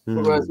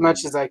 As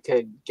much as I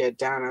could get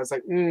down. I was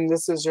like,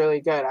 this is really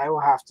good. I will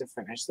have to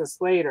finish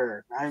this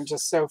later. I'm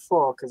just so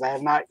full because I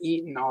have not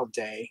eaten all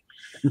day.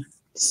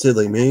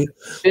 Silly me.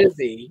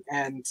 Busy.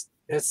 And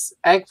this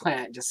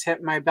eggplant just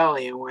hit my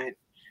belly and went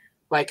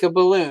like a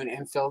balloon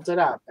and filled it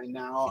up. And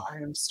now I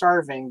am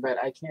starving, but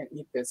I can't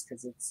eat this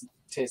because it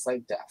tastes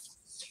like death.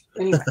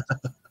 Anyway,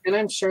 and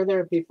I'm sure there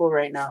are people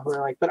right now who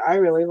are like, but I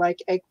really like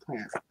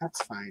eggplant.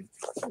 That's fine.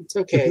 It's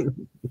okay.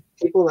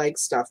 People like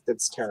stuff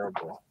that's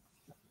terrible.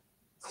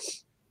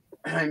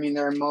 I mean,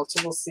 there are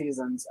multiple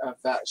seasons of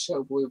that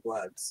show, Blue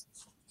Bloods.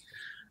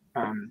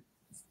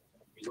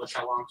 Look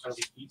how long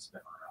Toby Keith's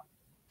been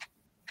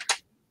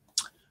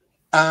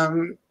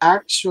around.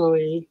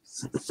 Actually,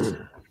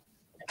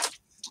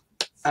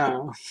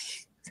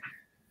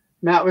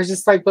 Matt was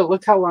just like, but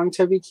look how long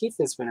Toby Keith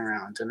has been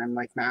around. And I'm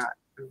like, Matt,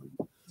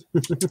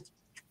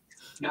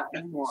 not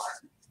anymore.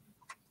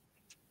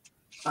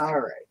 All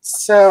right.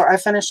 So I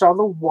finished all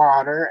the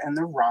water and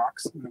the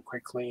rocks. I'm going to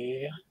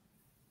quickly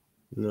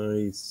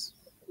Nice.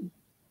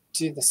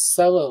 do the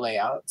solo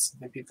layout so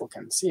that people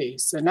can see.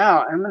 So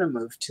now I'm going to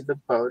move to the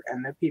boat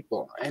and the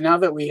people. And now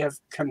that we have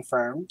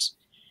confirmed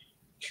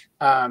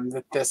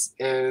that this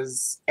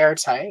is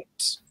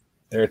airtight.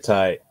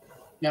 Airtight.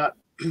 Now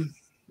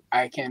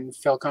I can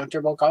feel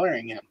comfortable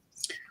coloring it.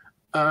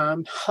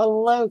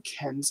 Hello,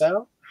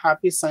 Kenzo.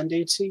 Happy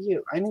Sunday to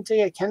you. I need to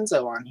get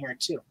Kenzo on here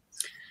too.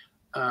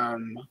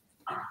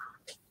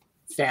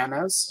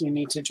 Thanos, you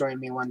need to join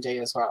me one day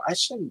as well. I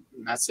should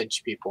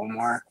message people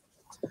more.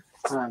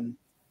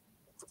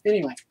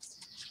 Anyway,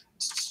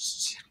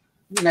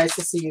 nice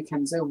to see you,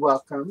 Kenzo.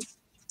 Welcome.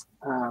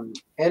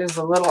 It is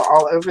a little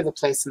all over the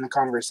place in the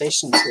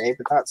conversation today,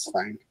 but that's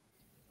fine.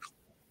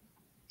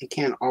 It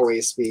can't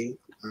always be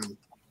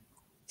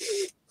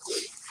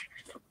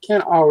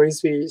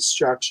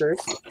structured.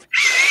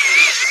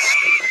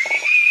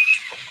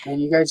 And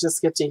you guys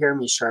just get to hear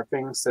me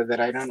sharpening so that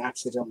I don't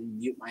accidentally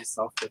mute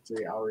myself for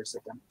 3 hours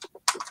again.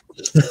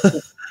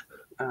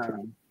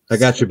 I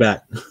got your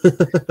back.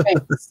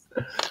 Thanks.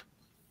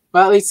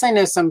 Well, at least I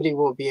know somebody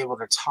will be able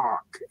to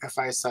talk if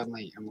I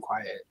suddenly am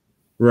quiet.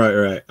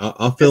 Right.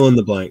 I'll fill in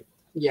the blank.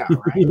 Yeah,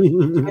 right.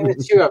 And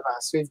the two of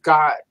us, we've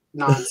got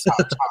nonstop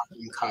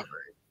talking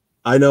covered.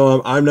 I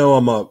know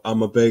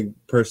I'm a big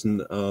person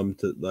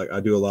to like I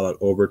do a lot of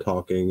over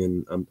talking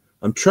and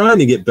I'm trying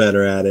to get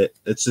better at it.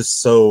 It's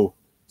just so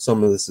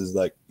some of this is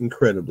like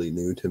incredibly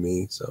new to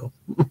me, so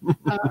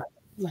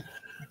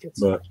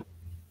but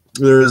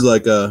there is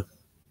like a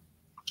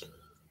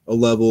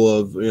level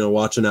of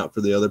watching out for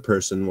the other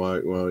person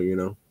while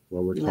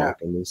we're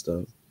talking and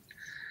stuff.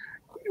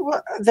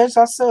 Well, there's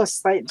also a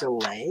slight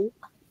delay.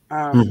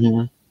 I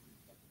mean,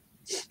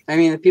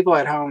 the people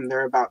at home,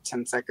 they're about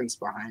 10 seconds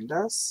behind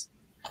us.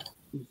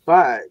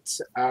 But,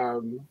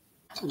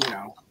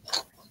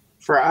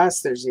 for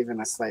us, there's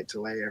even a slight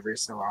delay every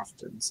so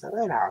often. So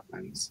it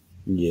happens.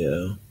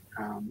 Yeah.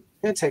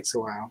 It takes a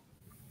while.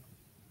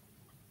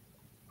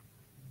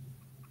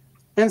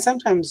 And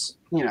sometimes,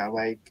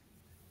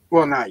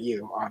 well, not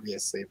you,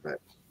 obviously, but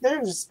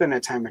there's been a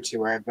time or two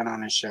where I've been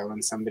on a show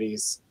and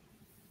somebody's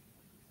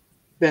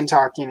been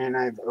talking and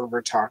I've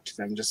over-talked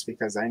them just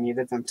because I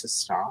needed them to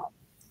stop.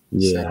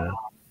 Yeah.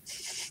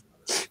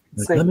 So,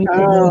 it's let like, me put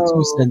my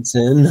 2 cents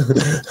in.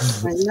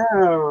 Like,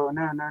 no.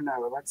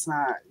 Let's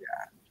not.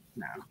 Yeah,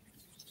 no.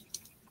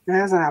 It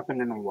hasn't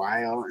happened in a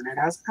while, and it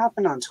hasn't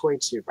happened on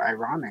ToyTube,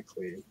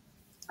 ironically.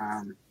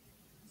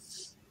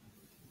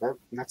 But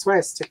that's why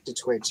I stick to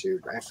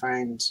ToyTube. I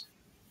find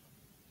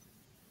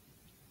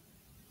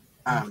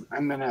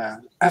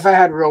if I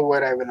had real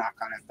wood, I would knock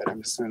on it, but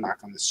I'm just gonna knock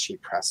on this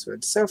cheap press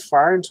wood. So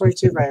far in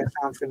ToyTube, I have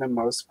found for the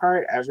most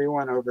part,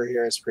 everyone over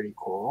here is pretty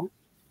cool.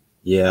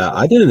 Yeah,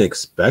 I didn't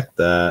expect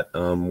that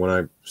when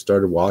I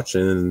started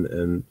watching,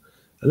 and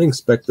I didn't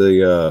expect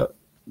the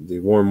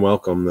warm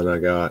welcome that I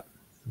got.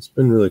 It's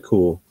been really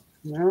cool.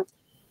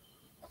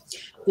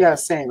 Yeah,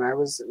 same. I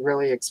was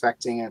really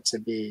expecting it to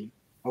be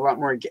a lot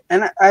more,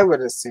 and I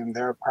would assume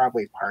there are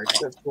probably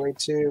parts of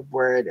ToyTube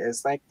where it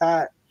is like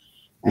that.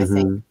 I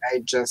think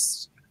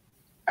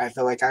I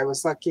feel like I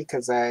was lucky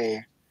because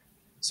I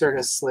sort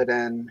of slid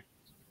in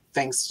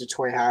thanks to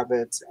Toy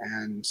Habits,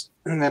 and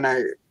then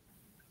I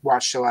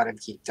watched a lot of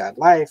Geek Dad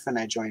Life, and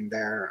I joined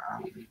their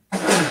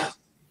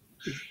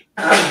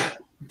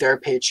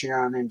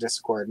Patreon and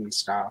Discord and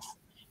stuff.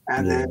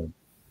 And then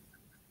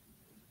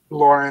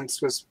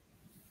Lawrence was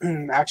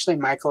actually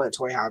Michael at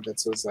Toy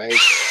Habits was like,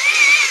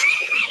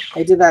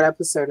 I did that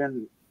episode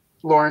and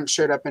Lawrence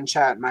showed up in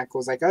chat. And Michael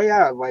was like, oh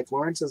yeah, like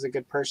Lawrence is a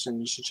good person.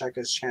 You should check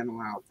his channel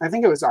out. I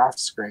think it was off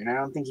screen. I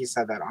don't think he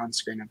said that on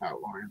screen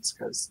about Lawrence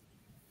because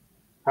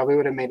probably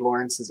would have made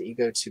Lawrence's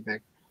ego too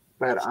big.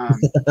 But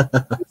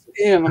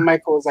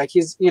Michael was like,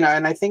 he's,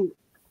 and I think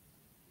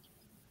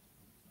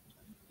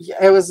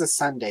it was a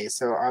Sunday,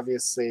 so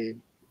obviously,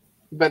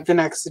 but the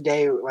next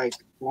day, like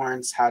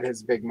Lawrence had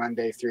his big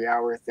Monday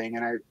 3-hour thing,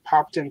 and I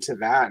popped into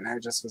that, and I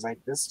just was like,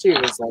 this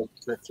dude is like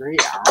for 3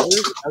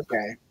 hours,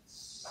 okay.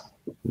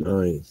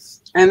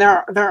 Nice. And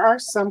there are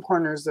some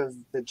corners of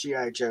the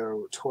G.I.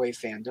 Joe toy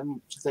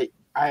fandom that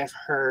I have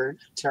heard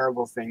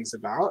terrible things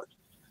about.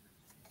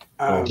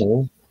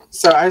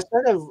 So I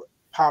sort of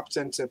popped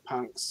into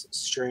Punk's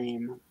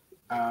stream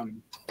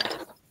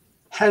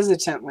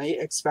hesitantly,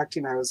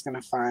 expecting I was going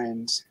to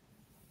find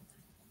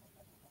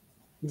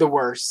the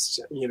worst,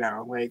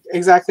 like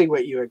exactly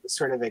what you would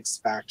sort of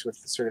expect with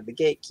sort of the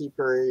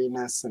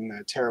gatekeeperiness and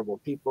the terrible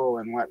people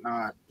and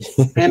whatnot.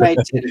 And I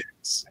didn't.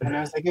 And I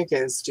was like,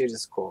 okay, this dude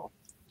is cool.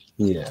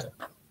 Yeah.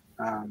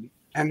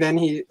 And then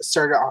he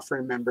started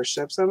offering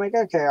memberships. So I'm like,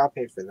 okay, I'll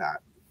pay for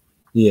that.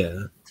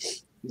 Yeah.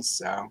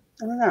 So I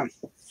don't know.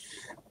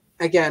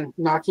 Again,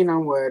 knocking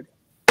on wood,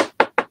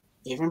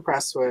 even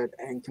press wood,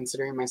 and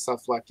considering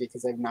myself lucky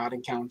because I've not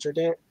encountered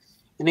it.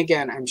 And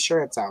again, I'm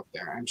sure it's out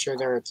there. I'm sure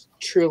there are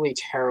truly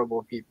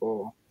terrible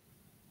people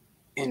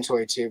in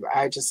ToyTube.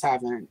 I just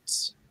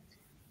haven't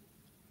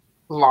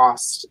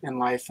lost in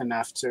life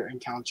enough to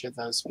encounter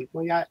those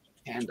people yet,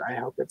 and I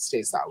hope it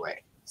stays that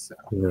way. So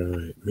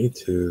right, me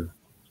too.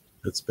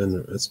 It's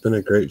been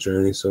a great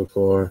journey so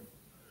far,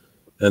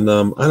 and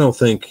I don't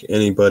think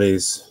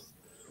anybody's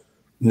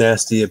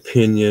nasty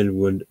opinion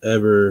would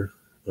ever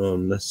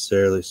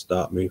necessarily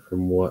stop me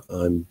from what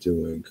I'm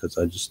doing, because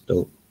I just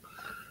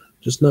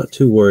not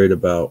too worried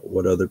about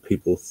what other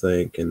people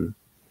think. And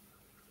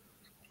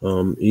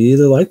you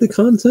either like the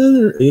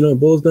content or it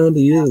boils down to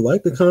you either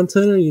like the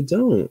content or you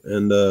don't.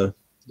 And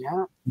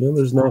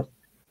there's not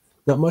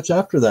much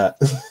after that.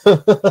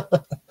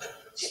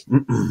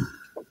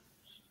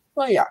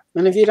 Well, yeah,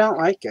 and if you don't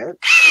like it,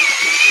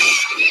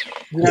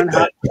 you don't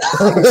have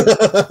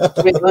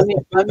to. Wait,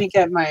 let me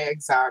get my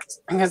exact,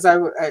 because I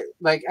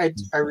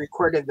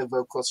recorded the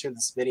vocals for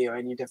this video.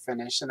 I need to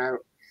finish, and I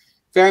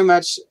very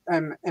much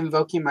am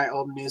invoking my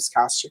old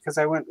newscaster, because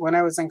when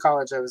I was in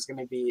college, I was going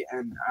to be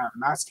in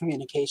mass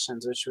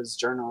communications, which was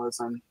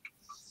journalism.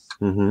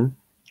 Mm-hmm.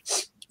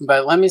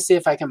 But let me see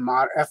if I can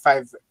if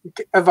I've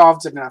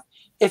evolved enough.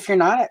 If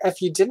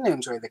you didn't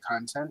enjoy the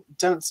content,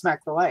 don't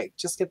smack the like.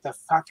 Just get the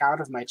fuck out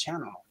of my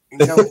channel and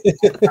go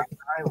back to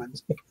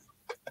Island.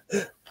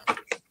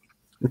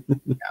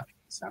 Yeah,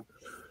 so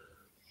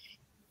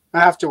I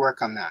have to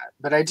work on that.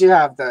 But I do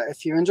have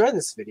if you enjoy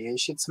this video, you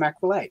should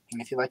smack the like.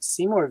 And if you'd like to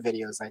see more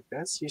videos like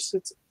this,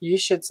 you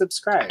should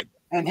subscribe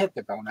and hit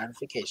the bell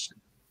notification.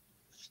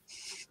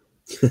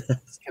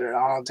 Let's get it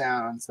all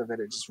down so that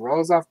it just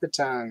rolls off the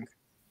tongue.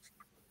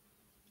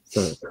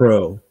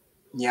 Pro.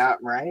 Yeah,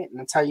 right? And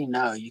that's how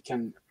you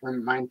can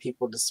remind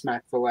people to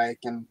smack the like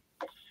and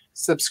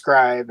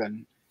subscribe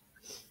and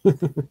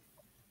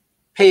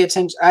pay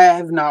attention. I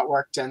have not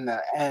worked in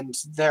and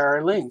there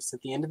are links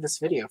at the end of this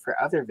video for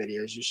other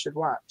videos you should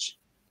watch.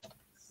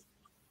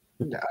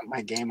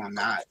 My game on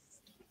that.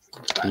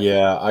 But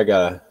yeah, I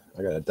gotta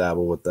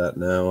dabble with that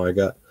now.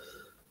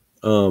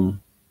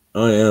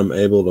 I am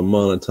able to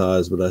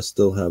monetize, but I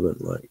still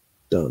haven't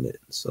done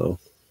it. So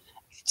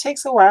it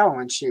takes a while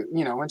once you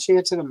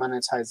get to the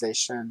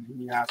monetization,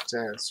 you have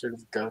to sort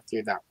of go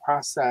through that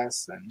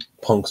process. And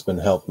Punk's been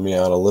helping me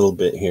out a little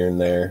bit here and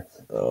there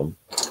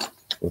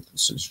with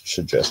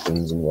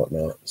suggestions and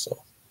whatnot.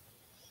 So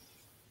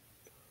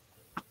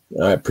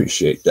I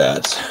appreciate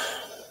that.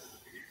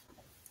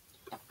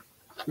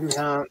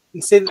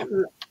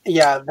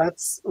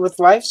 That's with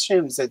live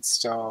streams. It's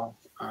still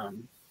a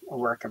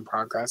work in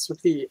progress.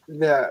 With the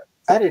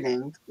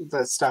editing,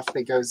 the stuff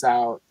that goes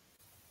out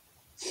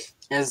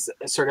is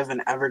sort of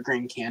an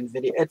evergreen canned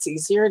video. It's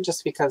easier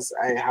just because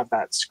I have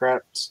that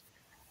script,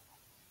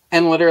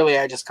 and literally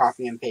I just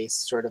copy and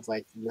paste sort of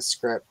like the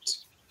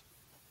script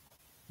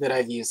that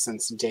I've used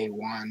since day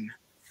one,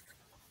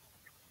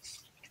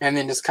 and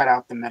then just cut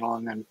out the middle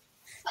and then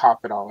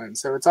pop it all in.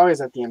 So it's always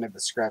at the end of the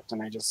script,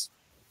 and I just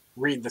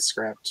read the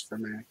script for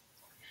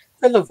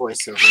the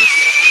voiceovers.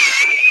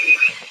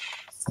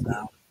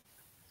 So.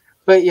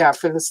 But yeah,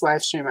 for this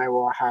live stream, I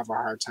will have a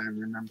hard time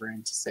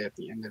remembering to say at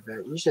the end of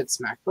it, you should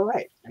smack the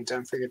like and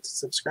don't forget to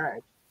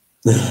subscribe.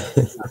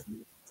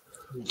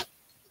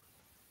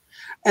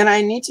 And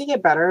I need to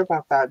get better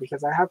about that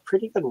because I have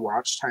pretty good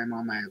watch time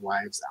on my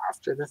lives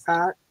after the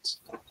fact.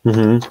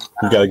 You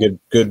got a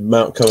good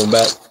amount coming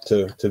back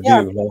to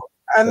Yeah, view. Huh?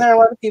 and there are a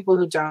lot of people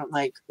who don't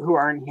who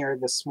aren't here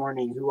this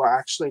morning who will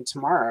actually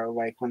tomorrow,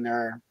 like when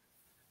they're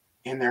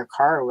in their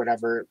car or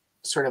whatever,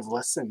 sort of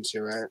listen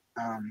to it.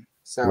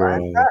 So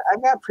Right.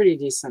 I've got pretty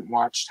decent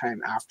watch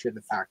time after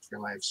the fact for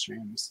live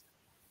streams,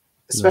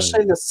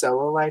 especially the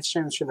solo live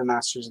streams for the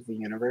Masters of the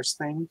Universe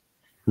thing.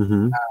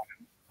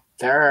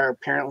 There are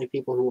apparently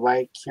people who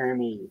like hearing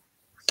me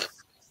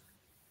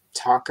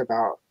talk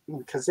about,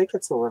 because it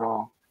gets a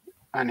little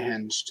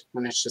unhinged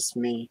when it's just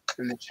me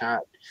in the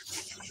chat.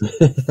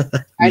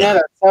 I know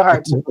that's so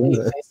hard to believe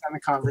based on the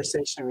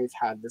conversation we've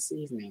had this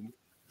evening.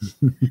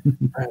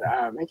 But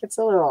it gets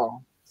a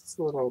little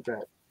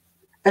bit.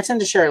 I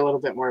tend to share a little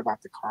bit more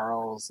about the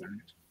Carls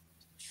and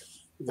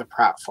the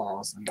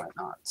pratfalls and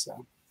whatnot.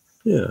 So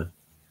yeah.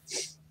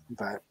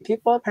 But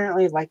people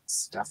apparently like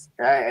stuff.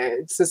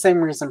 It's the same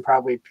reason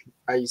probably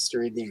I used to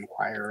read the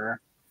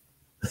Inquirer.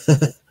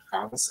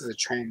 Oh, this is a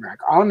train wreck.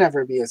 I'll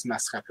never be as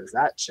messed up as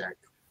that chick.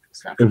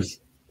 So.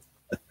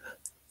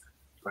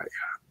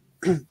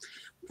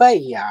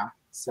 But yeah.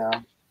 So,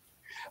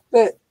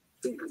 but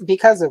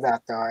because of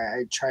that, though,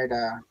 I try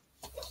to.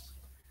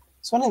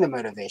 It's one of the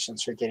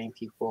motivations for getting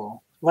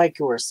people like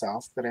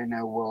yourself that I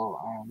know will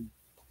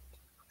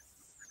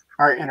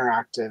are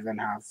interactive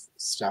and have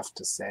stuff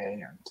to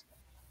say and.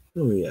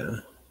 Oh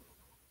yeah.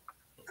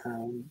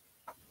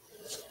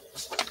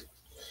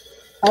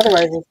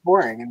 Otherwise, it's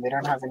boring, and they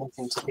don't have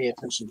anything to pay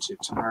attention to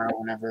tomorrow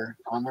whenever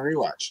on the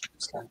rewatch.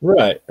 So.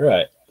 Right.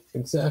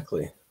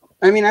 Exactly.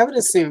 I mean, I would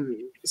assume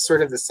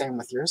sort of the same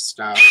with your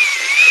stuff.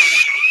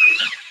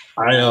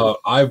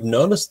 I've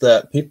noticed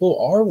that people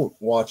are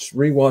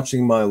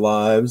rewatching my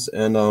lives,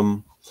 and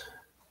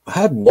I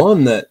had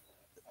one that,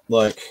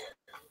 like,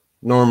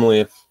 normally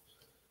if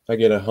I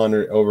get a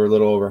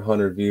little over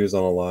 100 views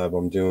on a live,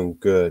 I'm doing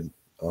good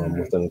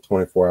within a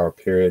 24-hour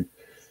period.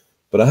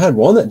 But I had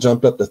one that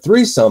jumped up to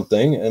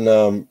 3-something,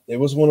 and it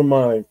was one of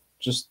my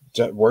just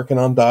working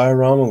on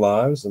diorama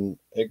lives, and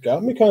it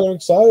got me kind of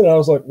excited. I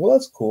was like, well,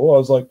 that's cool. I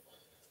was like,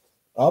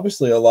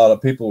 obviously a lot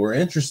of people were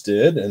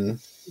interested, and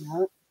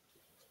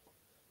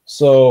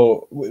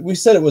so we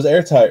said it was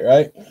airtight,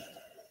 right?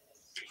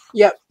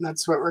 Yep,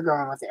 that's what we're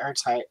going with,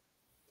 airtight.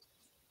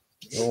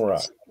 All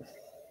right.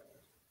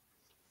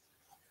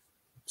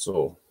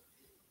 So,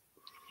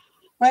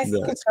 well, I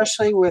think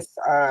especially with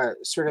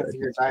sort of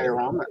your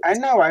diorama, I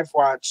know I've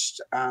watched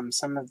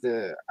some of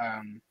the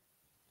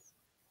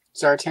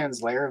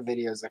Zartan's Lair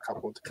videos a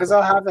couple, because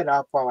I'll have it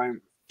up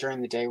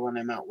during the day when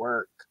I'm at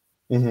work.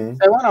 So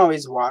I won't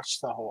always watch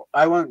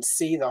I won't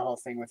see the whole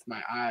thing with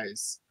my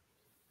eyes.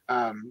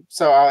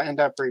 So I'll end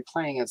up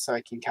replaying it so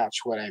I can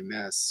catch what I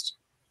missed.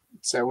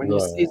 So when you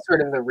see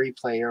sort of the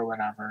replay or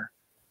whatever,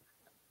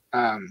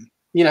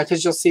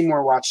 because you'll see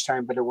more watch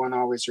time, but it won't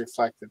always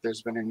reflect that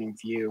there's been a new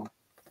view.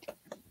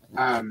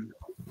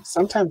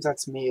 Sometimes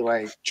that's me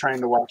like trying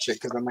to watch it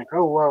because I'm like,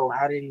 oh, whoa,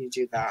 how did you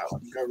do that?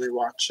 Let me go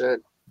rewatch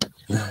it.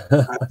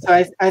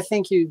 So I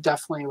think you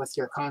definitely with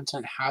your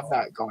content have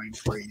that going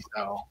for you,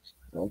 though.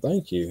 Well,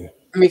 thank you.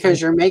 Because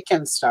you're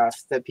making stuff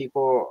that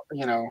people,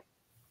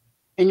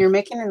 and you're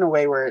making it in a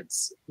way where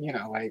it's,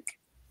 like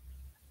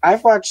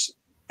I've watched,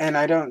 and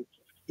I don't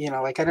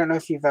know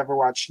if you've ever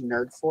watched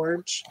Nerd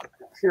Forge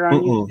here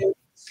on YouTube.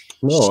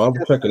 No, I'll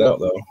check it out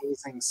though.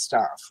 Amazing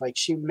stuff. Like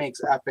she makes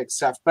epic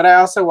stuff. But I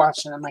also watch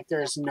it and I'm like,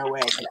 there's no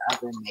way I could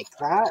ever make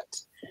that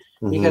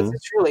because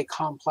it's really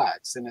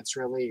complex and it's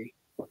really,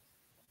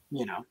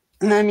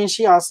 And I mean,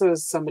 she also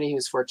is somebody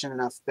who's fortunate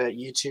enough that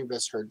YouTube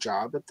is her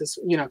job at this,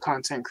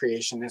 content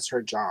creation is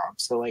her job.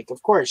 So like,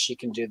 of course, she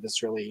can do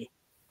this really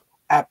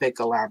epic,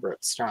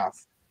 elaborate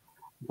stuff.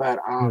 But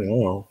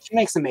she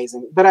makes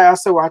amazing. But I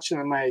also watch it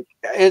and I'm like,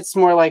 it's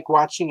more like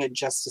watching it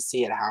just to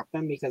see it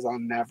happen because I'll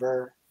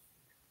never.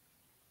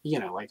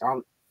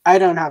 I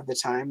don't have the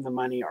time, the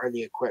money, or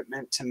the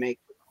equipment to make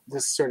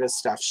this sort of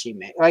stuff she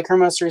made. Like her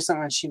most recent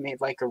one, she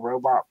made like a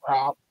robot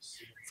prop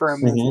for a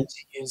movie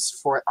to use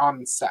for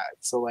on set.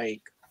 So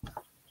like,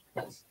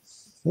 oh,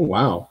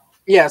 wow,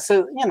 yeah.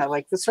 So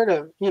like the sort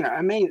of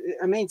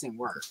amazing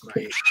work.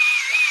 Right?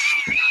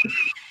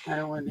 I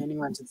don't want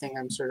anyone to think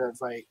I'm sort of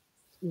like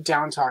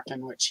down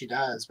talking what she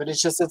does, but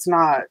it's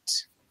not.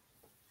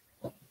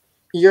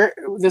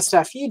 The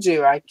stuff you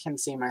do, I can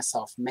see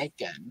myself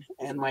making,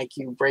 and like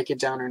you break it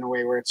down in a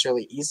way where it's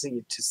really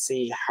easy to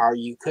see how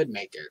you could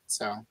make it.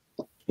 So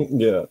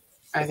yeah,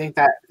 I think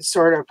that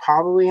sort of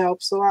probably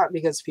helps a lot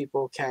because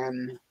people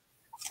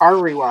are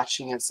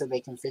rewatching it so they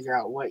can figure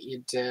out what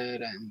you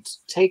did and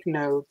take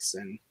notes,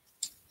 and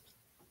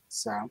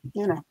so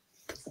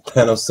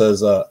Thanos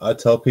says, "I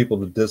tell people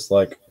to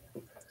dislike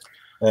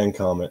and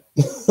comment."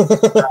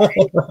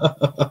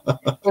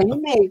 Well,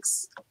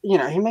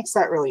 he makes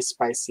that really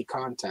spicy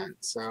content.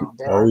 So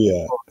oh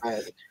yeah.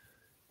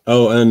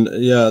 Oh, and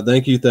yeah,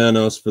 thank you,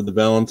 Thanos, for the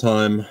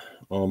Valentine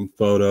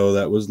photo.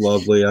 That was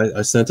lovely.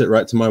 I sent it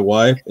right to my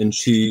wife, and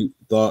she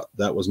thought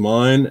that was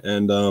mine.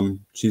 And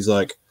she's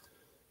like,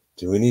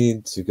 do we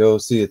need to go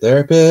see a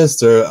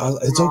therapist? Or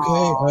it's okay,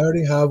 I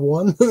already have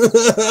one.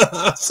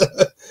 I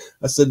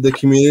said the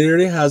community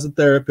already has a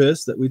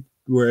therapist that we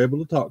were able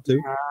to talk to.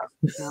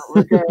 No,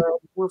 we're good.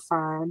 We're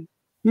fine.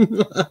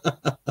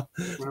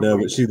 No,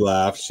 but she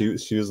laughed. She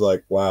was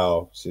like,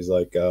 wow. She's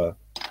like,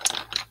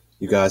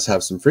 you guys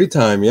have some free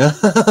time, yeah?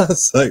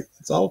 It's like,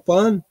 it's all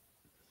fun.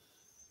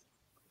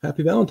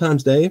 Happy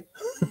Valentine's Day.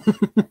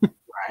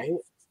 Right?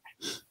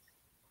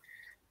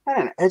 I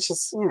don't know. It's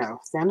just,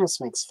 Thanos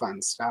makes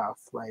fun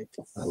stuff. Like,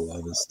 I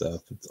love his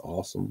stuff. It's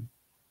awesome.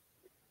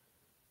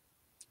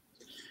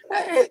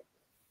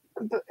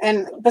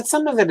 But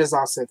some of it is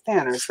also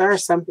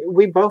Thanos.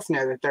 We both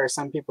know that there are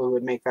some people who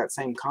would make that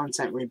same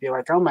content. We'd be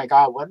like, oh my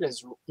God, what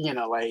is,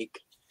 like.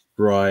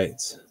 Right.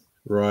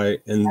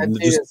 And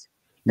just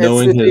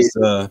knowing his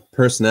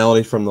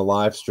personality from the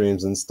live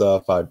streams and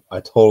stuff, I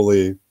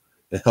totally,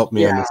 it helped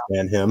me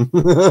understand him.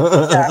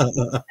 Yeah.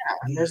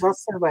 There's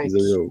also like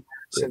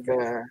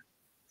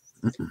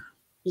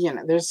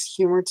there's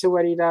humor to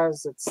what he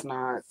does. It's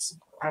not,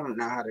 I don't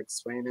know how to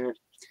explain it.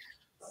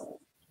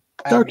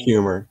 Dark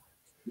humor.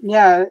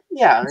 Yeah.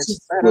 It's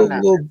just, I don't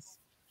know.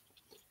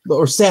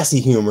 Or sassy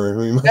humor.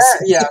 There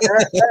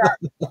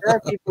are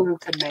people who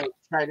could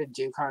try to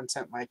do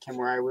content like him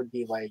where I would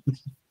be like,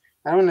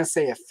 I don't want to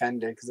say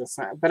offended because it's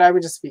not, but I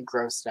would just be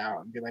grossed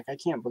out and be like, I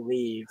can't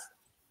believe,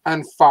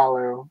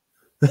 unfollow.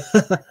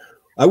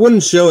 I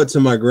wouldn't show it to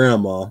my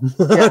grandma.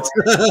 Yeah,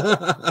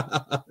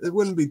 right. It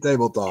wouldn't be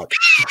table talk.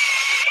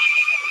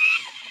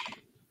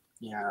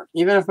 Yeah,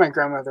 even if my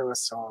grandmother was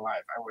still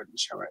alive, I wouldn't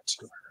show it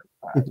to her.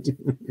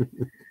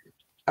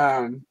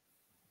 But,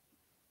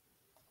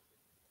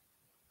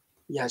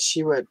 yeah,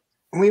 she would.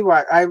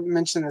 I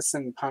mentioned this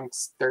in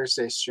Punk's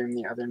Thursday stream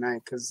the other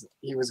night because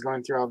he was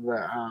going through all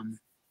the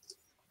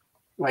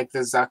like the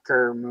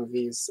Zucker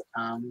movies,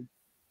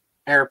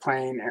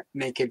 Airplane,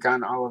 Naked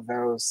Gun, all of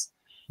those.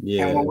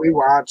 Yeah. And when we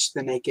watched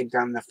The Naked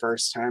Gun the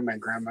first time, my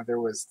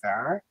grandmother was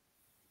there.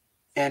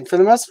 And for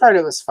the most part,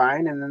 it was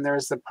fine. And then there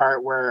was the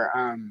part where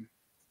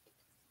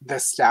the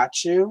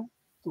statue,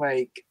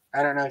 like,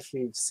 I don't know if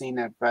you've seen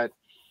it, but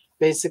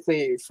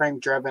basically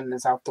Frank Drebin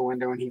is out the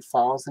window and he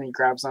falls and he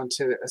grabs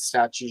onto a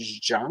statue's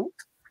junk.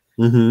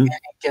 Mm-hmm. And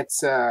it gets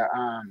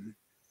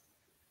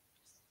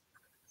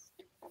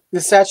the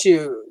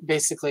statue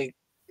basically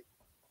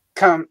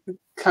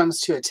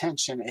comes to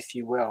attention, if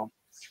you will.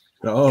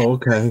 Oh,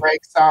 okay. It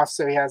breaks off,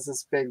 so he has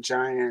this big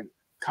giant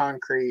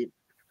concrete.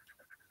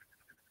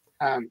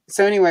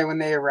 So anyway, when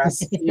they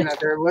arrest,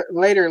 they're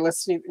later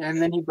listening, and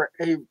then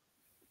he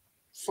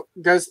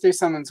goes through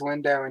someone's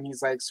window, and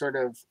he's like sort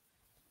of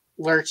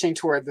lurching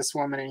toward this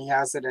woman, and he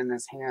has it in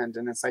his hand,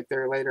 and it's like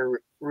they're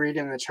later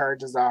reading the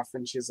charges off,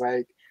 and she's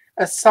like,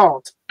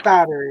 assault,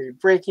 battery,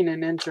 breaking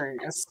and entering,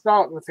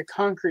 assault with a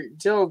concrete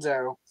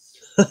dildo.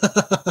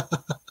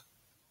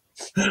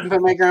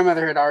 But my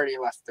grandmother had already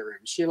left the room.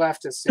 She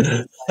left as soon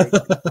as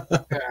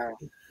the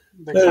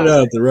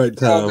at the right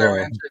time.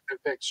 Entered the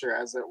picture,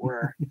 as it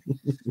were.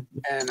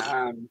 And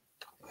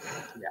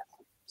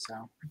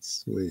so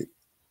sweet.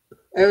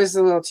 It was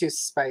a little too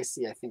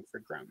spicy, I think, for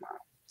grandma.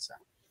 So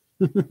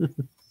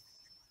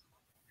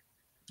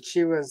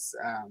she was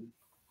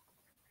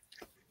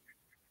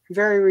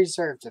very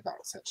reserved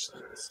about such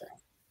things. So.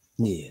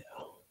 Yeah,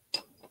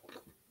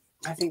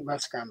 I think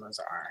most grandmas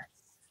are.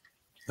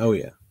 Oh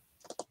yeah.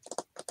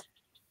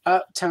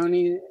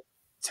 Tony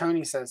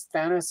says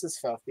Thanos is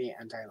filthy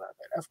and I love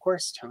it. Of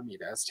course Tony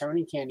does.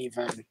 Tony can't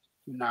even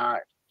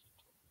not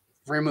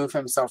remove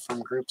himself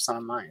from groups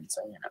online,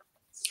 so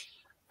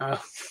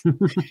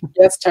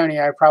yes,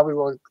 Tony, I probably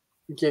will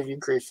give you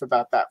grief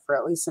about that for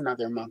at least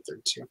another month or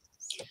two.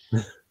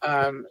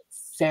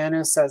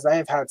 Thanos says, I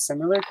have had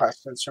similar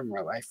questions from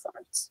real life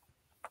friends.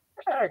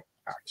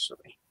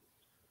 Actually.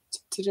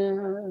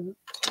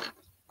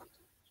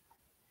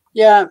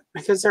 Yeah,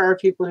 because there are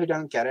people who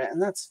don't get it,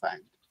 and that's fine.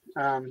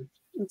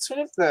 It's sort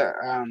of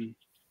the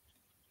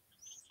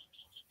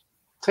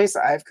place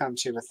I've come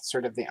to with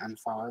sort of the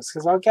unfollows,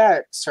 because I'll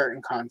get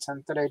certain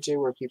content that I do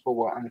where people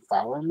will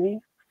unfollow me,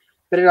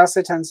 but it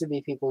also tends to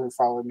be people who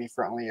follow me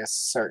for only a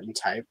certain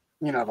type,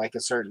 like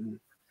a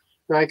certain,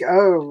 they're like,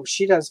 oh,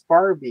 she does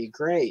Barbie,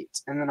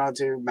 great, and then I'll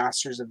do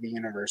Masters of the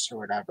Universe or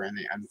whatever, and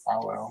they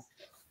unfollow,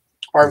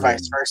 or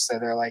vice versa.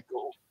 They're like,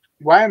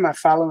 why am I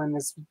following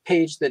this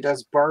page that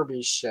does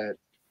Barbie shit?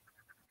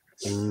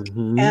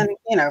 Mm-hmm. And,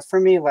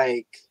 for me,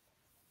 like,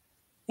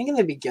 I think in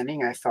the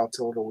beginning I felt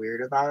a little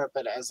weird about it,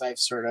 but as I've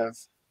sort of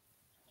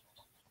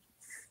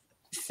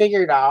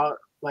figured out,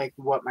 like,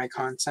 what my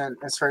content,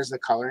 as far as the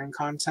coloring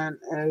content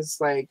is,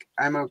 like,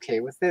 I'm okay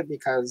with it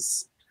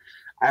because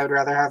I would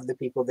rather have the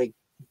people that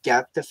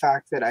get the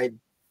fact that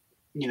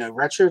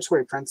Retro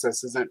Toy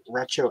Princess isn't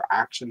Retro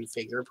Action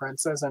Figure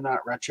Princess. I'm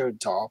not Retro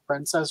Doll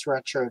Princess,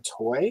 Retro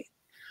Toy.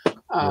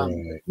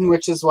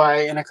 Which is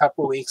why in a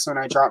couple weeks when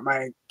I drop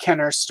my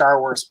Kenner Star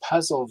Wars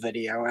puzzle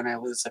video and I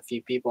lose a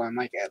few people, I'm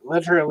like,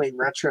 literally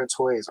retro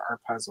toys are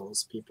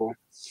puzzles, people.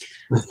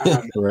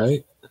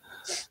 Right.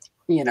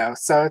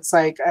 So it's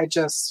like,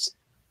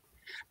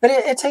 But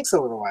it takes a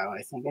little while,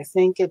 I think. I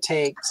think it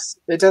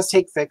does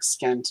take thick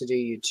skin to do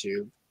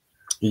YouTube.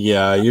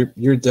 Yeah,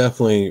 you're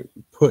definitely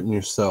putting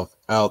yourself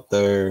out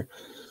there,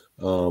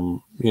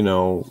 you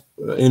know,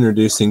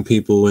 introducing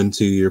people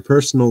into your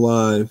personal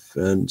life,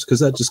 and because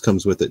that just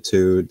comes with it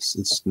too.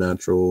 It's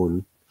natural,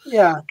 and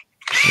Yeah.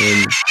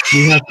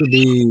 you have to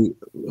be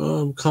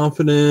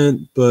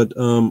confident, but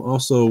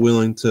also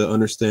willing to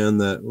understand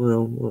that,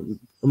 well,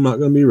 I'm not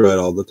going to be right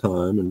all the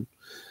time, and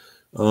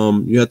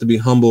you have to be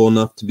humble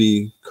enough to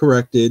be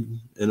corrected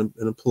in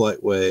a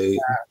polite way.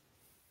 Yeah.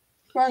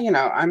 Well, you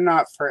know, I'm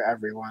not for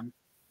everyone.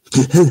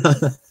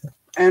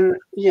 And,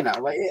 you know,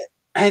 like,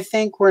 I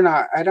think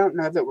I don't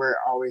know that we're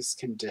always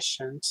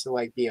conditioned to,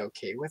 like, be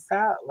okay with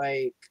that.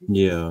 Like,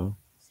 Yeah.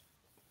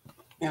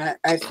 and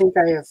I think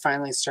I have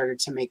finally started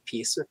to make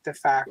peace with the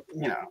fact,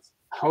 you know,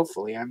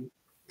 hopefully I'm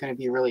going to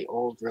be really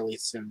old really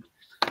soon.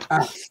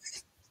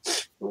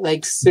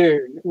 Like,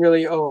 soon,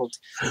 really old.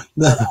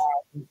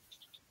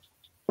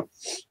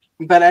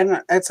 But I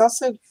don't, it's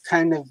also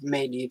kind of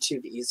made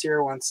YouTube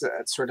easier once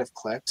it sort of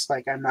clicked.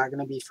 Like, I'm not going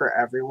to be for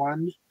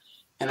everyone.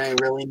 And I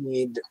really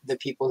need the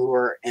people who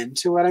are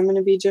into what I'm going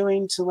to be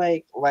doing to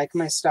like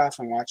my stuff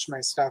and watch my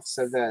stuff,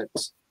 so that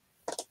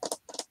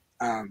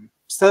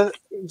so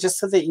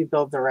that you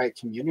build the right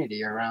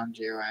community around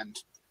you, and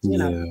you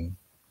know,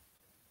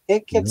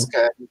 it gets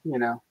good. You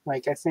know,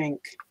 like, I think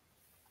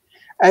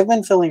I've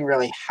been feeling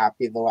really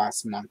happy the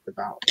last month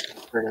about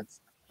sort of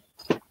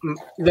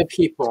the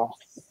people.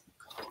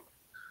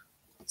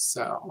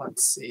 So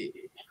let's see,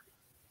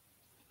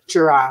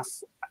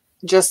 Giraffe.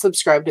 Just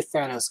subscribe to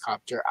Thanos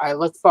Copter. I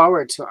look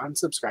forward to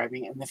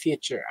unsubscribing in the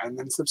future and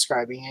then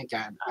subscribing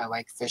again. I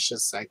like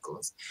Fish's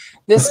cycles.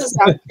 This is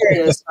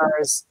accurate as far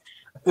as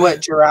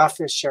what Giraffe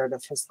has shared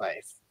of his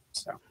life.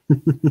 So,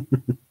 and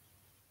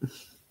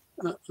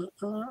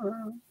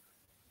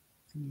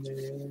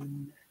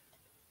then,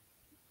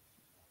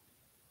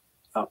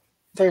 oh,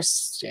 there's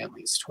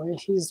Stanley's toy.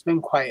 He's been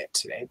quiet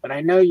today, but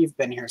I know you've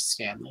been here,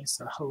 Stanley.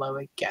 So hello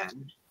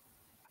again.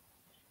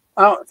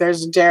 Oh,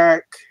 there's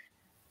Derek.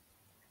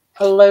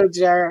 Hello,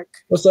 Derek.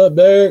 What's up,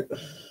 Derek?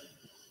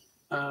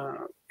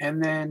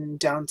 And then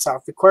down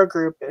south, the core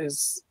group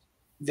is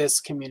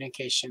this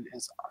communication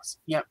is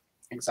awesome. Yep,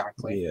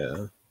 exactly.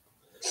 Yeah,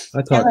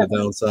 I talk to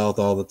down south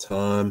all the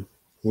time.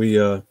 We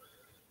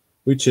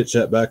chit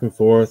chat back and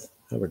forth.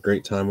 Have a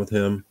great time with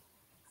him.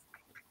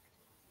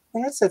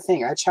 And that's the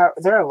thing. I chat.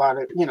 There are a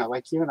lot of, you know,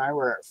 like you and I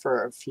were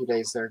for a few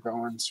days there,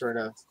 going sort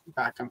of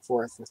back and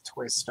forth with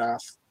toy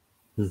stuff.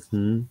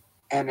 Mm-hmm.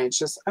 And it's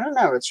just, I don't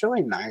know. It's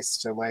really nice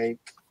to, like,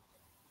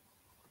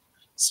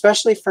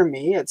 especially for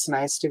me, it's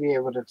nice to be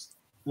able to,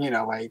 you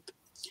know, like,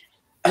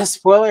 a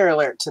spoiler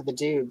alert to the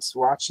dudes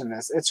watching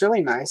this. It's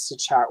really nice to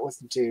chat with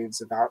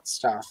dudes about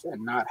stuff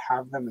and not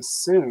have them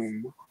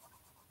assume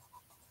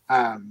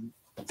that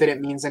it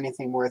means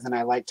anything more than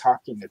I like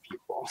talking to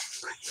people.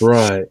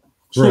 Right.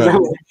 Right.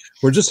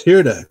 We're just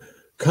here to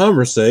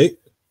conversate.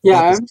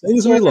 Yeah,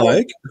 things we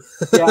like.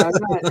 Yeah,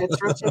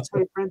 it's Retro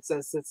Toy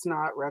Princess. It's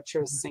not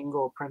Retro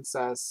Single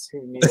Princess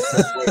who needs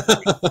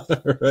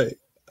to right.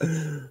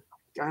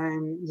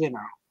 I'm, you know,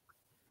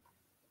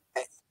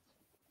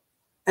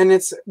 and I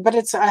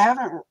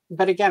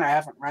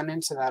haven't run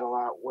into that a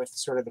lot with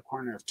sort of the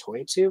corner of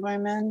Toy Tube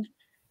I'm in.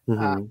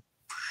 Mm-hmm.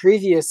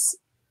 Previous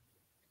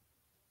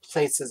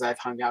places I've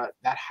hung out,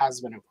 that has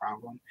been a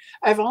problem.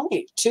 I've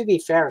only, to be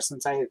fair,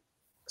 since I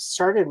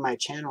started my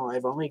channel,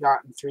 I've only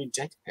gotten 3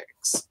 dick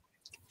pics.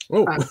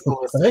 Oh,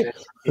 right.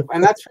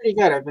 And that's pretty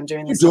good. I've been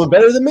doing this. You're doing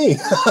better than me.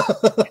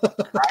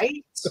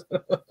 Right?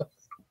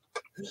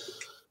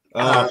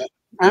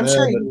 I'm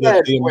sure you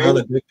get the amount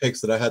of dick pics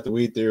that I had to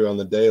weed through on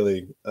the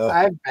daily.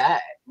 I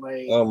bet.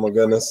 Like, oh my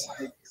goodness.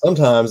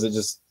 Sometimes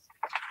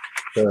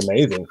they're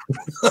amazing.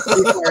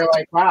 People are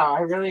like, wow,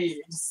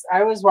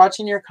 I was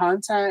watching your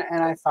content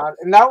and I thought,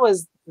 and that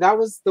was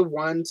the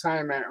one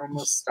time I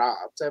almost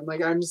stopped. I'm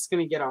like, I'm just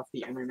going to get off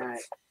the internet.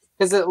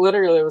 Because it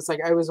literally was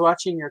like, I was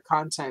watching your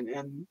content,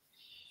 and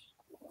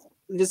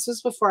this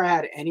was before I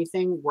had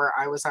anything where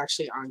I was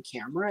actually on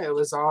camera. It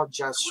was all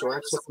just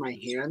shorts with my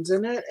hands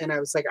in it. And I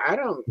was like, I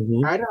don't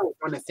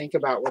want to think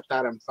about what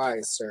that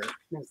implies, sir.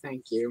 No,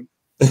 thank you.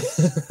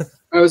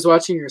 I was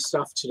watching your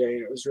stuff today,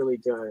 and it was really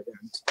good.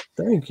 And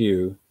thank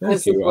you.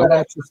 Thank you. I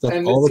watch your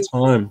stuff all the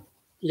time.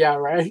 Yeah,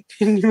 right.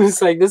 And he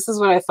was like, this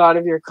is what I thought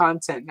of your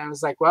content. And I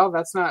was like, well,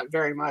 that's not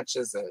very much,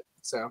 is it?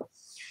 So,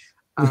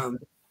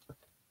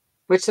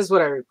 which is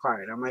what I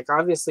replied. I'm like,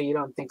 obviously, you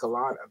don't think a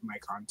lot of my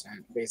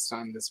content based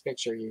on this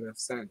picture you have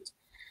sent.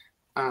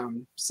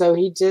 So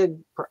he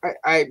did.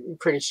 I'm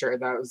pretty sure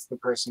that was the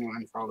person who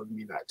unfollowed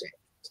me that day.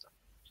 So,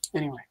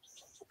 anyway.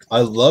 I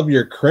love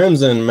your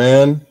crimson,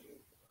 man.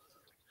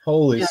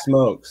 Holy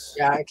smokes.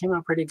 Yeah, it came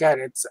out pretty good.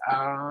 It's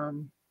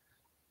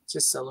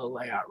just a little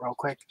layout real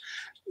quick.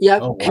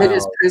 Yep, oh, wow. It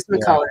is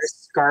Prismacolor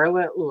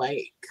Scarlet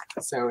Lake.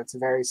 So it's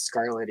very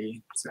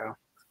scarlety. So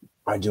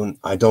I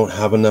don't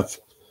have enough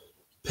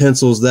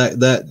pencils that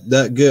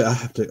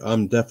good.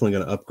 I'm definitely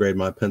gonna upgrade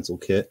my pencil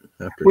kit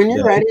after When you're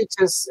today. ready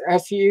to,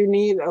 if you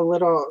need a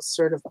little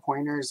sort of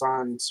pointers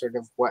on sort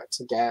of what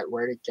to get,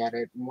 where to get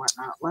it, and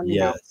whatnot, let me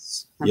know.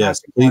 Yes, I'm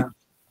yes, happy please, to.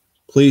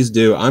 please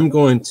do. I'm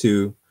going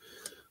to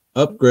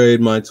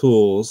upgrade my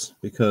tools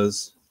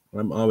because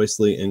I'm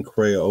obviously in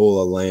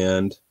Crayola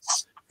land.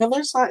 Now,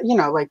 there's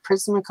like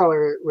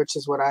Prismacolor, which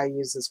is what I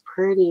use, is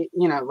pretty.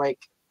 Like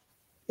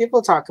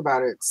people talk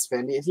about it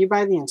spendy. If you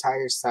buy the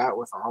entire set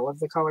with all of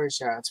the colors,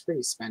 yeah, it's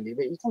pretty spendy.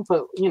 But you can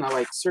put,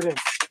 like sort of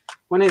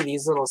one of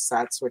these little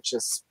sets, which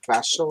is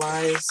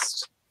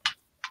specialized.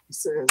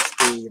 This is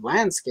the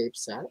landscape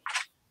set.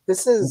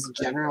 This is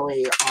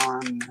generally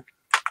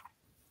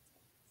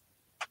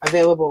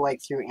available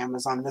like through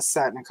Amazon. This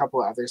set and a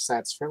couple other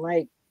sets for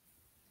like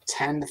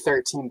 10 to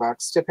 13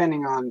 bucks,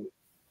 depending on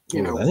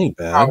That ain't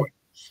bad. how,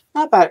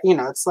 not bad.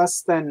 It's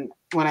less than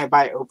when I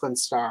buy open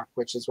stock,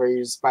 which is where you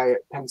just buy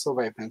it pencil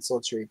by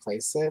pencil to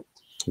replace it.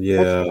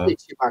 Yeah. That's only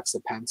 $2 a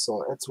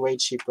pencil. It's way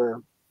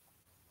cheaper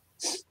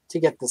to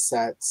get the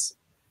sets.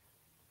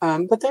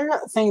 But there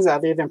are things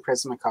other than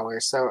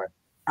Prismacolor. So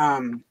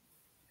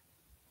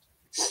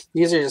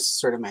these are just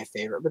sort of my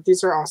favorite. But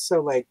these are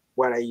also like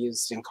what I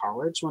used in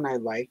college when I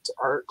liked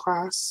art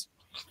class.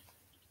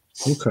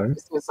 Okay.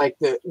 It was like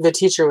the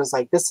teacher was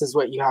like, this is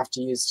what you have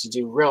to use to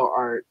do real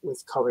art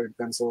with colored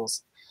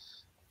pencils.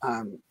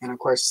 And of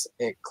course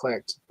it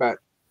clicked. But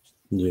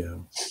yeah,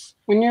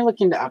 when you're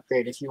looking to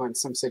upgrade, if you want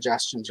some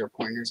suggestions or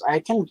pointers,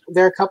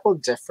 there are a couple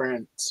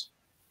different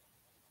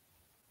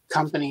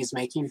companies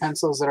making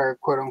pencils that are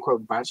quote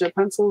unquote budget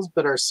pencils,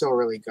 but are still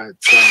really good.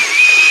 So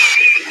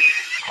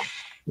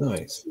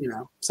nice.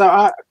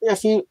 So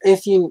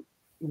if you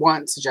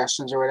want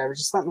suggestions or whatever,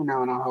 just let me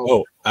know and I'll help.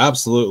 Oh,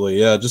 absolutely.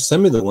 Yeah, just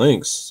send me the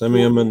links. Send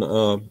me them in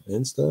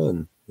Insta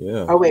and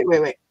yeah. Oh wait.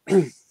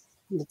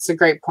 That's a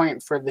great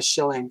point for the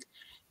shilling.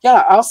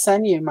 Yeah, I'll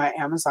send you my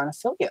Amazon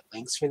affiliate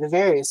links for the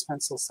various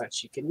pencil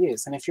sets you can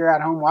use. And if you're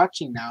at home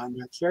watching now and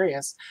you're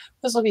curious,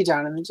 those will be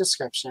down in the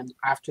description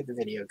after the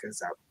video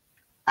goes up.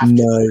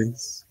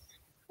 Nice.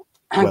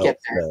 I'll get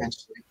there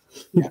eventually.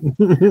 Yeah.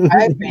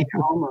 I've made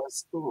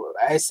almost,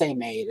 I say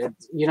made,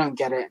 you don't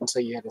get it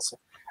until you hit a,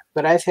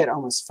 but I've hit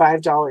almost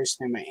 $5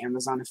 through my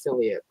Amazon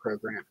affiliate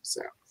program.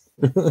 So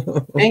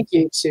thank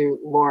you to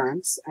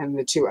Lawrence and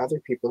the two other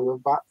people who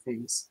have bought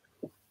things.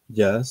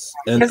 Yes.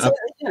 And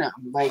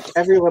like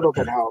every little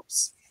bit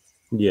helps.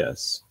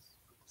 Yes.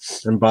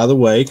 And by the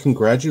way,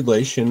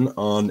 congratulations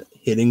on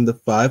hitting the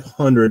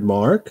 500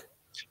 mark.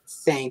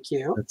 Thank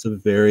you. That's a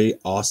very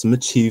awesome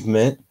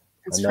achievement.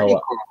 It's pretty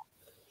cool.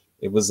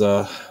 It was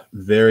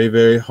very,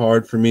 very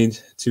hard for me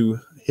to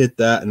hit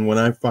that. And when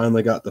I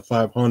finally got the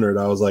 500,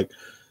 I was like,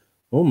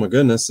 oh my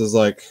goodness, is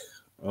like,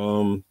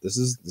 this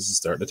is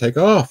starting to take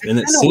off. And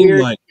it seemed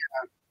like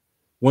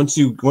once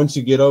you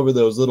get over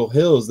those little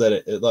hills that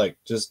it like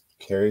just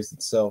carries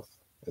itself.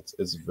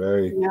 It's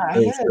very,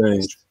 very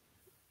strange.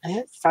 I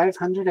hit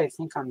 500, I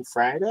think, on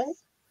Friday.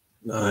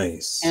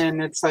 Nice.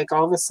 And it's like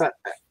all of a sudden,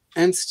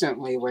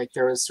 instantly, like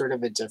there was sort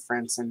of a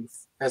difference in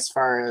as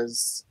far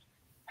as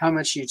how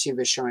much YouTube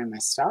is showing my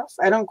stuff.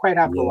 I don't quite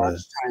have the watch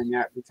time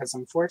yet because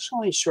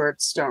unfortunately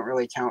shorts don't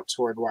really count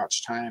toward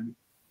watch time.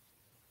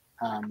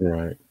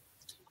 Right.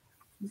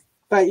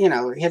 But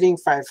hitting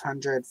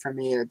 500 for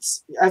me,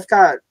 I've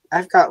got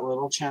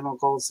little channel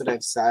goals that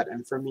I've set,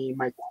 and for me,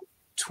 my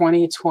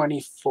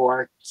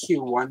 2024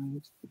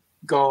 Q1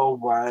 goal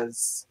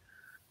was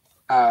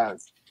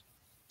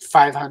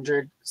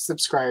 500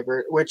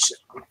 subscribers, which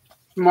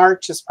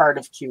March is part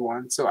of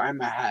Q1, so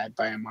I'm ahead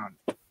by a month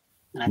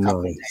in a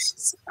couple of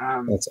days.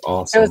 That's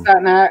awesome. It was that,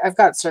 and I've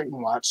got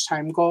certain watch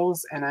time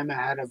goals, and I'm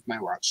ahead of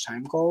my watch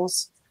time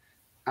goals.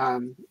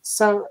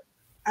 So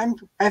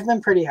I've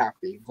been pretty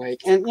happy.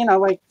 Like, and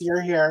like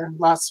you're here.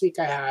 Last week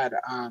I had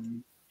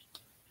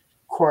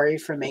Corey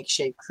from Make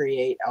Shape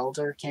Create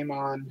Elder came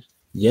on.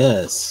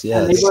 Yes.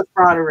 And they both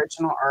brought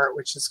original art,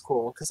 which is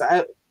cool because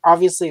I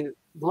obviously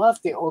love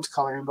the old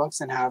coloring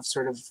books and have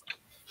sort of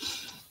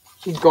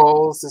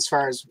goals as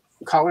far as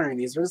coloring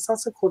these, but it's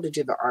also cool to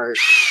do the art.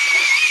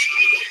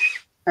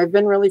 I've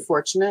been really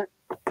fortunate,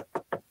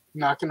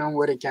 knocking on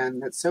wood again,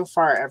 that so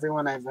far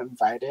everyone I've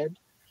invited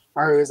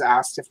or who's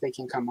asked if they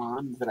can come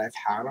on that I've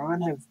had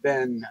on have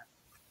been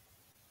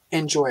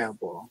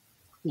enjoyable.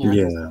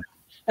 Yeah.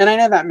 And I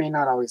know that may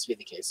not always be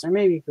the case. There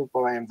may be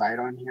people I invite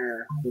on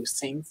here who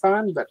seem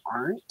fun but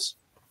aren't.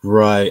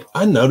 Right.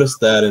 I noticed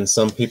that in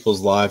some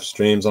people's live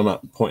streams. I'm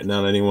not pointing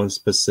out anyone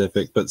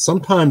specific, but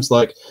sometimes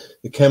like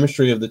the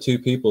chemistry of the two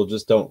people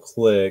just don't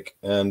click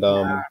and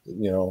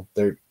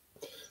they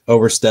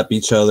overstep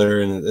each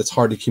other and it's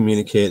hard to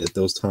communicate at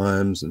those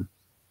times. And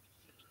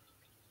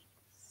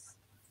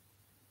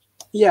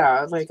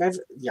yeah, like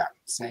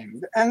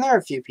same. And there are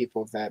a few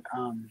people that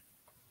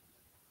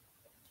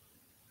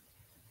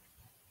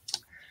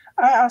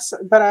I also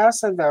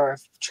though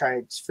I've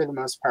tried for the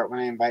most part when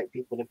I invite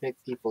people to pick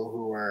people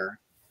who are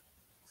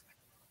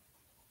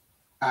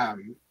I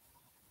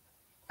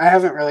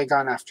haven't really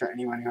gone after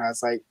anyone who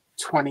has like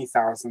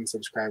 20,000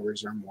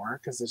 subscribers or more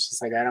because it's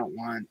just like I don't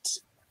want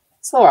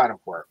it's a lot of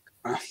work.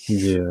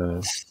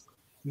 Yeah.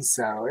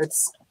 So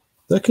it's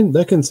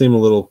That can seem a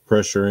little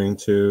pressuring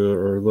too,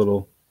 or a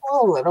little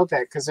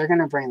bit because they're going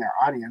to bring their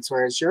audience.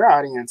 Whereas your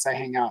audience, I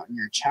hang out in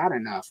your chat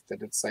enough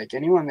that it's like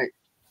anyone that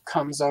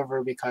comes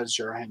over because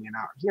you're hanging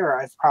out here,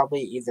 I've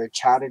probably either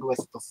chatted with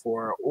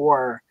before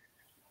or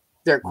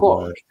they're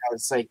cool Right.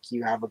 because like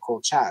you have a cool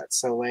chat.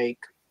 So like,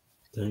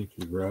 Thank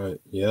you. Right.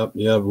 Yep.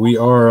 Yep.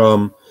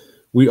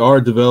 We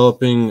are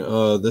developing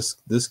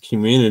this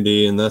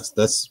community, and that's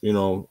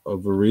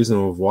of a reason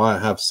of why I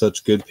have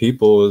such good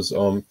people is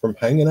from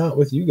hanging out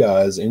with you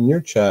guys in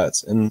your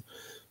chats and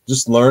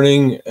just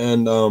learning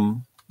and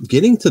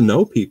getting to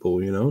know people,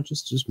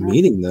 just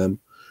meeting them.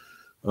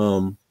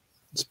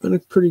 It's been a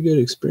pretty good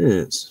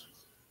experience.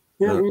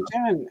 yeah, you're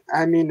doing.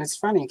 I mean, it's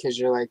funny because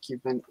you're like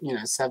you've been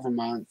 7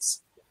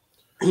 months.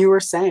 You were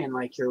saying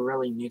like you're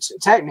really new to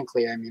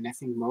technically. I mean, I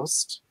think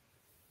most.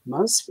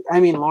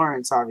 I mean,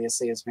 Lawrence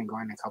obviously has been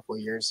going a couple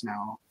of years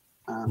now,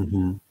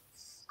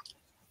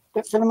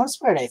 but for the most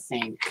part, I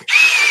think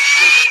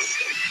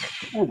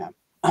I don't know.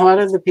 A lot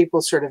of the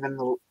people sort of in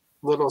the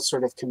little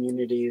sort of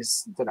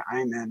communities that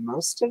I'm in,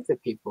 most of the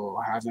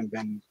people haven't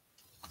been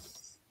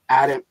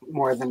at it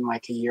more than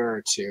like a year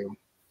or two.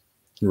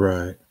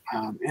 Right.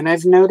 And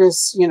I've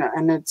noticed,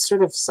 and it's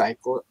sort of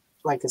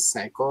like a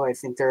cycle. I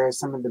think there are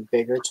some of the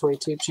bigger toy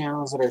tube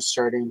channels that are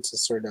starting to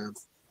sort of,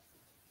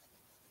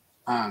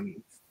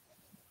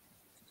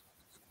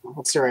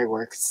 what's the right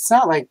word? It's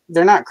not like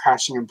they're not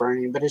crashing and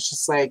burning, but it's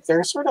just like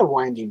they're sort of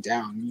winding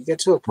down. You get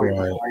to a point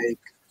where like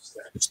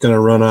it's gonna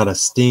run out of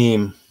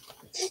steam.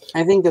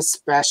 I think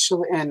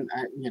especially, and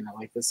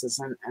like this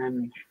isn't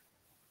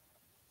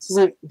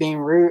being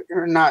rude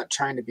or not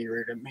trying to be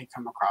rude. It may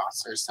come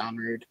across or sound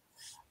rude,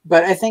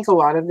 but I think a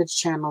lot of the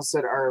channels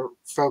that are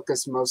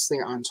focused mostly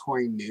on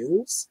toy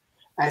news,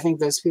 I think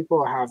those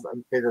people have a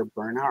bigger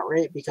burnout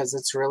rate because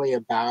it's really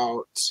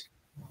about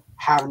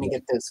having to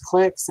get those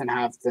clicks and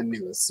have the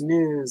newest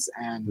news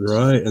and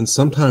right. And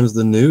sometimes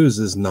the news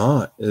is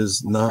not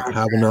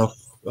have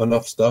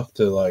enough stuff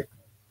to like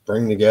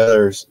bring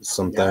together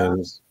some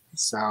things.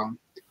 So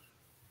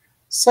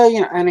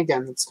and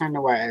again, that's kind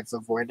of why I've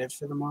avoided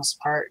for the most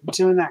part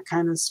doing that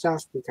kind of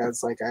stuff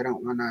because like I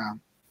don't want to.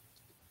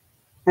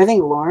 I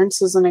think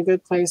Lawrence is in a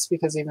good place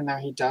because even though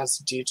he does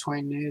do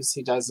toy news,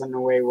 he does in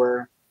a way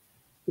where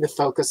the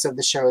focus of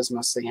the show is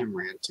mostly him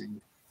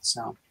ranting.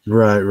 So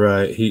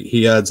right.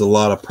 He adds a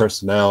lot of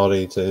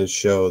personality to his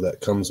show that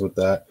comes with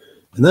that,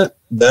 and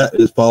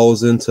that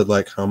falls into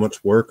like how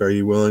much work are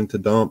you willing to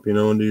dump,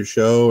 into your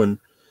show and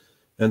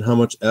how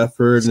much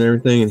effort and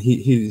everything. And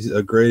he's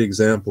a great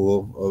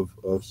example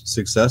of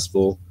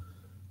successful.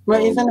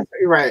 Well, even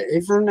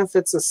if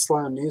it's a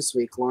slow news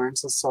week,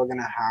 Lawrence is still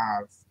gonna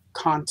have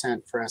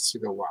content for us to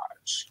go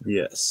watch.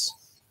 Yes.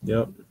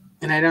 Yep.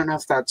 And I don't know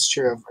if that's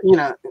true of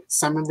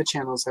some of the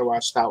channels I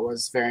watched. That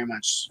was very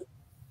much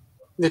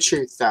the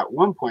truth at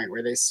one point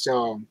where they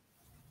still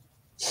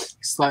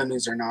slow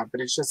news or not.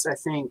 But it's just I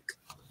think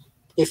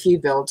if you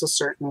build a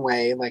certain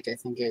way, like I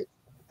think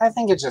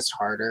it's just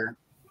harder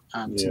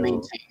to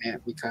maintain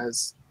it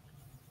because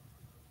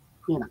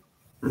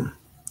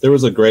there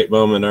was a great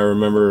moment. I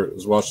remember I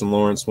was watching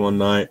Lawrence one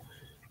night,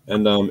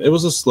 and it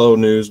was a slow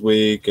news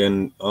week,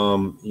 and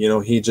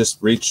he just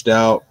reached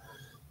out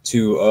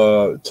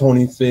to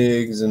Tony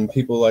Figs and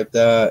people like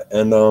that,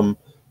 and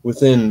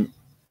within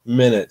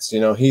minutes,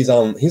 he's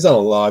on a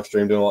live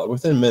stream doing a lot.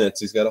 Within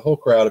minutes, he's got a whole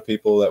crowd of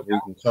people that we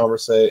can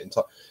conversate and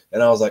talk.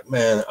 And I was like,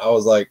 man,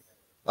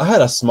 I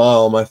had a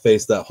smile on my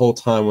face that whole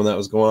time when that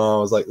was going on.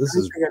 I was like, this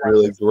is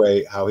really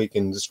great how he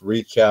can just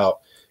reach out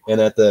and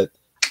at the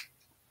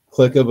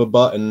click of a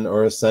button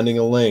or sending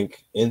a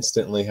link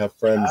instantly have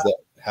friends that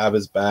have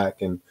his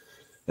back. And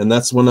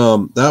that's when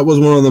that was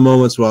one of the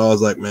moments where I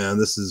was like, man,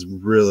 this is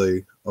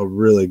really a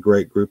really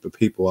great group of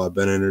people I've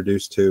been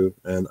introduced to,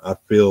 and I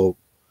feel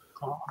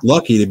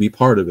lucky to be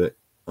part of it,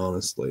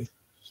 honestly.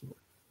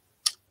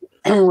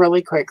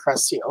 Really quick,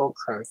 Crusty Old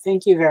Crow,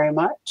 thank you very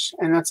much.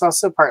 And that's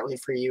also partly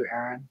for you,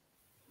 Aaron.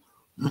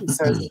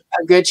 So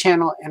a good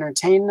channel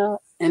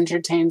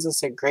entertains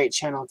us, a great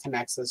channel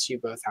connects us. You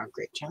both have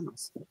great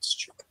channels. That's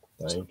true.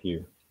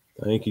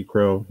 Thank you,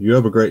 Crow. You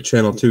have a great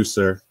channel too,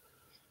 sir.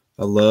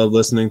 I love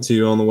listening to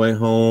you on the way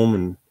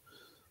home,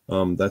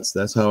 and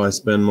that's how I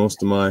spend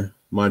most of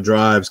my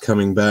drives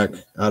coming back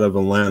out of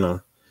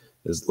Atlanta,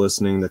 is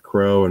listening to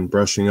Crow and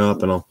brushing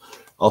up. And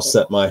I'll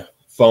set my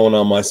phone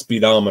on my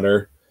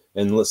speedometer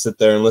and sit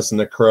there and listen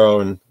to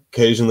Crow and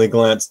occasionally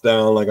glance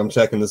down like I'm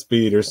checking the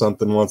speed or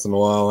something once in a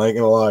while. I ain't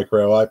gonna lie,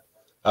 Crow,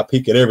 I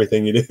peek at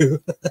everything you do.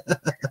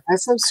 I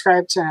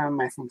subscribed to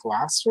him, I think,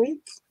 last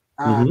week.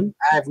 I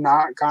have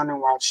not gone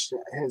and watched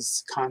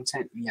his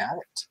content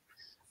yet.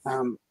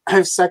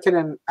 I've stuck it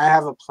in. I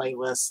have a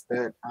playlist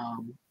that,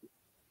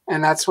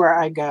 and that's where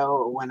I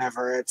go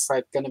whenever it's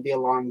like going to be a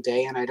long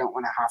day and I don't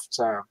want to have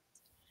to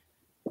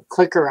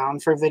click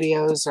around for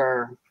videos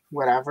or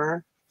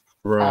whatever.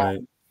 Right.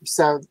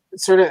 So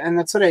sort of, and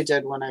that's what I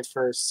did when I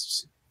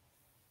first.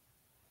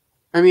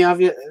 I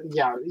mean,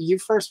 you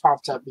first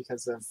popped up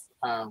because of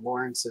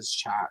Lawrence's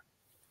chat.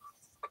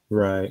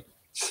 Right.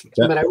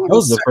 But I That want to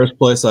was the start. first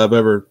place I've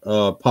ever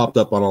popped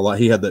up on a lot.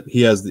 He has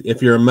the,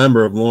 if you're a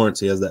member of Lawrence,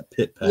 he has that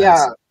pit pass.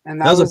 Yeah,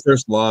 and That was the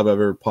first live I've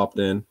ever popped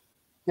in.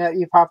 yeah.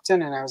 You popped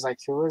in, and I was like,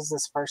 "Who is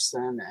this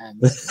person?" And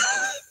I was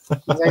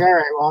like, "All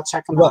right, well, I'll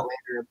check them out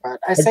later." But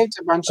I saved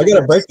a bunch I of.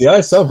 gotta break the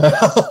ice somehow.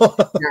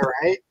 Yeah,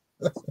 right.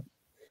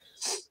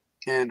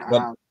 And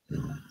But-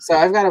 so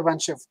I've got a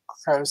bunch of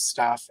Crow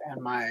stuff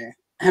in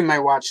my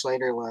watch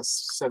later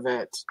list, so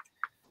that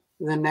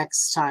the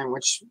next time,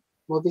 which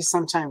will be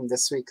sometime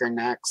this week or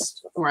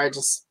next, where I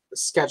just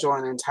schedule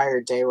an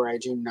entire day where I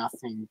do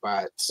nothing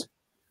but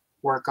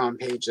work on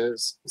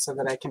pages, so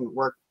that I can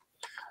work.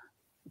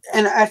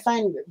 And I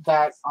find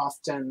that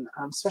often,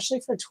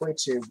 especially for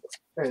ToyTube,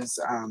 is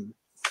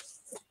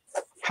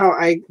how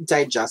I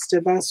digest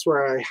it best,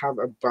 where I have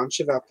a bunch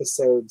of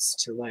episodes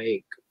to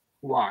like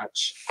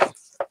watch.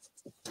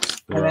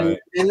 right.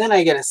 And then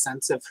I get a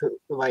sense of who,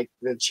 like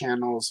the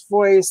channel's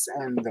voice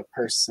and the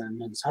person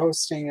who's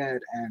hosting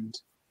it, and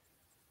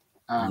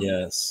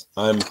Yes,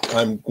 I'm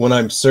when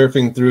I'm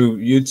surfing through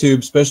YouTube,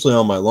 especially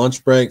on my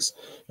lunch breaks,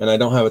 and I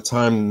don't have a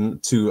time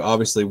to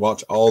obviously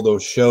watch all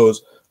those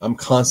shows. I'm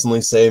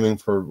constantly saving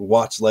for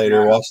watch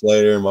later,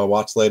 in my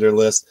watch later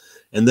list.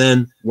 And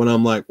then when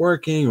I'm like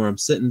working or I'm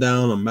sitting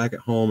down, I'm back at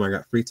home, I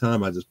got free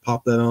time, I just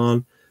pop that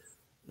on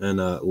and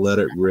let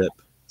it rip.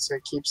 so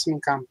it keeps me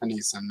company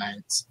some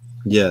nights.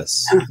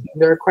 Yes.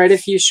 There are quite a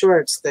few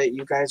shorts that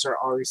you guys are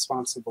all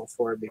responsible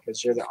for,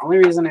 because you're the only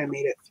reason I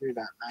made it through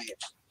that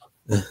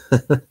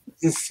night.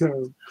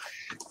 So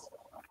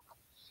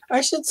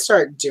I should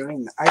start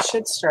doing that. I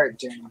should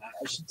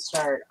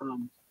start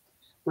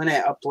when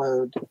I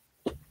upload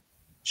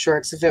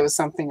shorts, if it was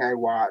something I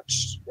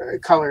watched,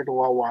 colored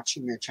while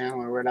watching your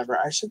channel or whatever,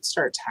 I should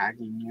start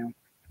tagging you.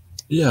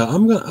 Yeah,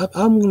 I'm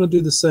gonna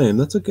do the same.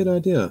 That's a good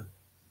idea.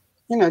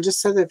 You know,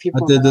 just so that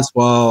people I did know. this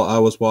while I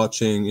was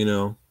watching, you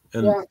know,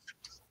 and Yeah.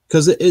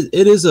 because it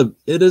is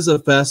a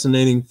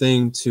fascinating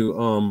thing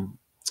to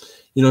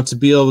you know, to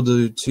be able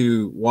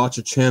to watch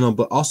a channel,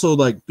 but also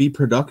like be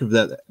productive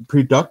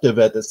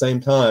at the same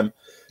time,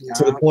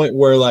 to the point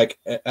where like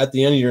at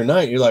the end of your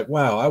night, you're like,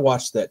 wow, I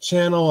watched that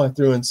channel. I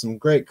threw in some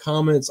great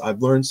comments.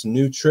 I've learned some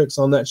new tricks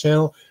on that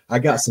channel. I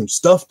got some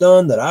stuff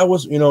done that I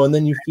was, you know, and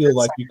then you feel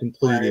like you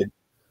completed.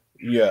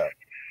 Yeah.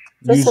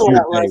 Just a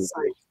lot less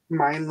like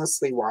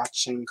mindlessly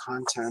watching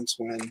content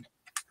when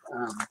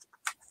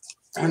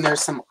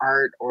there's some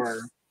art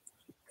or,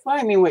 well,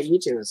 I mean, what you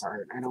do is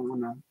art. I don't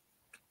want to.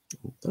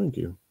 Thank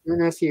you. I don't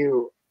know if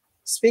you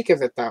speak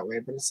of it that way,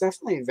 but it's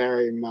definitely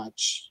very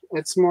much.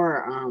 It's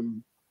more. I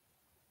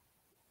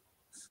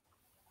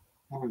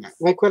don't know.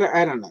 Like what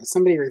I don't know.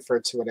 Somebody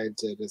referred to what I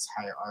did as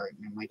high art,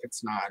 and like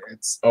it's not.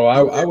 It's. Oh,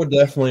 I would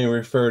definitely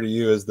refer to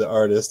you as the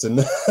artist,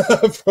 and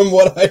from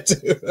what I do.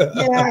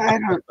 Yeah, I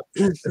don't.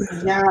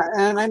 Yeah,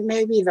 and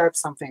maybe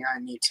that's something I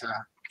need to.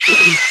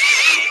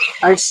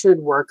 I should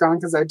work on,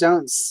 because I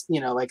don't.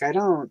 You know, like I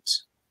don't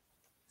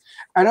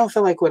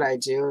feel like what I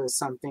do is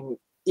something.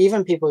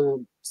 Even people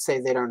who say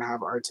they don't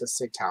have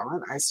artistic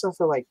talent, I still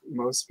feel like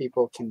most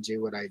people can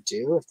do what I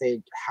do if they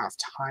have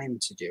time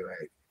to do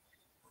it.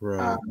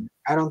 Right.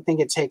 I don't think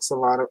it takes a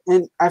lot of,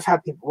 and I've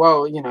had people,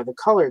 well, you know, the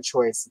color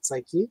choice, it's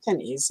like you can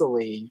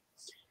easily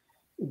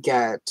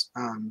get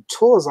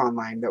tools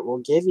online that will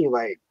give you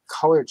like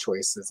color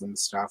choices and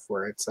stuff,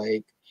 where it's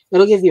like,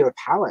 it'll give you a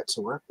palette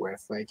to work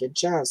with. Like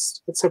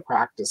it's a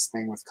practice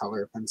thing with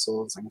color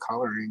pencils and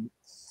coloring.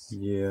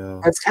 Yeah.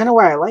 That's kind of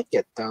why I like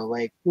it though.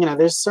 Like, you know,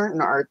 there's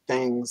certain art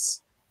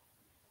things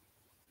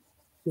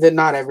that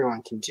not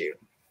everyone can do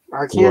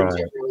or can't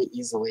do really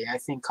easily. I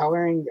think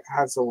coloring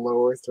has a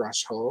lower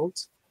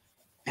threshold,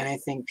 and I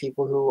think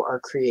people who are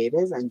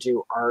creative and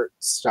do art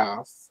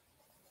stuff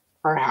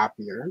are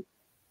happier.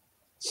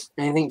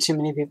 And I think too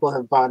many people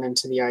have bought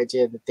into the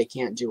idea that they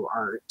can't do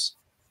art.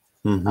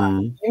 You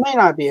may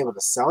not be able to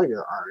sell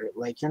your art.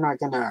 Like you're not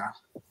gonna.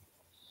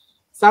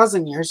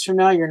 1,000 years from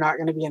now, you're not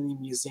going to be in the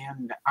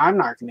museum. I'm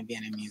not going to be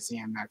in a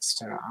museum next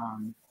to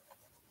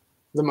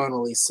the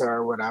Mona Lisa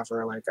or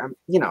whatever. Like I'm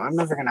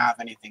never going to have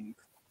anything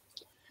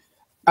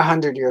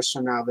 100 years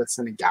from now that's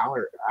in a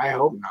gallery. I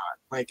hope not.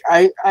 Like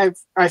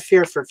I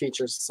fear for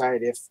future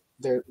society if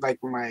they're like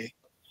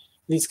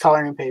these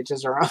coloring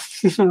pages are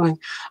on,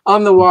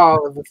 on the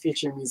wall of a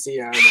future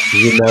museum.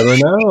 You never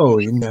know.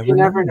 You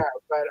never know.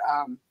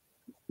 But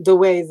the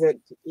way that,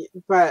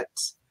 but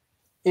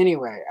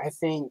anyway, I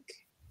think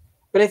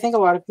a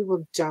lot of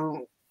people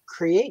don't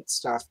create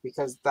stuff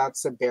because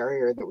that's a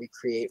barrier that we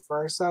create for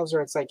ourselves,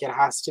 where it's like it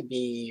has to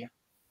be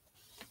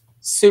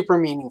super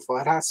meaningful.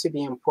 It has to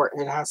be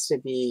important. It has to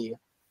be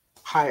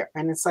higher.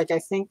 And it's like, I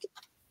think,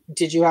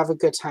 did you have a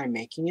good time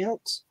making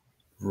it?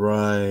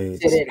 Right.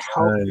 Did it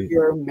help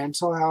your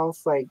mental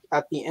health? Like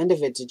at the end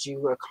of it, did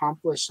you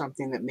accomplish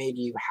something that made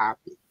you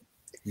happy?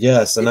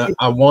 Yes. And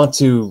I want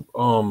to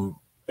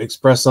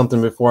express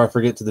something before I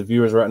forget to the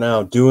viewers right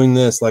now. Doing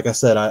this, like I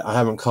said, I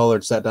haven't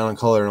sat down and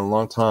colored in a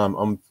long time.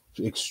 I'm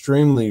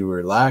extremely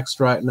relaxed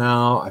right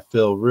now. I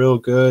feel real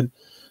good.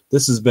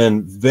 This has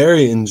been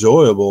very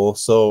enjoyable.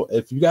 So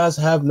if you guys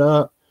have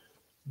not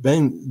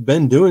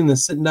been doing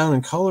this, sitting down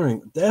and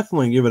coloring,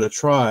 definitely give it a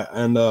try.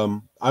 And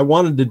I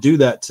wanted to do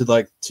that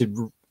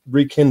to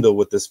rekindle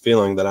with this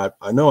feeling that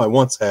I know I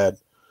once had.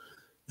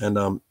 And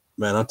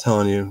man, I'm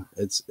telling you,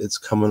 it's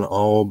coming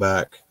all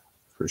back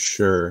for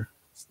sure.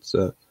 It's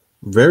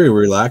very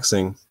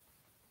relaxing.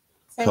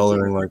 Thank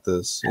coloring you. like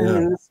this. And Yeah.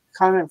 then this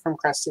comment from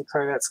Crusty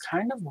Crow, that's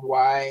kind of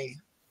why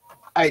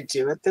I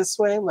do it this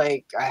way.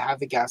 Like, I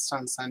have a guest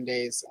on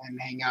Sundays and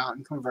hang out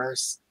and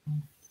converse.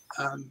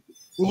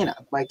 You know,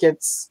 like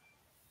it's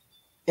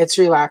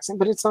relaxing,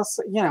 but it's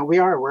also, you know,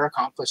 we're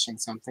accomplishing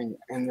something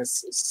in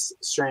this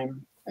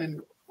stream.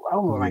 And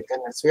oh my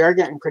goodness, we are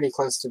getting pretty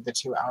close to the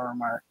 2-hour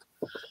mark,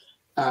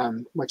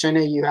 which I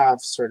know you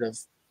have sort of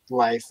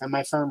life, and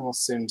my phone will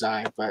soon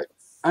die, but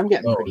I'm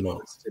getting pretty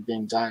close to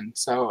being done.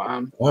 So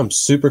I'm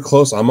super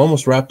close. I'm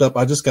almost wrapped up.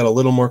 I just got a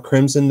little more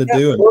crimson to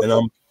do,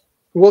 and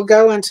we'll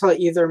go until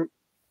either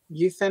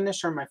you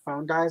finish or my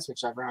phone dies,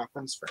 whichever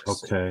happens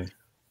first. Okay.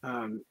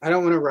 I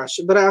don't want to rush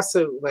it, but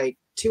also like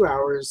 2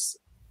 hours,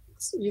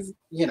 you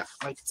know,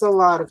 like it's a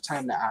lot of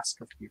time to ask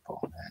of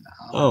people. And,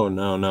 oh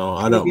no,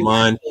 I don't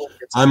mind.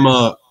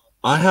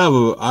 I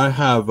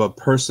have a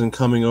person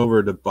coming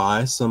over to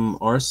buy some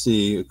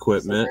RC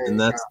equipment, so and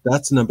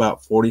that's in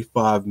about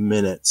 45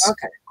 minutes.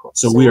 Okay, cool.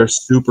 So we are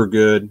super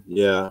good.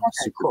 Yeah. Okay,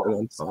 super cool. Good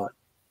on time.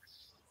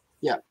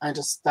 Yeah,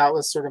 that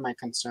was sort of my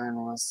concern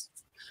was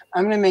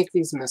I'm gonna make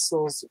these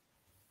missiles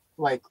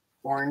like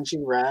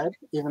orangey red,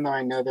 even though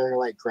I know they're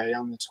like gray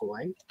on the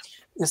toy.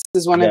 This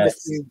is one of the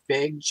few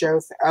big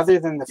Joe, other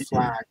than the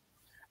flag,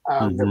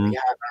 that we had in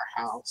our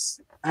house.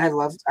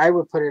 I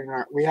would put it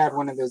in we had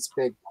one of those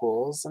big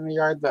pools in the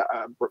yard, the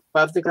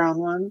above the ground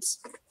ones.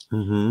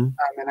 And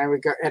I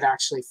would go, it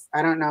actually,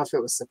 I don't know if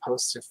it was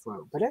supposed to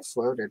float, but it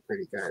floated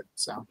pretty good.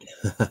 So.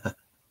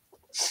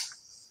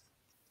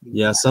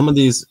 Yeah, some of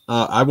these,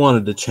 I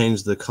wanted to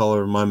change the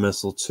color of my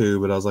missile too,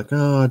 but I was like,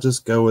 oh, I'll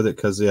just go with it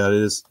because, yeah, it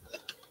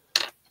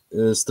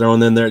is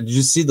thrown in there. Did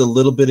you see the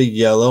little bit of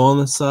yellow on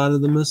the side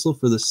of the missile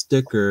for the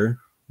sticker?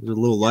 There's a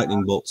little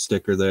lightning bolt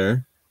sticker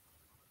there.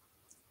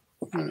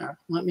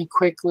 Let me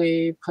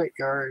quickly put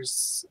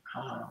yours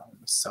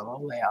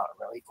solo layout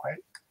really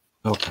quick.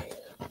 Okay.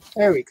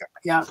 There we go.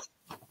 Yeah.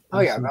 Oh,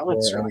 yeah, that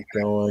looks really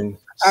good. Going.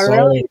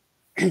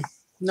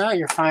 No,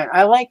 you're fine.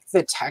 I like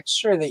the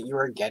texture that you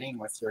are getting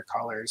with your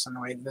colors and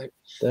the way that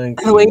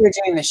the way you're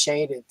doing the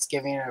shade. It's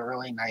giving it a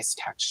really nice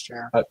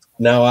texture.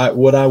 Now,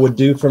 what I would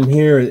do from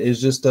here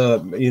is just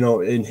you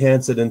know,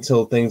 enhance it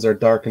until things are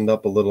darkened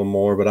up a little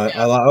more. But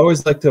I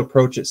always like to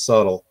approach it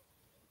subtle.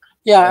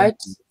 Yeah,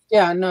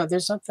 no,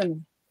 there's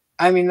something.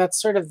 I mean, that's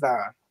sort of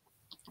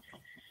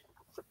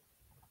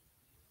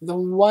the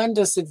one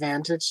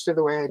disadvantage to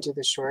the way I do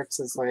the shorts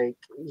is like,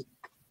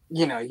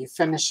 you know, you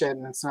finish it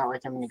and it's not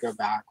like I'm going to go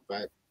back,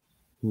 but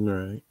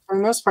right. For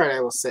the most part, I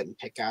will sit and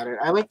pick at it.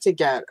 I like to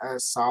get a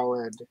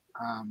solid,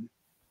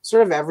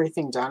 sort of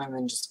everything done and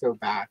then just go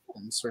back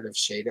and sort of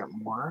shade it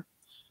more.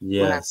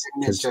 Yes.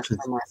 When I'm just for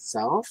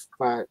myself,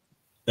 but.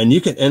 And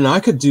you can, and I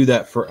could do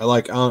that for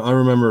like, I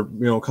remember,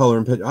 you know,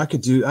 coloring picture. I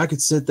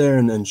could sit there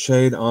and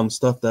shade on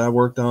stuff that I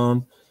worked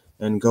on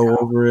and go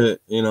over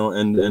it, you know,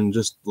 and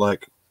just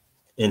like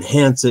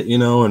enhance it, you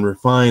know, and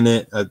refine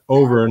it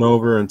over and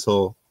over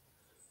until,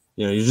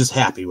 you know, you're just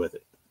happy with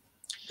it.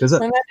 Because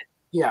and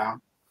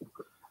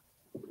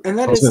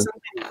that is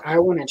something I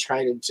want to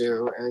try to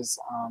do is,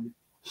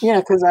 you know,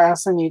 because I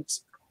also need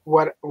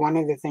one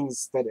of the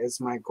things that is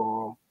my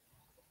goal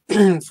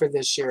for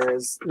this year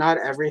is not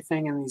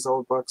everything in these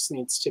old books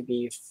needs to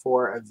be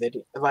for a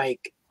video,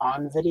 like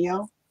on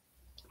video.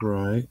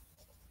 Right.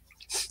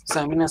 So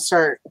I'm going to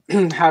start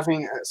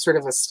having sort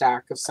of a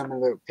stack of some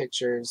of the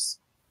pictures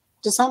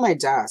just on my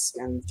desk,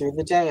 and through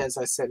the day as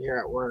I sit here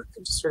at work,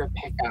 just sort of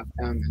pick at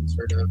them and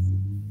sort of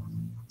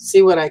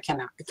see what I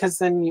can, because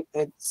then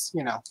it's,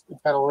 you know,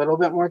 I've got a little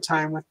bit more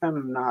time with them.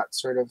 I'm not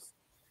sort of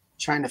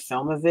trying to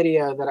film a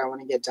video that I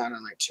want to get done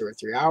in like 2 or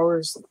 3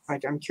 hours.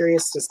 Like, I'm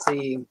curious to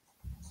see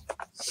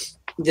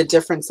the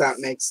difference that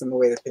makes in the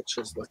way the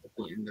pictures look at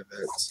the end of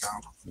it. So.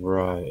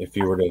 Right. If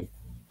you were to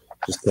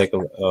just take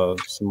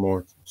some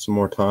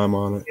more time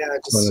on it. Yeah,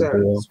 just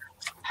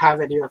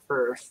have it here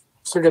for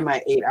sort of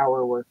my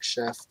 8-hour work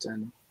shift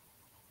and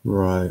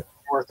right.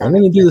 I'm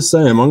gonna do the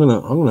same. I'm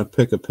gonna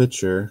pick a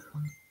picture.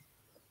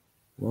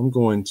 I'm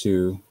going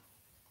to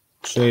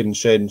shade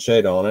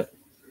on it.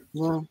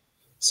 Yeah.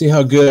 See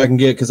how good I can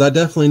get, because I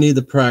definitely need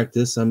the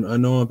practice. I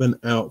know I've been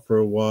out for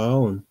a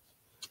while, and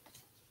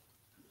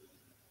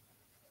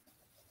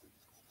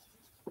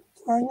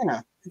well, you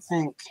know, I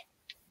think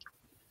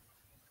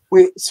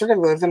we sort of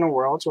live in a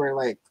world where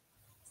like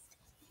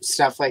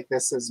stuff like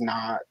this is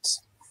not.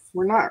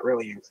 We're not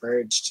really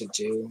encouraged to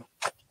do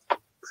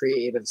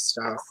creative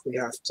stuff. We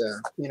have to,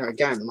 you know,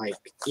 again, like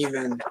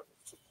even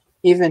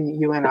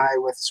you and I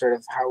with sort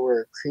of how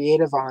we're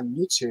creative on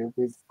YouTube,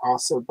 we've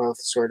also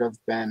both sort of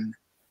been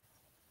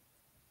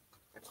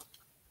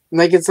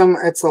like, it's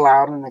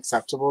allowed and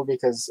acceptable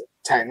because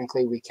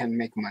technically we can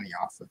make money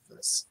off of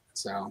this.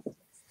 So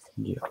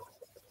yeah,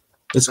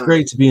 it's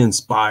great to be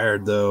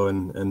inspired though,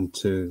 and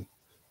to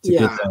to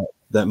get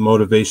that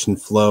motivation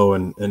flow,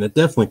 and it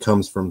definitely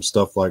comes from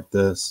stuff like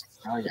this.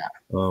 Oh yeah.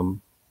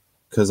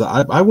 Because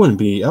I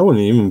wouldn't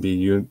even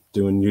be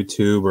doing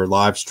YouTube or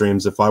live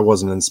streams if I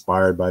wasn't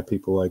inspired by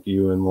people like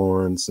you and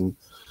Lawrence, and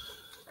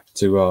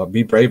to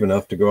be brave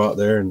enough to go out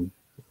there and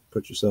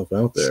put yourself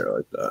out there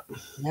like that.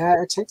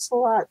 Yeah, it takes a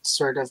lot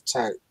sort of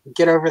to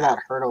get over that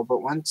hurdle,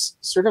 but once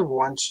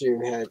you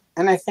hit,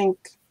 and I think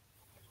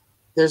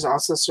there's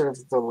also sort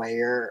of the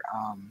layer.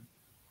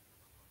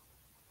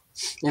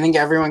 I think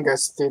everyone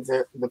goes through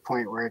the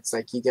point where it's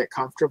like you get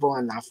comfortable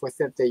enough with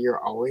it that you're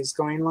always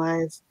going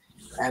live,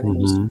 and then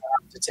you sort of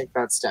have to take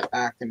that step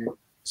back and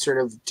sort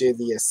of do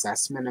the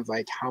assessment of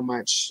like how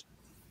much,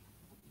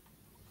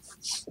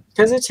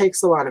 because it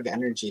takes a lot of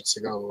energy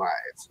to go live,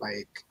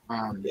 like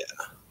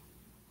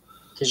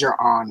because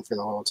you're on for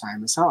the whole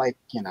time. It's not like,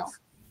 you know,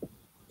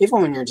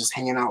 even when you're just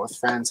hanging out with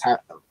friends,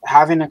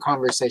 having a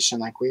conversation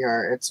like we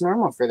are, it's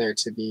normal for there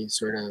to be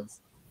sort of,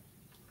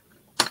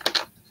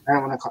 I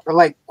don't want to call it,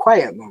 like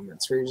quiet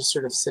moments where you're just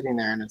sort of sitting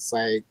there, and it's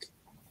like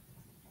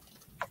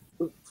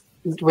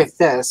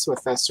with us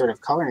sort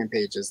of coloring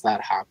pages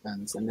that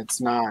happens, and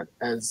it's not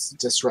as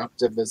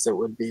disruptive as it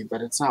would be,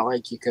 but it's not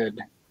like you could,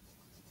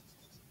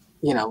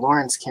 you know,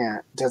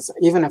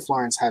 even if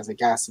Lawrence has a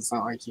guest, it's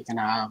not like you can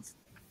have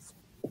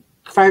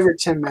 5 or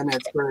 10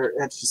 minutes where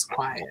it's just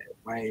quiet,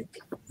 like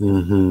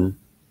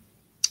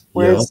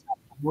whereas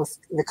with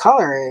the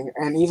coloring,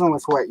 and even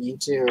with what you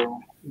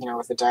do, you know,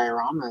 with the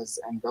dioramas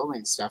and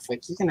building stuff,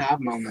 like you can have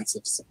moments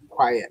of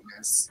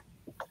quietness.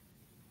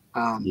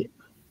 And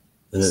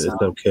it's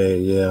okay.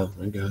 Yeah,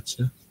 I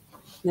gotcha.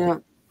 Yeah.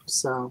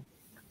 So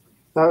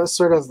that was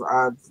sort of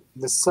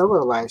the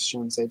solo live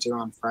streams I do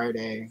on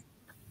Friday.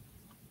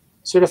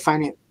 Sort of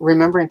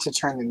remembering to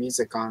turn the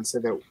music on so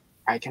that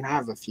I can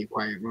have a few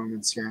quiet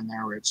moments here and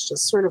there where it's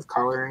just sort of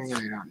coloring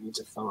and I don't need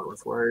to fill it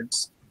with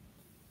words.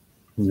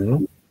 Yeah.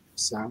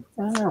 So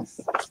I don't know.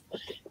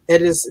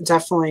 It is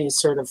definitely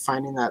sort of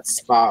finding that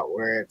spot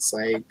where it's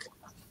like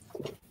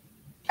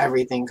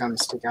everything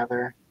comes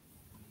together.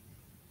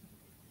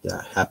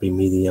 Yeah, happy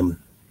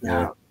medium.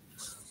 Yeah.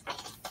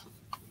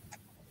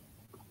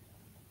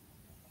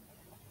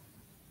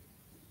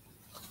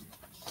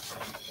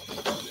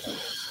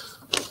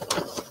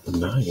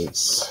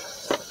 Nice.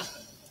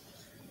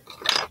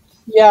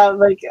 Yeah,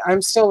 like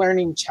I'm still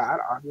learning chat.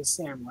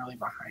 Obviously, I'm really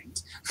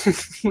behind.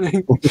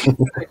 Like,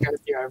 I go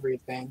through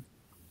everything.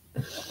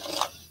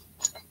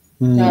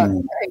 Yeah,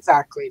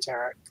 exactly,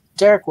 Derek.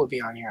 Derek will be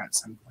on here at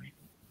some point.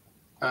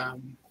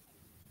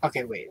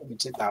 Okay, wait, we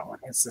did that one.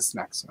 It's this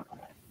next one.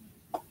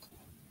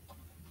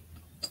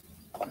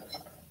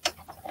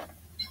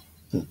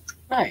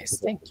 Nice,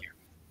 thank you.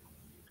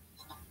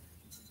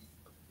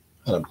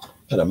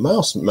 Had a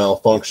mouse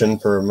malfunction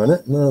for a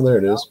minute. No, there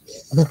it is.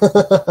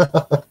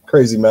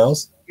 Crazy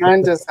mouse.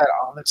 Mine does that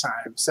all the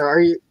time. So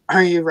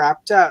are you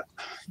wrapped up?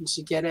 Did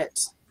you get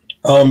it?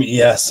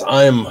 Yes,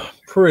 I'm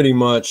pretty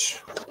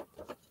much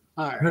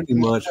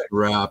right.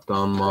 wrapped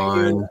on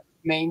mine.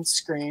 Main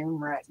screen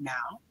right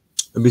now.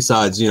 And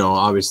besides, you know,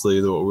 obviously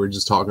what we're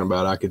just talking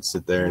about, I could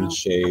sit there and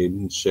shade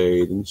and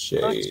shade and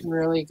shade. Looks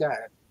really good.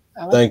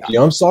 Thank you.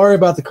 I'm sorry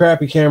about the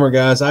crappy camera,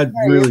 guys. I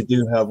really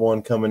do have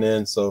one coming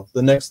in, so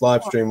the next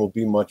live stream will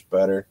be much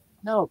better.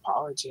 No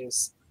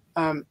apologies.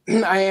 I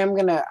am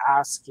gonna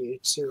ask you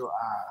to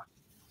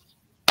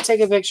take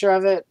a picture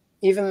of it,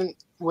 even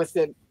with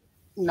it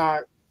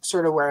not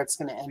sort of where it's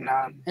gonna end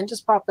up, and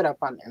just pop it up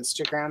on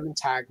Instagram and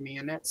tag me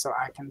in it so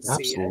I can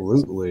see it.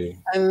 Absolutely.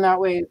 And that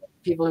way,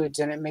 people who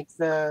didn't make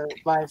the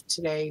live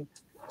today,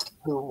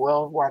 who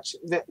will watch,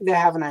 they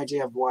have an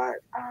idea of what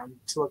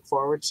to look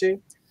forward to.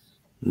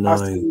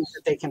 Nice. Also,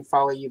 that they can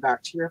follow you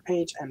back to your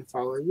page and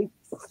follow you.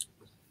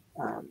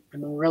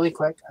 And really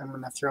quick, I'm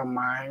going to throw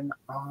mine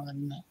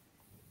on.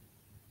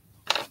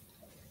 I'm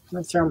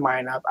going to throw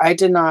mine up. I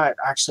did not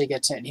actually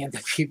get to any of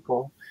the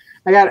people.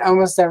 I got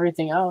almost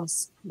everything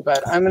else.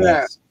 But I'm going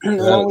to,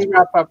 when we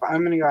wrap up, I'm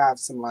going to go have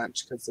some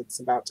lunch because it's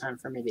about time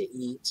for me to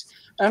eat.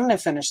 I'm going to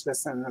finish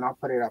this and then I'll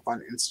put it up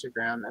on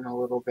Instagram in a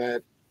little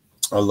bit.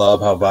 I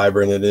love how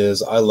vibrant it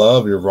is. I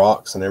love your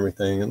rocks and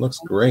everything. It looks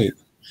great.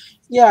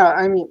 Yeah,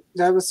 I mean,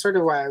 that was sort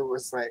of why I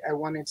was like, I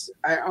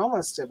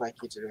almost did like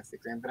you did with the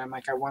green, but I'm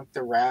like, I want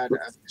the red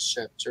of the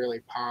ship to really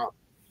pop.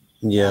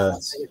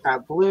 Yes.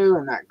 That blue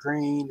and that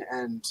green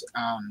and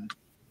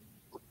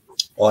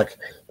like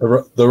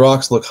the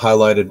rocks look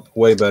highlighted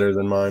way better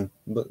than mine.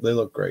 They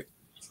look great.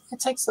 It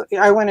takes.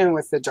 I went in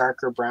with the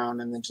darker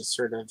brown and then just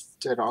sort of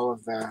did all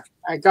of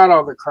I got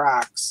all the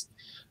cracks.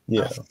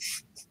 Yeah.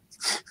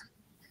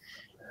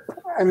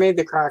 I made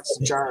the cracks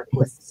dark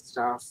with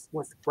stuff,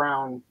 with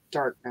brown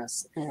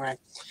darkness. Anyway,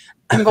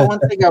 but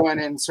once they go in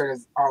and sort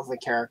of all the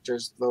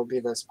characters, there'll be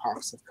those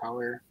pops of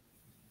color.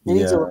 You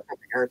need to look at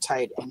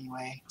airtight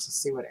anyway to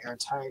see what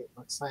airtight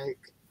looks like.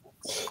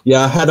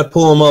 Yeah, I had to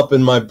pull them up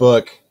in my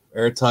book.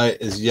 Airtight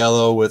is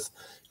yellow with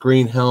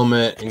green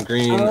helmet and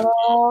green.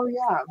 Oh,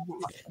 yeah.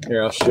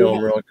 Here, I'll show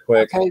them real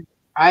quick. Okay.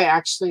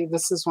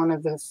 This is one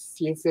of the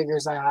few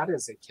figures I had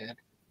as a kid.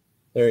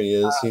 There he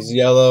is. He's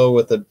yellow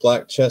with a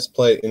black chest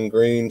plate and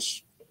green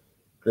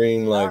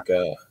like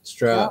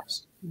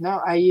straps.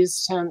 No, I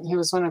used him. He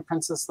was one of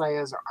Princess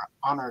Leia's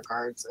honor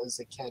guards as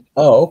a kid.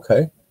 Oh,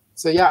 okay.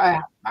 So yeah,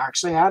 I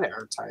actually had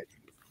airtight.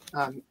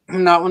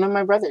 Not one of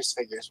my brother's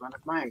figures, one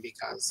of mine,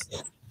 because,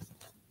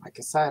 like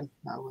I said,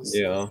 that was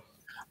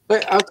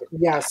But okay,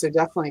 yeah, so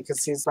definitely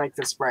because he's like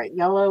this bright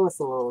yellow with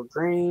a little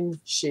green.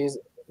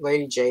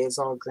 Lady J is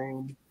all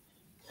green.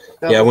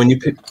 Yeah, when you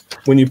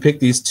pick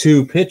these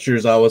two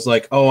pictures, I was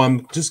like, oh,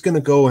 I'm just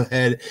gonna go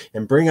ahead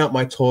and bring out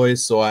my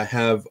toys so I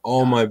have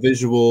all my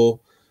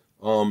visual,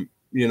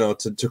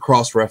 to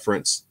cross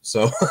reference.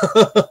 So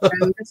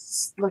and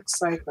this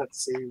looks like,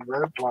 let's see,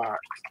 roadblock.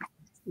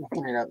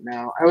 Looking it up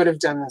now. I would have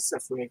done this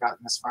if we had gotten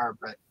this far,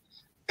 but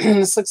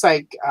this looks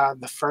like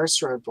the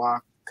first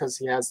roadblock because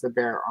he has the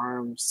bare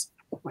arms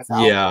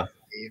without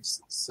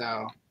sleeves.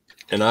 So,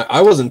 and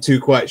I wasn't too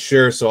quite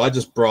sure, so I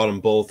just brought them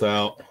both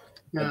out.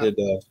 Yeah.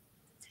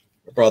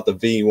 I brought the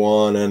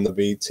V1 and the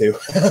V2.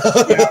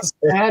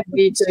 I had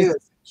V2 as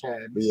a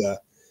kid. Yeah,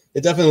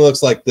 it definitely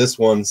looks like this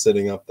one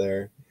sitting up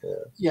there.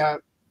 Yeah.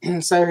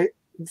 So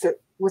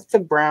with the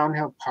brown,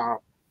 he'll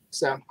pop.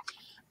 So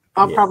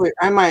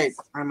I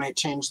might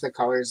change the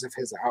colors of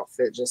his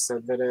outfit just so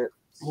that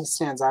he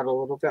stands out a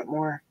little bit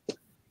more.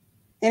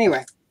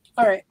 Anyway,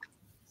 all right.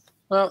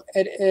 Well,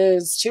 it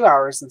is 2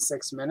 hours and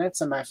 6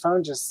 minutes, and my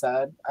phone just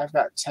said I've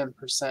got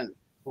 10%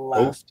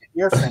 left. And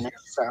you're finished,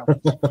 so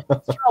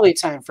it's probably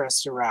time for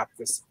us to wrap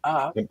this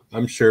up.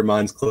 I'm sure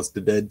mine's close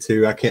to dead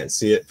too. I can't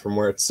see it from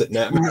where it's sitting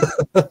at me.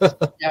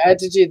 Yeah, I had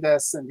to do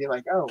this and be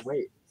like, oh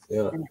wait.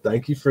 Yeah,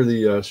 thank you for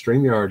the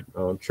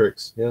StreamYard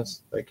tricks.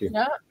 Yes, thank you.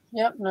 Yeah,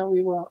 yep. No,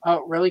 we will.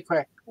 Oh, really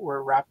quick,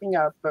 we're wrapping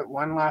up, but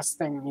one last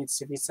thing needs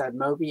to be said.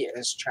 Moby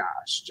is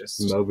trash.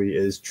 Moby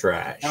is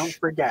trash.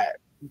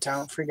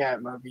 Don't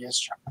forget, Moby is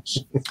trash.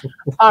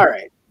 All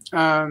right.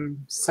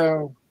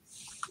 So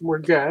we're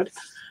good.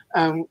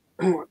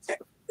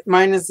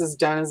 Mine is as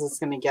done as it's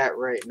going to get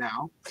right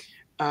now.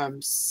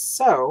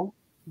 So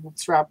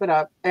let's wrap it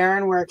up.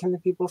 Aaron, where can the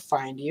people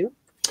find you?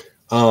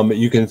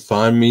 You can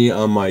find me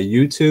on my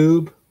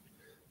YouTube,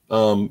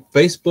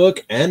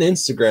 Facebook, and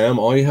Instagram.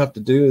 All you have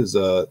to do is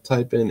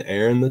type in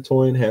Aaron the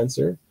Toy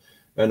Enhancer,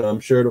 and I'm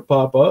sure it'll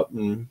pop up,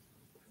 and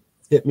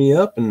hit me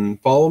up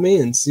and follow me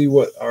and see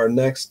what our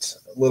next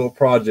little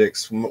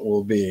projects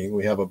will be.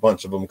 We have a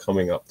bunch of them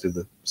coming up through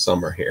the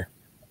summer here.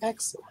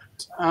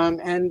 Excellent.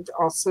 And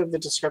also the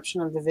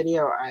description of the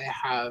video,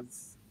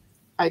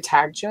 I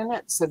tagged you in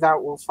it, so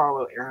that will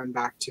follow Aaron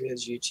back to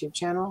his YouTube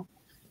channel.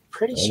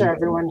 Pretty sure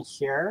everyone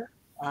here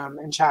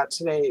in chat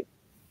today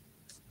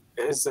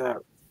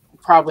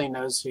probably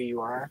knows who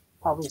you are,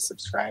 probably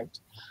subscribed.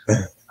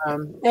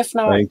 If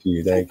not, thank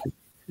you.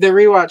 The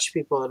rewatch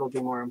people, it'll be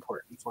more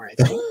important for, I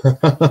think.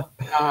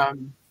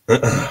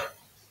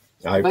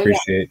 I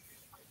appreciate.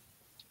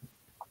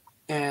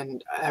 Yeah.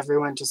 And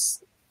everyone,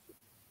 just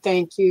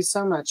thank you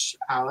so much,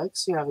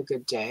 Alex. You have a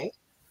good day.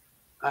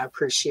 I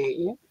appreciate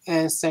you.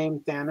 And same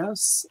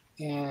Thanos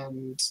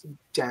and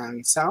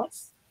down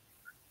south.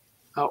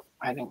 Oh,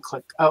 I didn't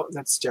click. Oh,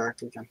 that's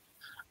Derek again.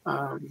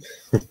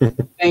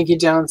 Thank you,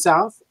 down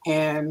south.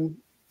 And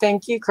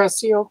thank you,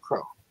 Crusty Old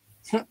Crow.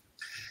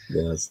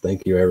 Yes,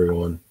 thank you,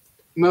 everyone.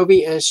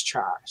 Moby is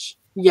trash.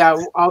 Yeah,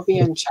 I'll be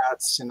in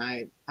chats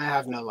tonight. I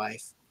have no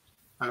life.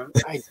 I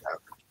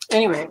joke.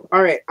 Anyway,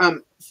 all right.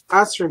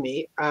 As for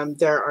me,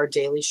 there are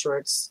daily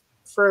shorts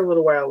for a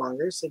little while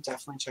longer, so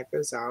definitely check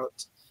those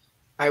out.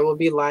 I will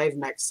be live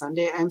next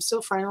Sunday. I'm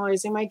still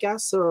finalizing my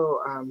guests, so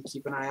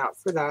keep an eye out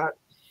for that.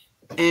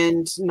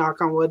 And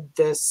knock on wood,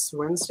 this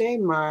Wednesday,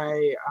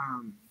 my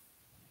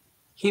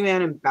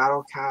He-Man and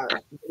Battle Cat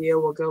video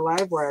will go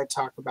live, where I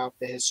talk about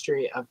the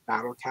history of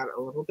Battle Cat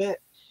a little bit.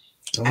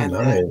 Oh, and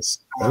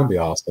nice. That would be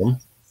awesome.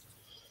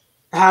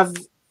 Have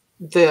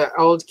the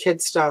old kid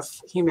stuff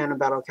He-Man and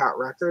Battle Cat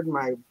record.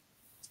 My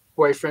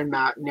boyfriend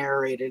Matt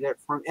narrated it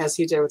as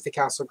he did with the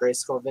Castle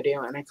Grayskull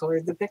video, and I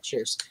colored the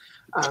pictures.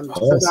 So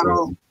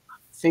that'll,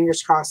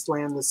 fingers crossed,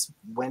 land this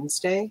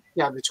Wednesday.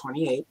 Yeah, the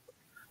 28th.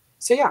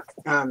 So yeah,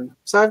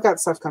 so I've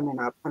got stuff coming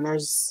up, and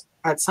there's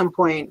at some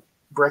point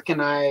Brick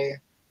and I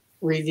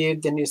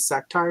reviewed the new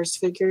Sectars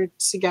figure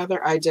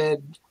together. I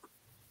did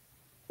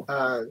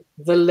the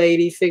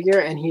lady figure,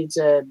 and he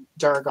did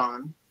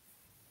Dargon,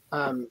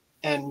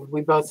 and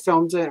we both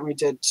filmed it, and we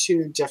did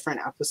 2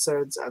 different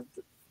episodes of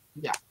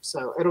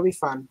so it'll be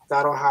fun.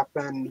 That'll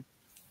happen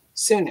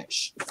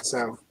soonish.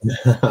 So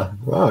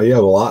wow, you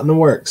have a lot in the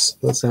works.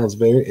 That sounds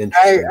very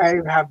interesting. I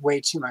have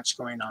way too much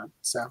going on,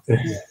 so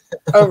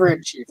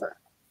overachiever.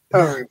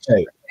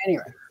 Hey,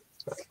 anyway,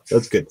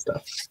 that's good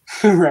stuff.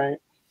 Right.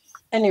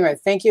 Anyway,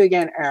 thank you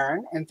again,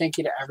 Aaron, and thank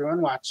you to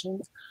everyone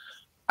watching.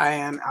 I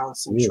am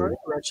Allison Short,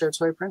 Retro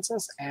Toy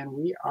Princess, and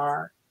we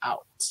are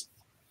out.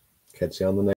 Catch you on the next